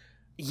much.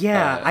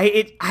 Yeah,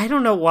 I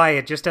don't know why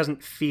it just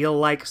doesn't feel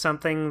like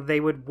something they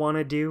would want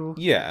to do.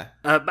 Yeah.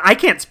 I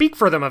can't speak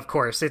for them, of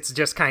course. It's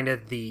just kind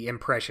of the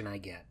impression I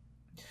get.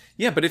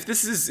 Yeah, but if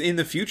this is in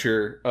the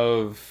future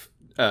of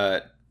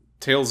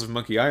Tales of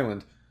Monkey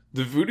Island,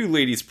 the Voodoo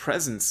Lady's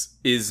presence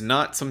is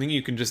not something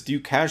you can just do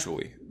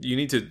casually. You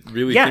need to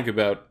really think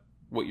about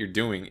what you're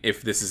doing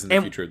if this is in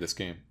the future of this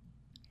game.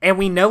 And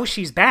we know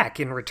she's back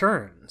in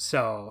return,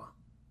 so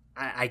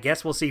I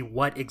guess we'll see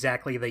what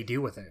exactly they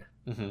do with her.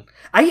 Mm-hmm.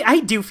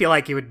 I do feel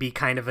like it would be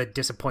kind of a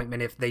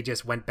disappointment if they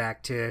just went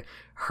back to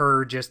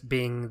her just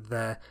being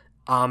the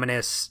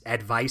ominous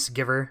advice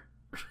giver.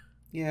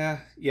 Yeah,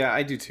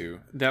 I do too.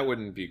 That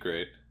wouldn't be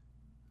great.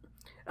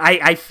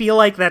 I feel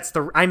like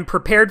I'm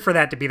prepared for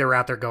that to be the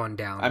route they're going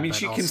down. I mean,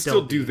 she can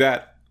still do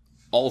that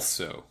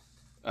also.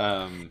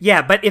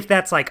 Yeah, but if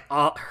that's like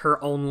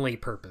her only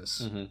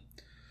purpose. Mm-hmm.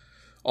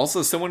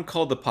 Also, someone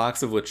called the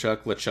pox of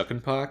LeChuck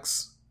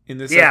LeChuckenpox in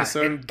this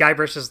episode. And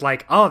Guybrush is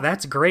like, "Oh,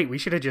 that's great. We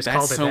should have just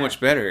called it that." That's so much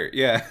better.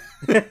 Yeah.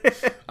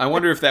 I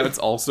wonder if that was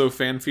also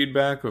fan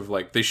feedback of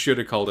like they should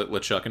have called it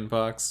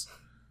LeChuckenpox.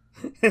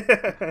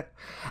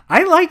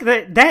 I like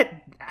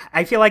that.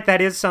 I feel like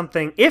that is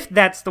something. If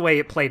that's the way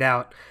it played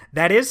out,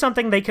 that is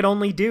something they could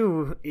only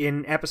do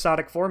in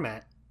episodic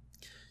format.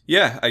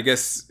 Yeah, I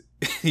guess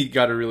you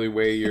got to really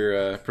weigh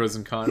your pros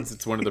and cons.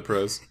 It's one of the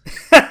pros.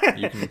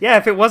 Yeah,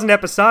 if it wasn't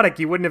episodic,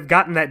 you wouldn't have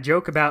gotten that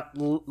joke about.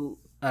 You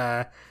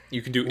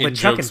can do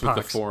in-jokes with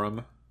the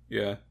forum.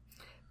 Yeah.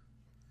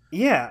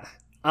 Yeah.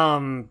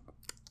 And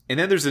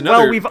then there's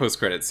another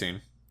post-credit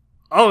scene.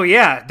 Oh,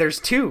 yeah, there's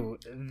two.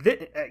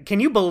 Can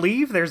you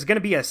believe there's going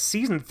to be a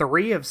season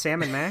 3 of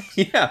Sam and Max?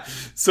 Yeah.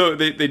 So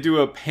they do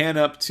a pan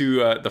up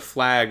to the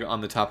flag on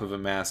the top of a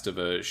mast of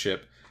a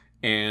ship,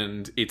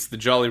 and it's the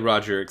Jolly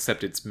Roger,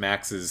 except it's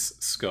Max's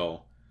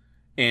skull.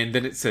 And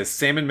then it says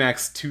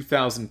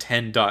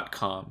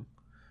SamandMax2010.com.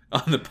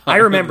 On the bottom I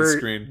remember of the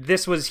screen.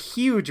 This was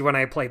huge when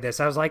I played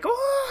this. I was like,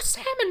 "Oh,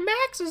 Sam and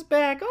Max is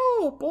back!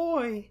 Oh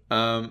boy!"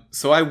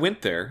 So I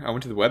went there. I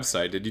went to the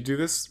website. Did you do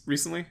this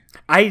recently?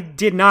 I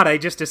did not. I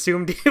just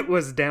assumed it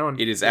was down.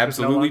 It is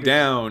absolutely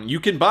down. You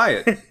can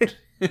buy it.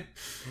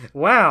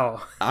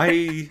 Wow.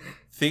 I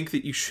think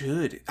that you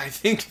should. I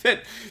think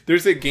that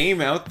there's a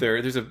game out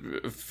there. There's a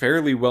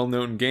fairly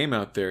well-known game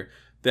out there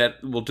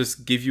that will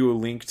just give you a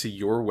link to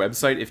your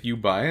website if you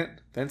buy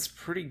it. That's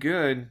pretty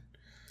good.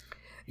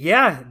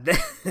 Yeah,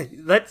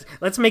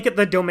 let's make it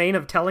the domain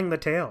of telling the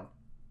tale.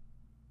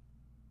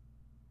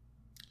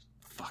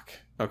 Fuck.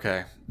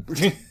 Okay.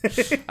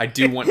 I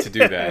do want to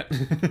do that.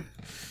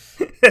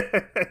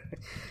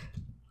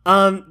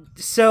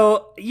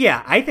 So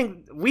yeah, I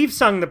think we've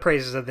sung the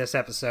praises of this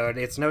episode.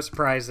 It's no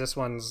surprise this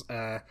one's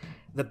the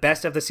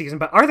best of the season.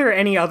 But are there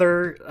any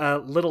other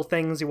little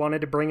things you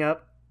wanted to bring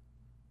up?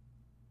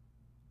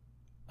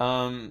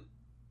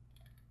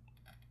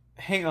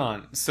 Hang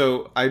on.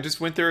 So I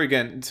just went there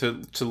again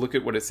to look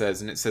at what it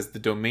says, and it says the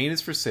domain is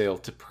for sale.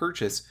 To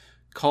purchase,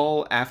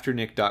 call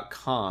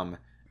afternick.com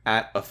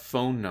at a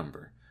phone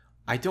number.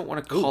 I don't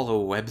want to call a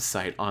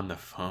website on the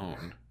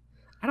phone.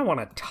 I don't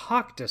want to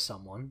talk to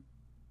someone.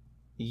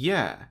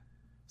 Yeah.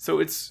 So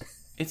it's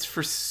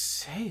for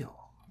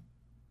sale.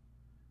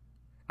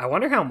 I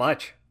wonder how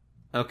much.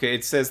 Okay,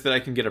 it says that I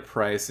can get a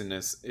price in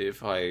this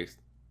if I...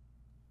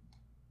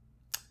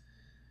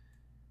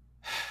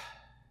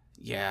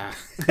 Yeah.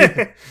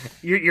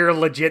 You're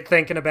legit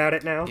thinking about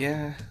it now?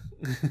 Yeah.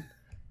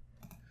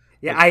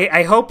 Yeah,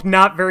 I hope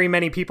not very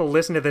many people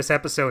listen to this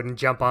episode and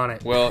jump on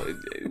it. Well,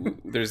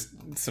 there's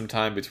some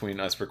time between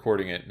us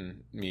recording it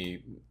and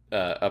me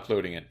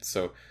uploading it,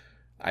 so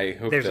I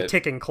hope there's a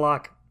ticking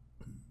clock.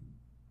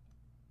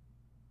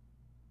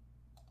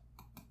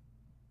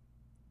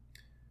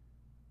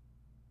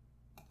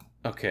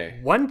 Okay.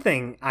 One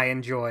thing I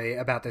enjoy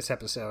about this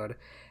episode,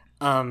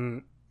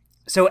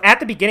 so at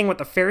the beginning with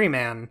the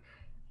ferryman,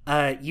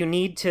 you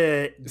need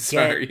to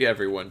Sorry,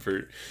 everyone,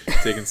 for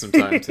taking some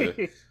time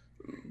to...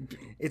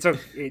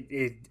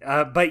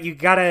 but you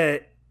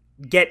gotta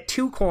get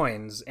 2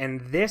 coins,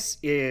 and this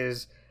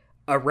is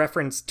a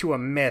reference to a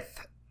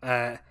myth.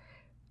 I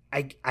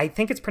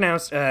think it's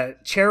pronounced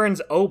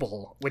Charon's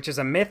Obol, which is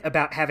a myth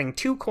about having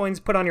 2 coins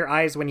put on your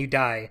eyes when you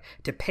die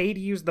to pay to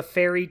use the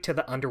ferry to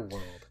the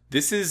underworld.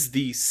 This is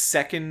the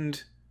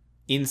second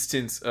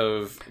instance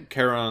of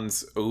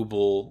Charon's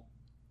Obol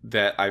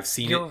that I've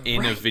seen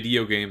in a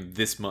video game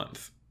this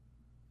month.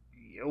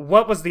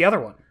 What was the other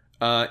one?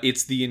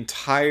 It's the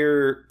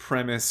entire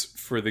premise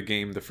for the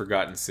game The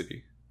Forgotten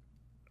City.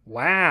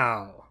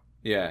 Wow.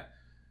 Yeah.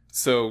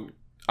 So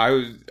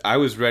I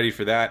was ready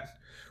for that.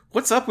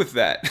 What's up with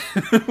that?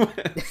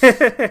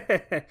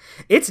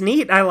 It's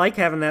neat. I like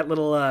having that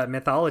little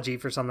mythology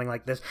for something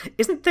like this.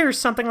 Isn't there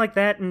something like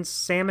that in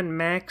Sam and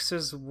Max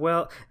as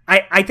well?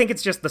 I think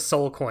it's just the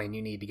soul coin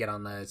you need to get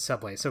on the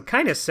subway. So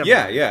kind of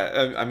similar.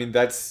 Yeah. I mean,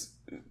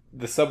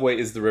 the subway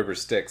is the River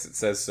Styx. It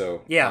says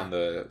so on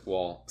the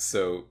wall.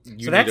 So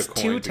that's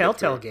 2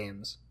 Telltale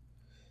games.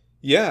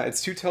 Yeah,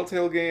 it's 2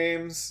 Telltale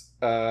games.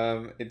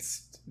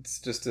 It's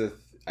just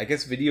I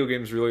guess video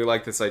games really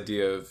like this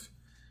idea of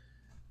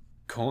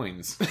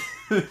coins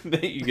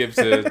that you give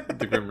to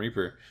the Grim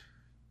Reaper.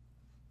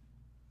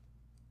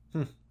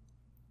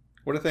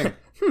 What a thing.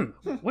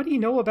 What do you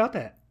know about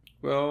that?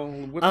 Well,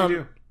 what do you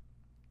do?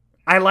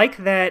 I like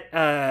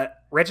that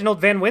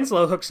Reginald Van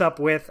Winslow hooks up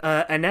with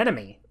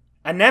Anemone.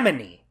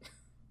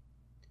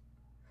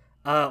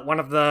 One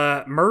of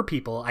the mer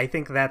people. I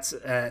think that's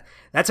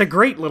a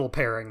great little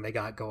pairing they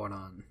got going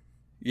on.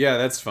 Yeah,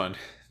 that's fun.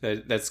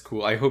 That's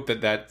cool. I hope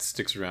that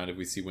sticks around if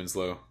we see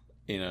Winslow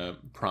in a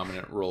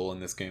prominent role in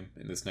this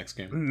next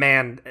game.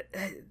 Man,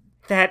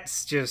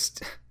 that's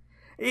just...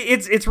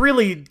 It's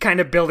really kind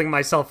of building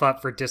myself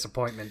up for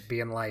disappointment,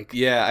 being like,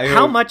 yeah,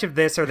 how much of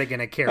this are they going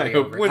to carry I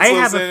hope over?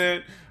 Winslow's in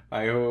it.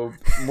 I hope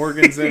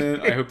Morgan's in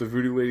it. I hope the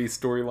Voodoo Lady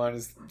storyline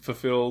is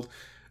fulfilled.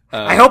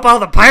 I hope all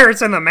the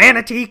pirates and the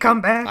manatee come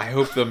back. I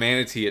hope the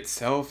manatee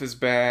itself is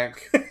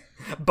back.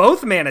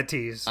 Both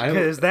manatees,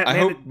 because I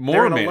hope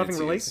more in a manatees. loving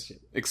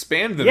relationship.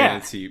 Expand the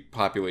manatee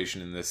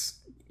population in this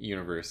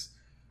universe.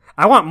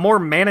 I want more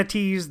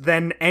manatees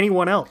than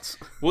anyone else.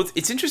 Well,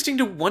 it's interesting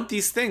to want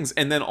these things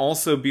and then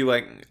also be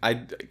like, I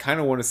kind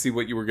of want to see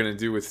what you were going to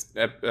do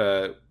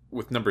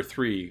with number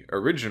 3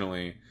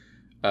 originally,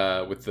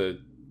 with the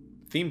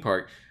theme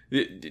park.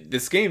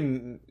 This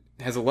game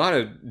has a lot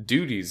of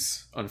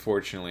duties,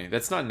 unfortunately.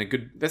 That's not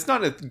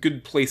a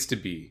good place to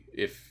be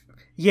if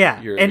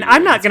you're and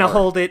I'm not going to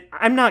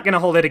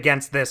hold it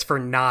against this for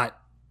not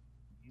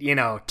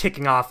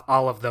ticking off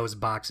all of those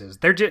boxes.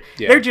 They're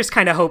just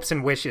kind of hopes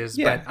and wishes,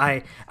 but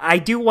I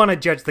do want to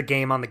judge the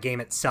game on the game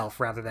itself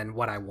rather than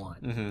what I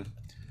want. Mm-hmm.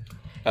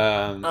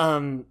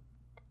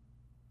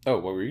 Oh,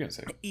 what were you going to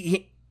say?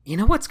 You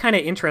know what's kind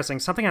of interesting?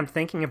 Something I'm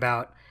thinking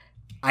about.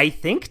 I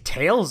think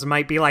Tales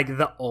might be like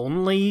the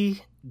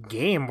only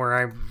game where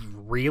I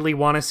really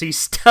want to see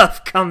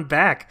stuff come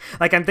back.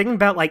 Like, I'm thinking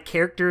about like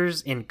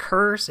characters in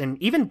Curse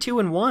and even 2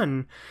 and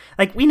 1.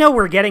 Like, we know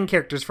we're getting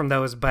characters from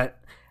those, but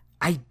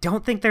I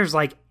don't think there's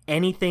like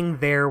anything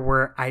there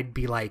where I'd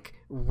be like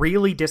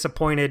really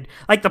disappointed.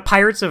 Like the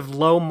Pirates of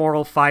Low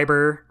Moral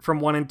Fiber from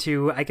 1 and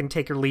 2, I can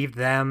take or leave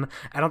them.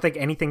 I don't think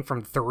anything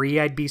from 3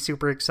 I'd be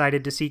super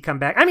excited to see come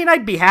back. I mean,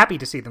 I'd be happy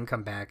to see them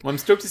come back. Well, I'm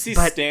stoked to see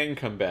Stan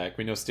come back.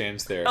 We know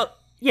Stan's there.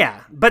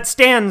 Yeah, but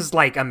Stan's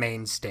like a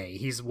mainstay.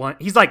 He's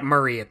like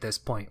Murray at this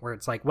point, where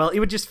it's like, well, it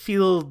would just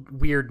feel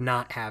weird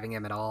not having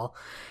him at all.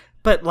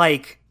 But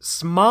like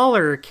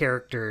smaller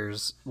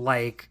characters,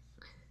 like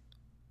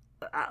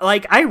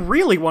I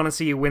really want to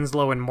see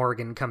Winslow and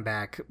Morgan come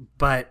back,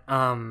 but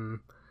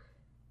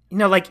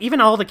like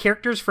even all the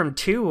characters from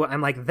 2,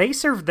 I'm like, they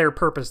served their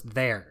purpose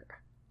there.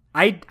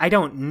 I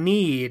don't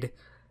need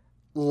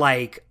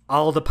like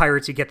all the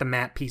pirates you get the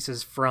map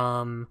pieces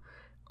from,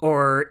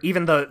 or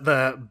even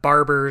the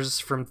barbers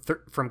from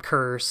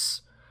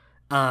Curse.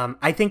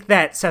 I think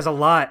that says a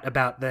lot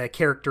about the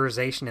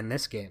characterization in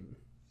this game.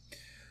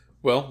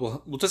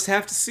 Well, we'll just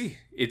have to see.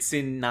 It's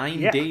in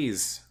 9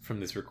 days from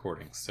this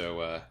recording,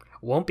 so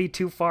won't be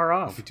too far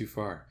off. Won't be too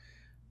far.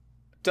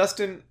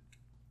 Dustin,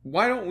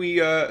 why don't we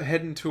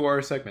head into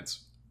our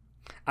segments?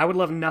 I would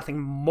love nothing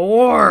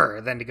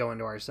more than to go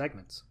into our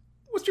segments.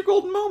 What's your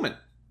golden moment?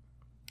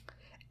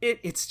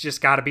 It's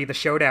just got to be the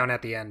showdown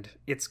at the end.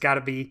 It's got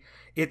to be.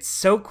 It's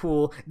so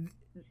cool.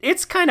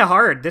 It's kind of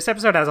hard. This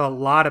episode has a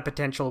lot of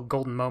potential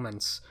golden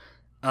moments.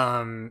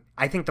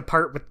 I think the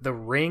part with the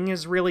ring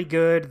is really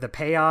good, the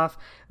payoff,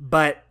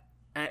 but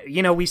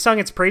we sung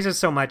its praises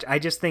so much. I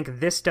just think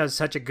this does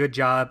such a good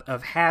job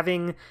of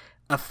having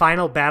a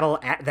final battle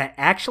that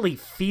actually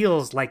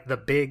feels like the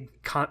big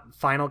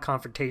final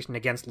confrontation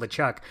against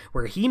LeChuck,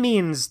 where he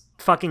means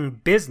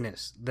fucking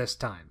business this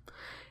time.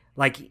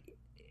 Like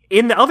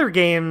in the other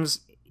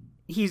games,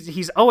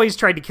 he's always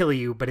tried to kill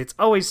you, but it's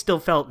always still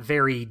felt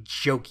very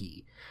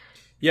jokey.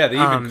 Yeah, they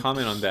even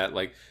comment on that,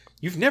 like,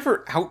 you've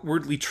never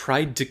outwardly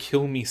tried to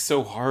kill me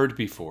so hard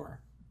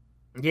before.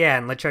 Yeah,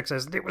 and LeChuck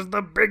says, it was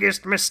the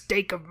biggest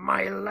mistake of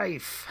my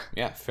life.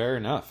 Yeah, fair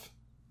enough.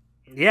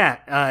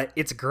 Yeah,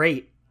 it's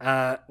great.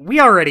 We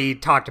already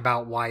talked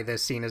about why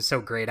this scene is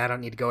so great. I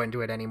don't need to go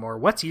into it anymore.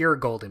 What's your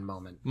golden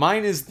moment?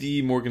 Mine is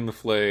the Morgan Le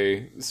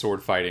Fay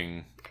sword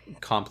fighting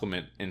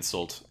compliment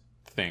insult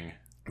thing.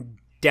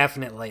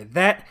 Definitely.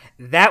 That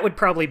would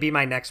probably be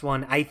my next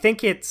one. I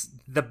think it's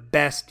the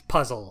best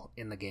puzzle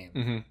in the game.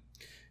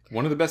 Mm-hmm.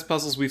 One of the best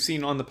puzzles we've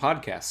seen on the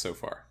podcast so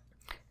far.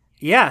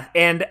 Yeah,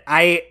 and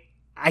I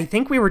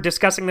think we were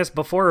discussing this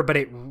before, but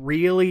it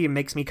really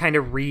makes me kind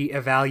of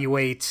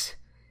reevaluate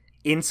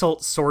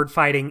insult sword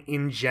fighting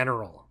in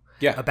general.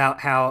 Yeah.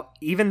 About how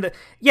even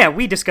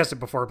we discussed it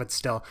before, but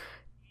still,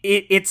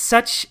 it's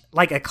such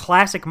like a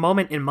classic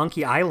moment in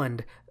Monkey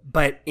Island,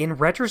 but in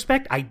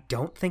retrospect, I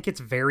don't think it's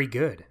very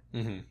good.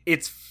 Mm-hmm.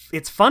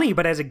 It's funny,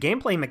 but as a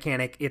gameplay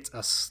mechanic, it's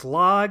a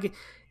slog.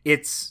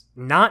 It's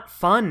not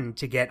fun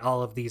to get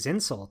all of these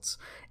insults.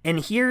 And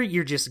here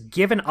you're just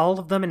given all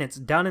of them, and it's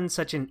done in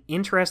such an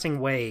interesting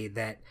way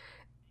that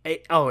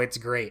it's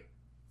great.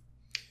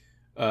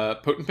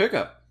 Potent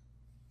pickup.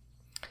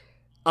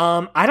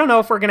 I don't know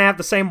if we're gonna have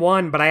the same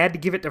one, but I had to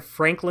give it to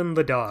Franklin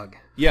the dog.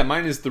 Yeah,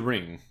 mine is the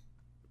ring.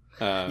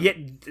 Yeah,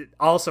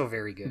 also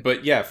very good.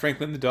 But yeah,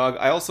 Franklin the dog.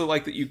 I also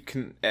like that you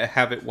can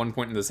have at one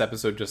point in this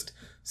episode just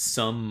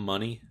some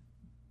money.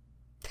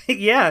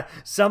 Yeah,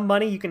 some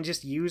money you can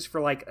just use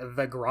for like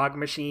the grog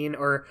machine,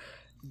 or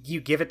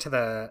you give it to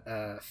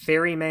the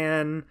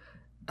ferryman.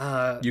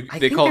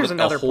 They call it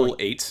a whole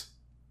 8.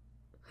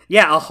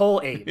 Yeah, a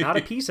whole 8, not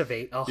a piece of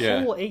 8,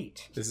 whole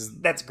 8.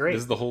 That's great.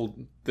 This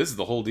is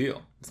the whole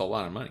deal. It's a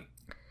lot of money.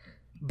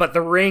 But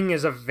the ring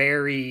is a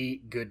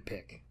very good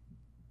pick.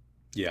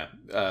 Yeah,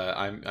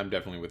 I'm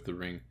definitely with the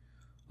ring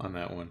on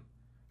that one.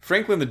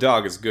 Franklin the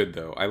dog is good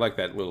though. I like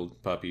that little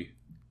puppy.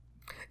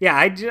 Yeah,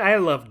 I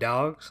love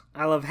dogs.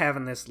 I love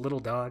having this little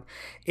dog.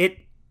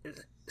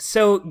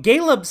 So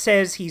Caleb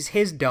says he's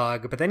his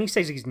dog, but then he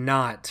says he's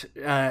not.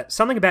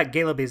 Something about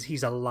Caleb is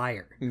he's a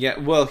liar. Yeah,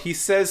 well, he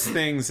says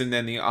things and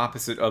then the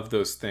opposite of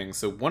those things.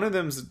 So one of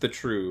them's the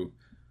truth,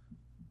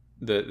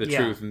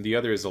 and the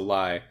other is a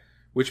lie,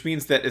 which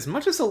means that as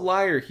much as a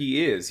liar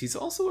he is, he's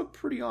also a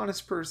pretty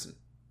honest person.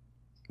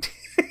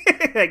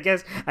 I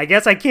guess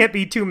I can't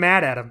be too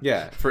mad at him.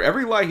 Yeah, for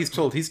every lie he's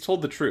told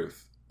the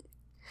truth.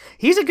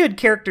 He's a good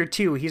character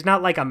too. He's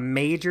not like a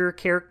major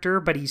character,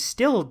 but he's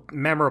still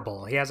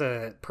memorable. He has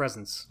a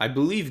presence. I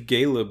believe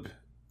Caleb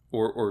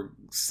or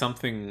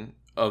something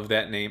of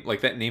that name,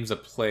 like that name's a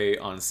play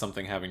on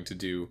something having to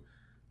do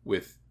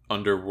with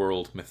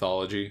underworld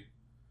mythology.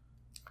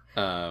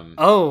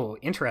 Oh,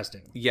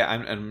 interesting. Yeah,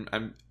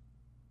 I'm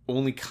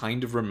only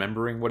kind of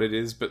remembering what it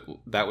is, but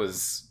that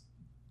was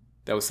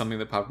something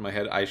that popped in my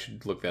head. I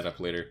should look that up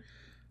later.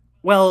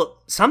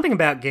 Well, something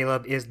about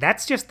Caleb is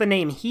that's just the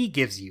name he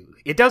gives you.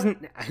 It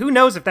doesn't... Who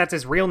knows if that's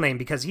his real name,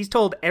 because he's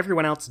told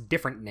everyone else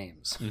different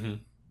names. Mm-hmm.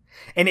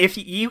 And if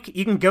you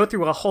can go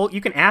through a whole... You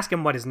can ask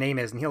him what his name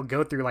is, and he'll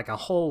go through like a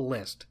whole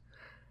list.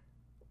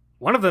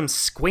 One of them's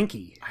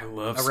Squinky. I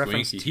love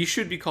Squinky. He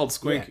should be called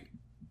Squinky.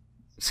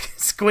 Yeah.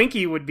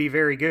 Squinky would be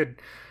very good.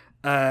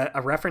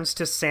 A reference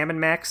to Sam &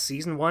 Max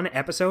Season 1,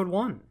 Episode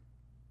 1.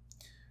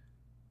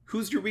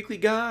 Who's your weekly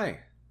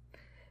guy?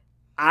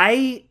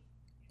 I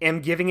am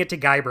giving it to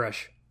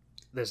Guybrush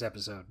this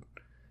episode.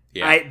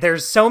 Yeah.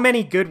 There's so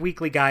many good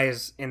weekly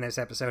guys in this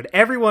episode.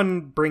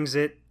 Everyone brings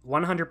it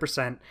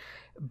 100%.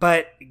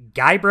 But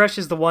Guybrush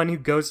is the one who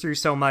goes through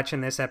so much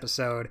in this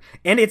episode.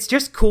 And it's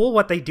just cool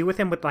what they do with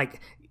him with,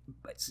 like,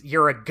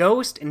 you're a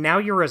ghost and now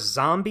you're a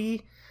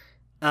zombie.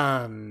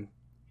 And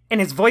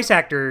his voice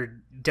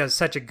actor does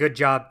such a good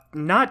job,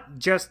 not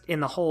just in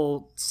the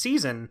whole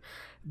season,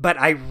 but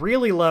I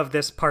really love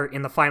this part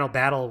in the final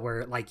battle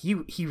where, like,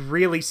 he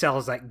really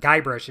sells that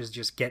Guybrush is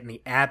just getting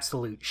the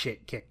absolute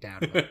shit kicked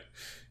out of him.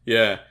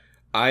 Yeah.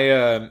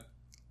 I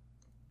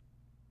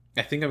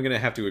think I'm going to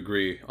have to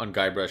agree on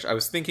Guybrush. I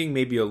was thinking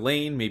maybe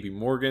Elaine, maybe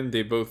Morgan.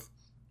 They both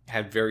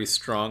had very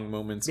strong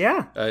moments.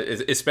 Yeah.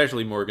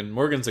 Especially Morgan.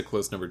 Morgan's a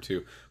close number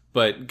 2.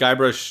 But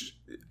Guybrush,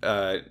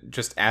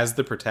 just as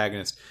the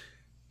protagonist,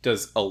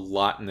 does a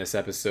lot in this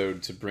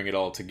episode to bring it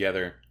all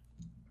together.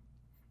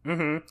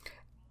 Mm-hmm.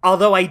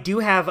 Although I do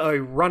have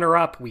a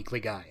runner-up weekly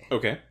guy.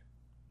 Okay.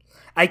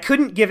 I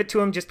couldn't give it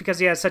to him just because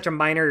he has such a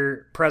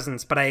minor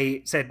presence, but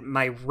I said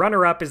my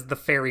runner-up is the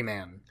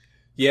Ferryman.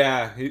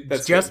 Yeah,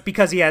 that's just good.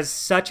 Because he has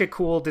such a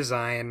cool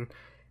design.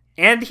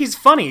 And he's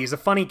funny. He's a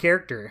funny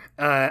character.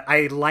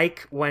 I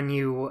like when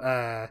you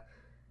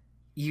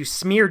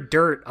smear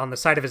dirt on the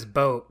side of his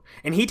boat,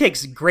 and he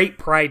takes great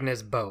pride in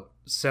his boat.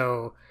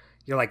 So...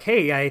 You're like,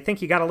 hey, I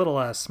think you got a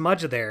little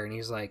smudge there. And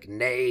he's like,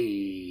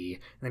 nay.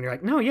 And then you're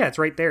like, no, yeah, it's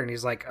right there. And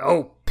he's like,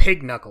 oh,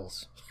 pig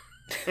knuckles.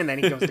 And then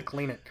he goes to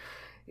clean it.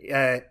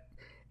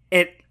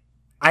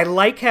 I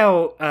like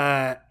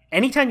how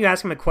anytime you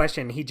ask him a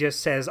question, he just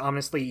says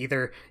ominously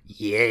either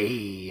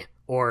yay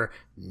or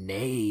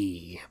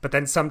nay. But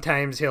then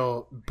sometimes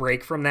he'll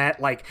break from that.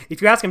 Like,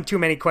 if you ask him too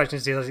many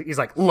questions, he's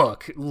like,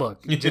 look,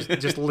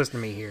 just listen to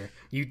me here.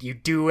 You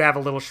do have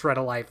a little shred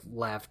of life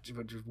left,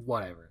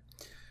 whatever.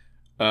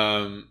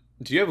 Do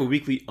you have a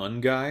weekly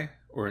un-guy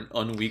or an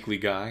unweekly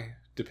guy,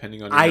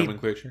 depending on your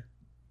nomenclature?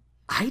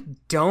 I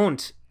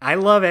don't. I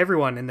love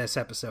everyone in this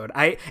episode.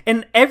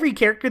 And every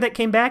character that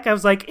came back, I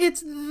was like, it's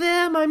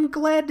them. I'm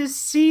glad to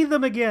see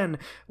them again.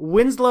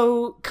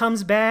 Winslow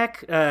comes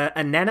back.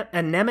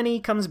 Anemone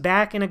comes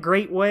back in a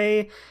great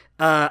way.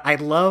 I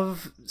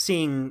love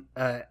seeing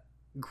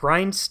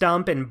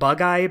Grindstump and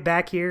Bug-Eye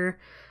back here.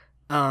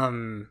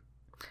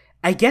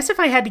 I guess if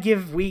I had to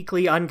give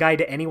weekly un-guy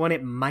to anyone,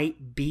 it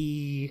might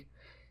be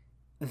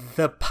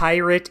the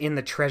pirate in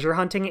the treasure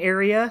hunting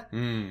area.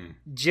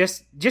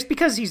 Just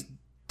because he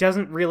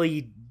doesn't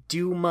really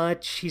do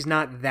much, he's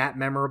not that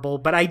memorable,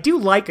 but I do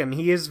like him.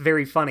 He is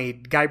very funny.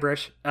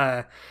 Guybrush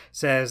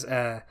says,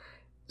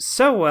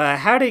 so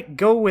how'd it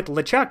go with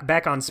LeChuck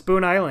back on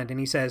Spoon Island? And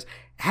he says,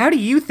 how do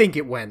you think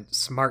it went,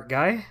 smart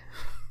guy?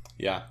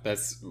 Yeah,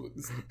 that's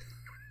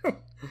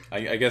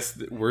I guess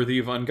worthy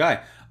of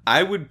un-guy.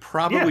 I would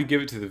probably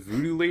give it to the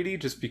Voodoo Lady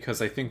just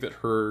because I think that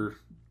her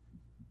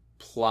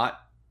plot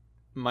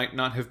might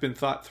not have been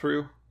thought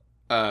through.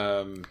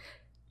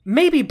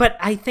 Maybe, but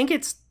I think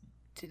it's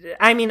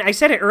I mean, I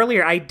said it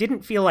earlier, I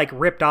didn't feel like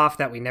ripped off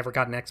that we never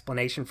got an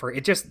explanation for it.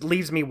 It just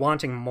leaves me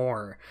wanting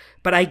more.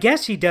 But I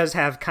guess she does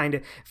have kind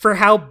of, for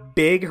how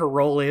big her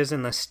role is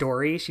in the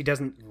story, she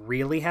doesn't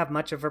really have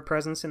much of a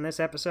presence in this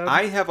episode.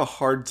 I have a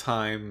hard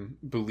time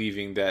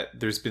believing that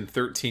there's been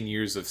 13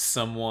 years of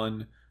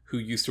someone who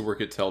used to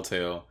work at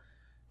Telltale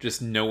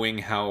just knowing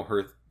how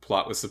her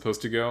plot was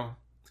supposed to go.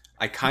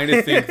 I kind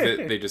of think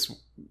that they just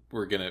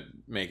were going to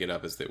make it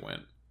up as they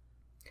went.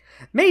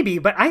 Maybe,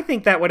 but I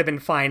think that would have been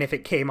fine if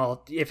it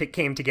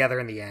came together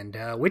in the end,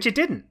 which it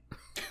didn't.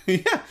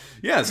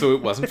 yeah, so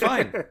it wasn't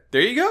fine.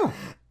 There you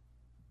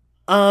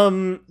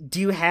go. Do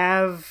you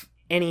have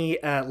any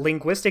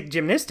linguistic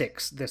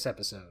gymnastics this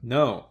episode?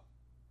 No.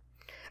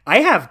 I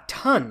have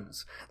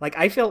tons. Like,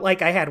 I felt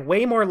like I had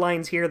way more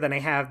lines here than I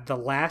have the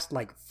last,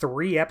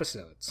 3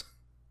 episodes.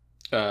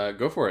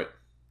 Go for it.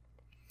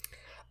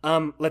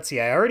 Let's see,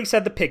 I already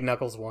said the pig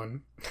knuckles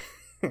one.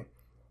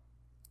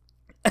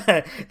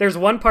 There's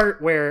one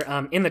part where,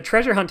 in the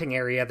treasure hunting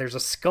area, there's a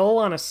skull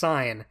on a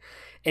sign,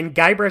 and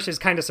Guybrush is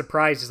kind of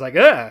surprised. He's like,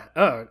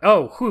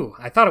 whew,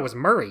 I thought it was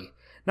Murray.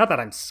 Not that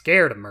I'm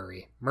scared of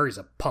Murray. Murray's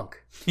a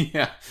punk.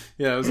 Yeah,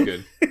 that was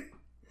good.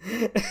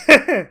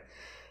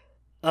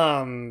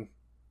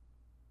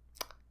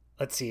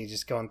 Let's see,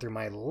 just going through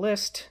my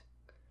list.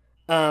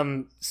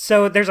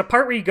 So there's a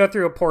part where you go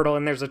through a portal,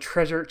 and there's a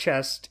treasure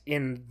chest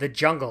in the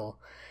jungle.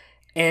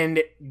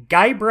 And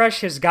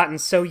Guybrush has gotten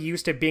so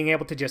used to being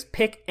able to just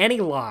pick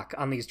any lock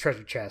on these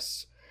treasure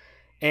chests.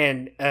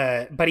 And,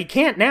 but he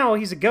can't now,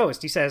 he's a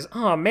ghost. He says,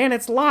 "Oh man,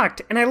 it's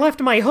locked, and I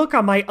left my hook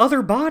on my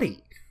other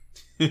body."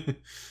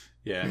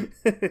 Yeah.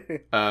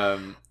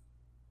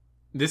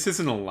 This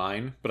isn't a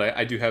line, but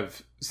I do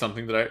have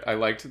something that I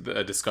liked,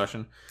 a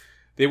discussion.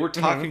 They were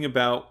talking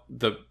about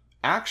the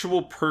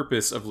actual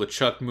purpose of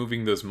LeChuck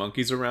moving those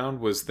monkeys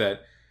around was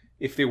that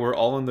if they were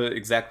all in the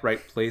exact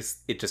right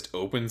place, it just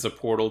opens a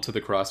portal to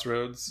the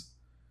crossroads.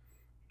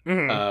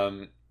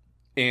 Mm-hmm.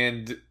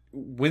 And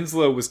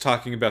Winslow was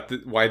talking about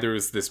why there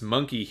was this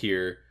monkey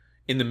here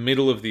in the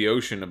middle of the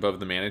ocean above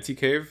the manatee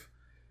cave.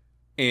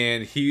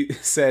 And he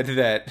said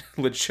that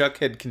LeChuck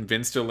had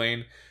convinced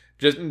Elaine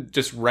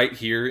just right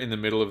here in the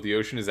middle of the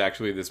ocean is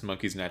actually this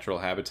monkey's natural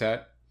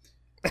habitat.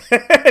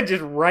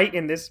 Just right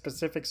in this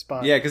specific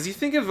spot. Yeah, because you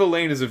think of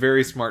Elaine as a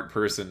very smart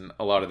person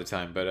a lot of the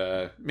time,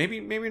 but maybe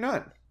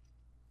not.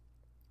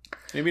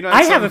 Maybe not.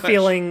 I have a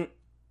feeling.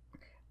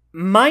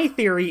 My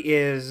theory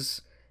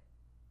is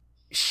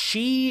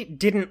she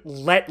didn't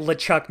let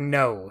LeChuck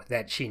know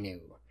that she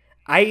knew.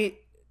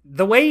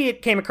 The way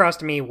it came across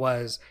to me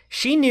was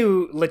she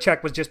knew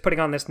LeChuck was just putting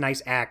on this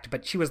nice act,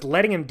 but she was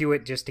letting him do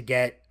it just to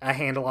get a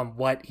handle on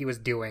what he was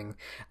doing.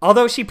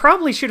 Although she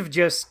probably should have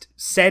just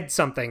said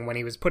something when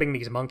he was putting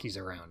these monkeys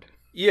around.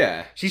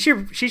 Yeah. She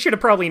should have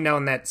probably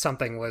known that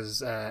something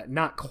was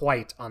not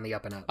quite on the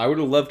up and up. I would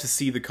have loved to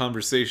see the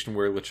conversation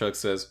where LeChuck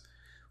says,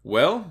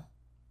 "Well,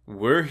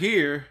 we're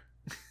here.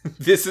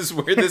 This is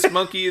where this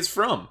monkey is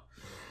from.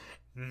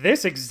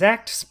 This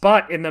exact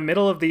spot in the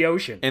middle of the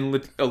ocean."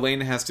 And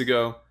Elaine has to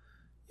go,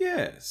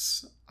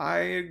 "Yes,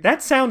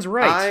 that sounds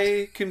right.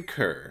 I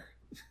concur."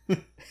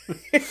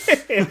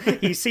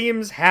 He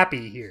seems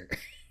happy here.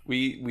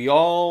 We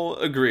all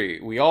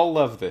agree. We all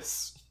love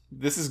this.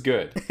 This is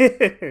good.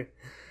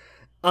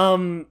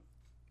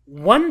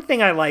 One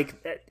thing I like,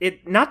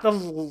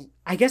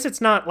 I guess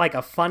it's not like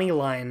a funny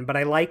line, but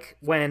I like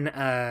when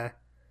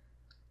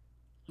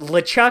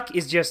LeChuck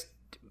is just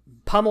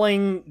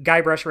pummeling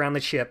Guybrush around the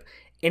ship,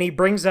 and he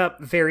brings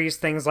up various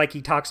things, like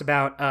he talks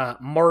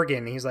about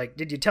Morgan. He's like,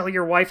 "Did you tell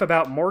your wife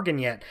about Morgan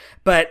yet?"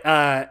 But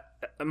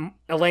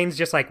Elaine's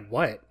just like,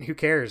 "What? Who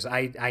cares?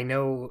 I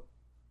know."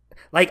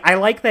 Like, I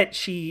like that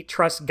she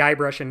trusts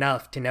Guybrush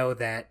enough to know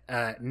that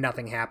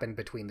nothing happened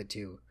between the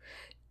two.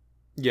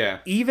 Yeah.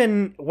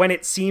 Even when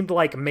it seemed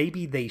like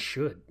maybe they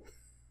should.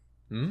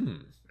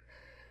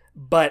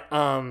 But,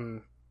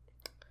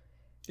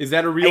 is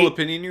that a real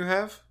opinion you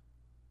have?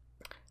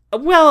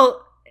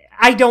 Well,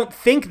 I don't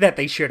think that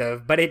they should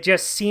have, but it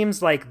just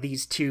seems like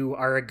these two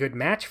are a good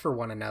match for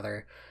one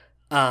another.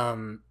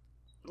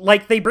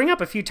 Like, they bring up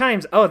a few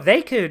times,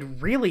 they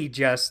could really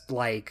just,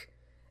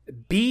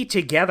 be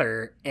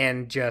together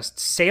and just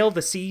sail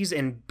the seas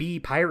and be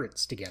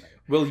pirates together.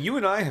 Well, you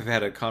and I have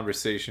had a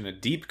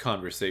deep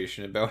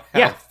conversation about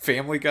how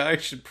Family Guy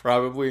should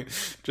probably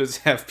just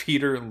have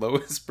Peter and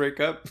Lois break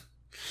up.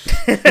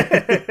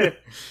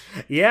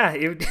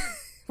 Yeah,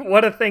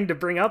 what a thing to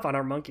bring up on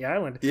our Monkey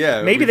Island.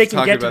 Yeah, maybe they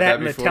can get to that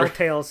in the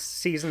Telltale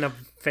season of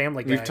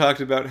Family Guy. We've talked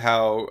about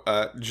how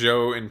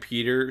Joe and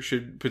Peter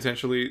should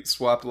potentially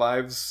swap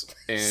lives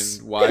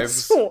and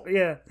wives.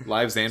 Yeah.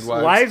 Lives and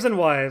wives. Lives and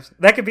wives.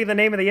 That could be the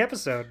name of the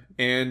episode.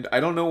 And I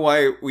don't know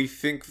why we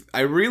think...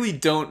 I really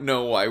don't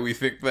know why we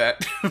think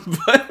that.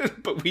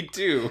 but we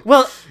do.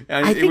 Well,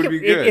 and I think it would be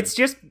good.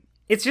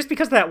 It's just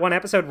because of that one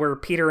episode where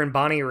Peter and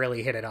Bonnie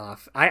really hit it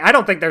off. I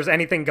don't think there's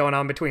anything going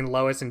on between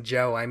Lois and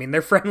Joe. I mean,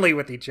 they're friendly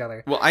with each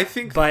other. Well, I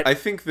think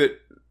that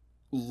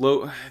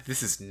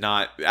this is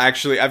not...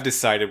 Actually, I've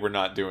decided we're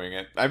not doing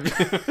it. I've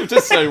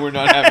decided we're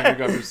not having a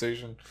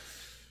conversation.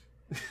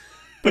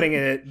 putting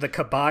the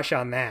kibosh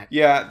on that.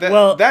 Yeah,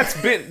 Well- that's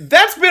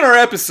been our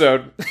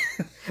episode.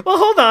 Well,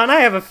 hold on. I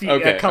have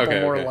a couple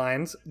more okay.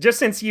 lines. Just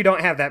since you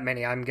don't have that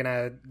many, I'm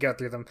gonna go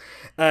through them.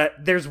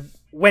 There's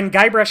when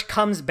Guybrush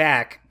comes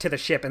back to the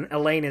ship and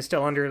Elaine is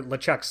still under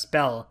LeChuck's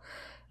spell.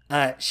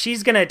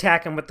 She's gonna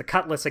attack him with the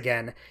cutlass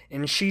again,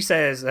 and she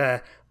says,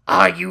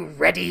 "Are you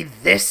ready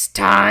this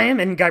time?"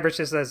 And Guybrush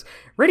just says,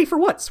 "Ready for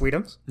what,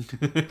 Sweetums?"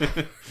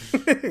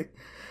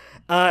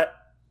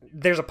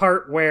 There's a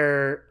part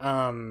where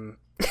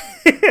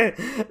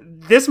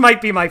this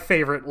might be my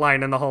favorite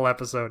line in the whole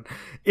episode.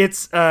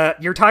 It's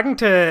you're talking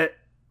to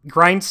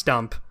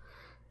Grindstump,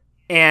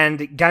 and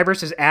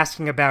Guybrush is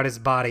asking about his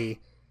body.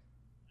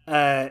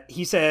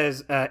 He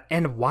says,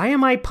 "And why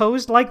am I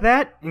posed like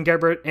that?" And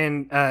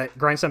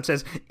Grindstump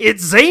says,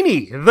 "It's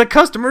zany. The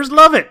customers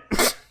love it."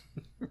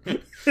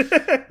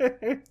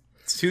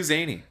 It's too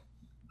zany.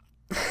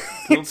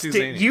 It's a little too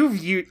zany.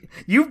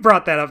 You've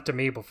brought that up to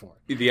me before.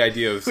 The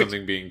idea of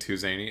something being too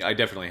zany, I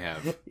definitely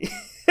have.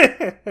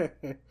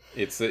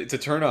 It's a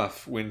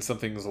turnoff when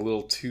something's a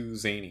little too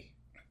zany.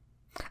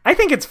 I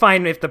think it's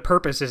fine if the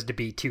purpose is to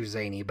be too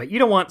zany, but you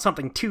don't want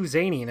something too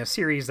zany in a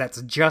series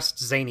that's just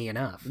zany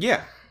enough.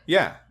 Yeah.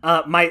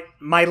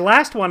 My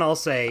last one I'll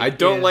say I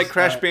don't is, like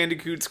Crash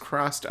Bandicoot's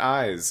crossed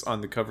eyes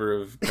on the cover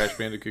of Crash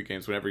Bandicoot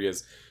games whenever he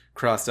has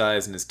crossed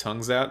eyes and his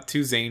tongue's out.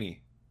 Too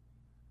zany.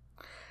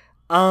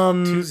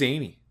 Too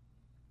zany.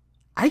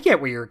 I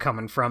get where you're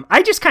coming from.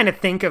 I just kind of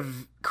think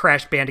of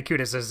Crash Bandicoot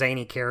as a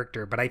zany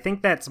character, but I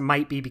think that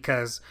might be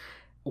because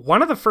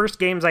one of the first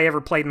games I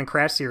ever played in the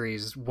Crash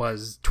series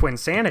was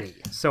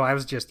Twinsanity, so I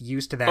was just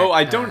used to that. Oh,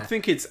 I don't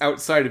think it's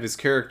outside of his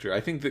character.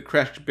 I think that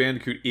Crash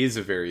Bandicoot is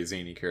a very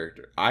zany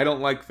character. I don't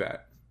like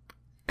that.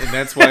 And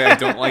that's why I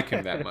don't like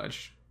him that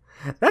much.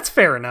 That's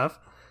fair enough.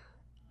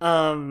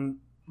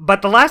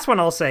 But the last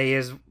one I'll say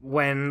is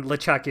when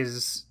LeChuck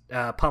is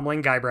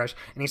pummeling Guybrush,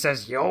 and he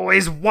says, "You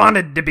always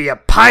wanted to be a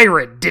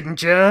pirate,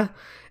 didn't you?"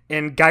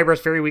 And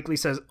Guybrush very weakly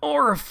says,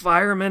 "Or a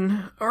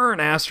fireman, or an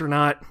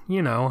astronaut,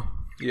 you know."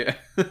 Yeah.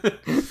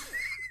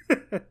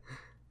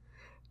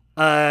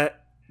 I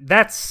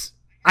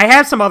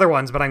have some other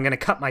ones, but I'm going to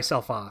cut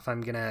myself off.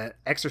 I'm going to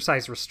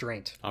exercise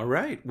restraint. All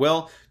right.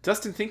 Well,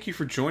 Dustin, thank you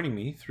for joining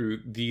me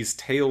through these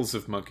tales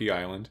of Monkey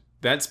Island.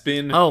 That's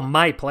been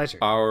My pleasure.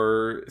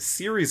 our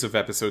series of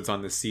episodes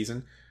on this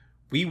season.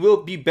 We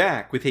will be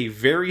back with a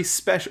very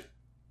special...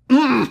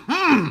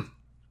 I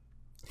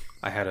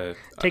had a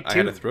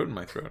throat in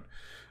my throat.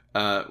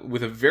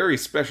 With a very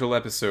special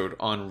episode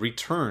on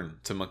Return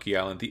to Monkey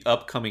Island, the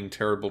upcoming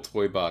Terrible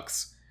Toy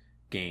Box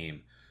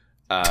game.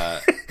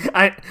 I'm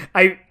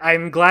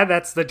glad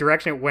that's the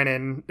direction it went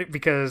in,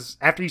 because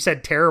after you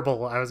said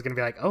terrible, I was going to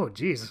be like, oh,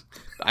 geez.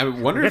 I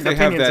wonder if they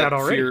have that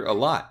fear a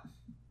lot.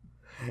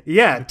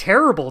 Yeah,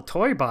 Terrible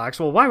Toy Box.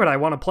 Well, why would I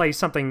want to play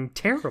something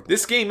terrible?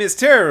 This game is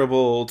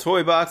terrible.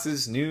 Toy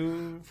Box's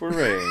new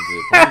foray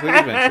into point-and-click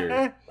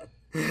adventure.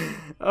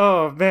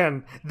 Oh,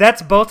 man.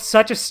 That's both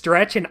such a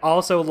stretch and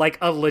also like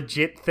a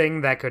legit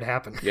thing that could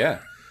happen. Yeah.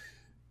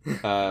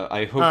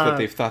 I hope that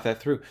they've thought that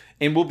through.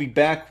 And we'll be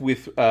back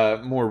with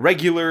more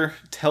regular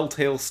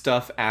Telltale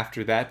stuff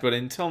after that. But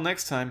until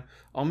next time,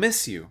 I'll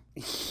miss you.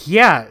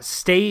 Yeah,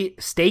 stay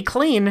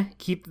clean.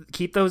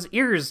 Keep those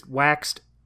ears waxed.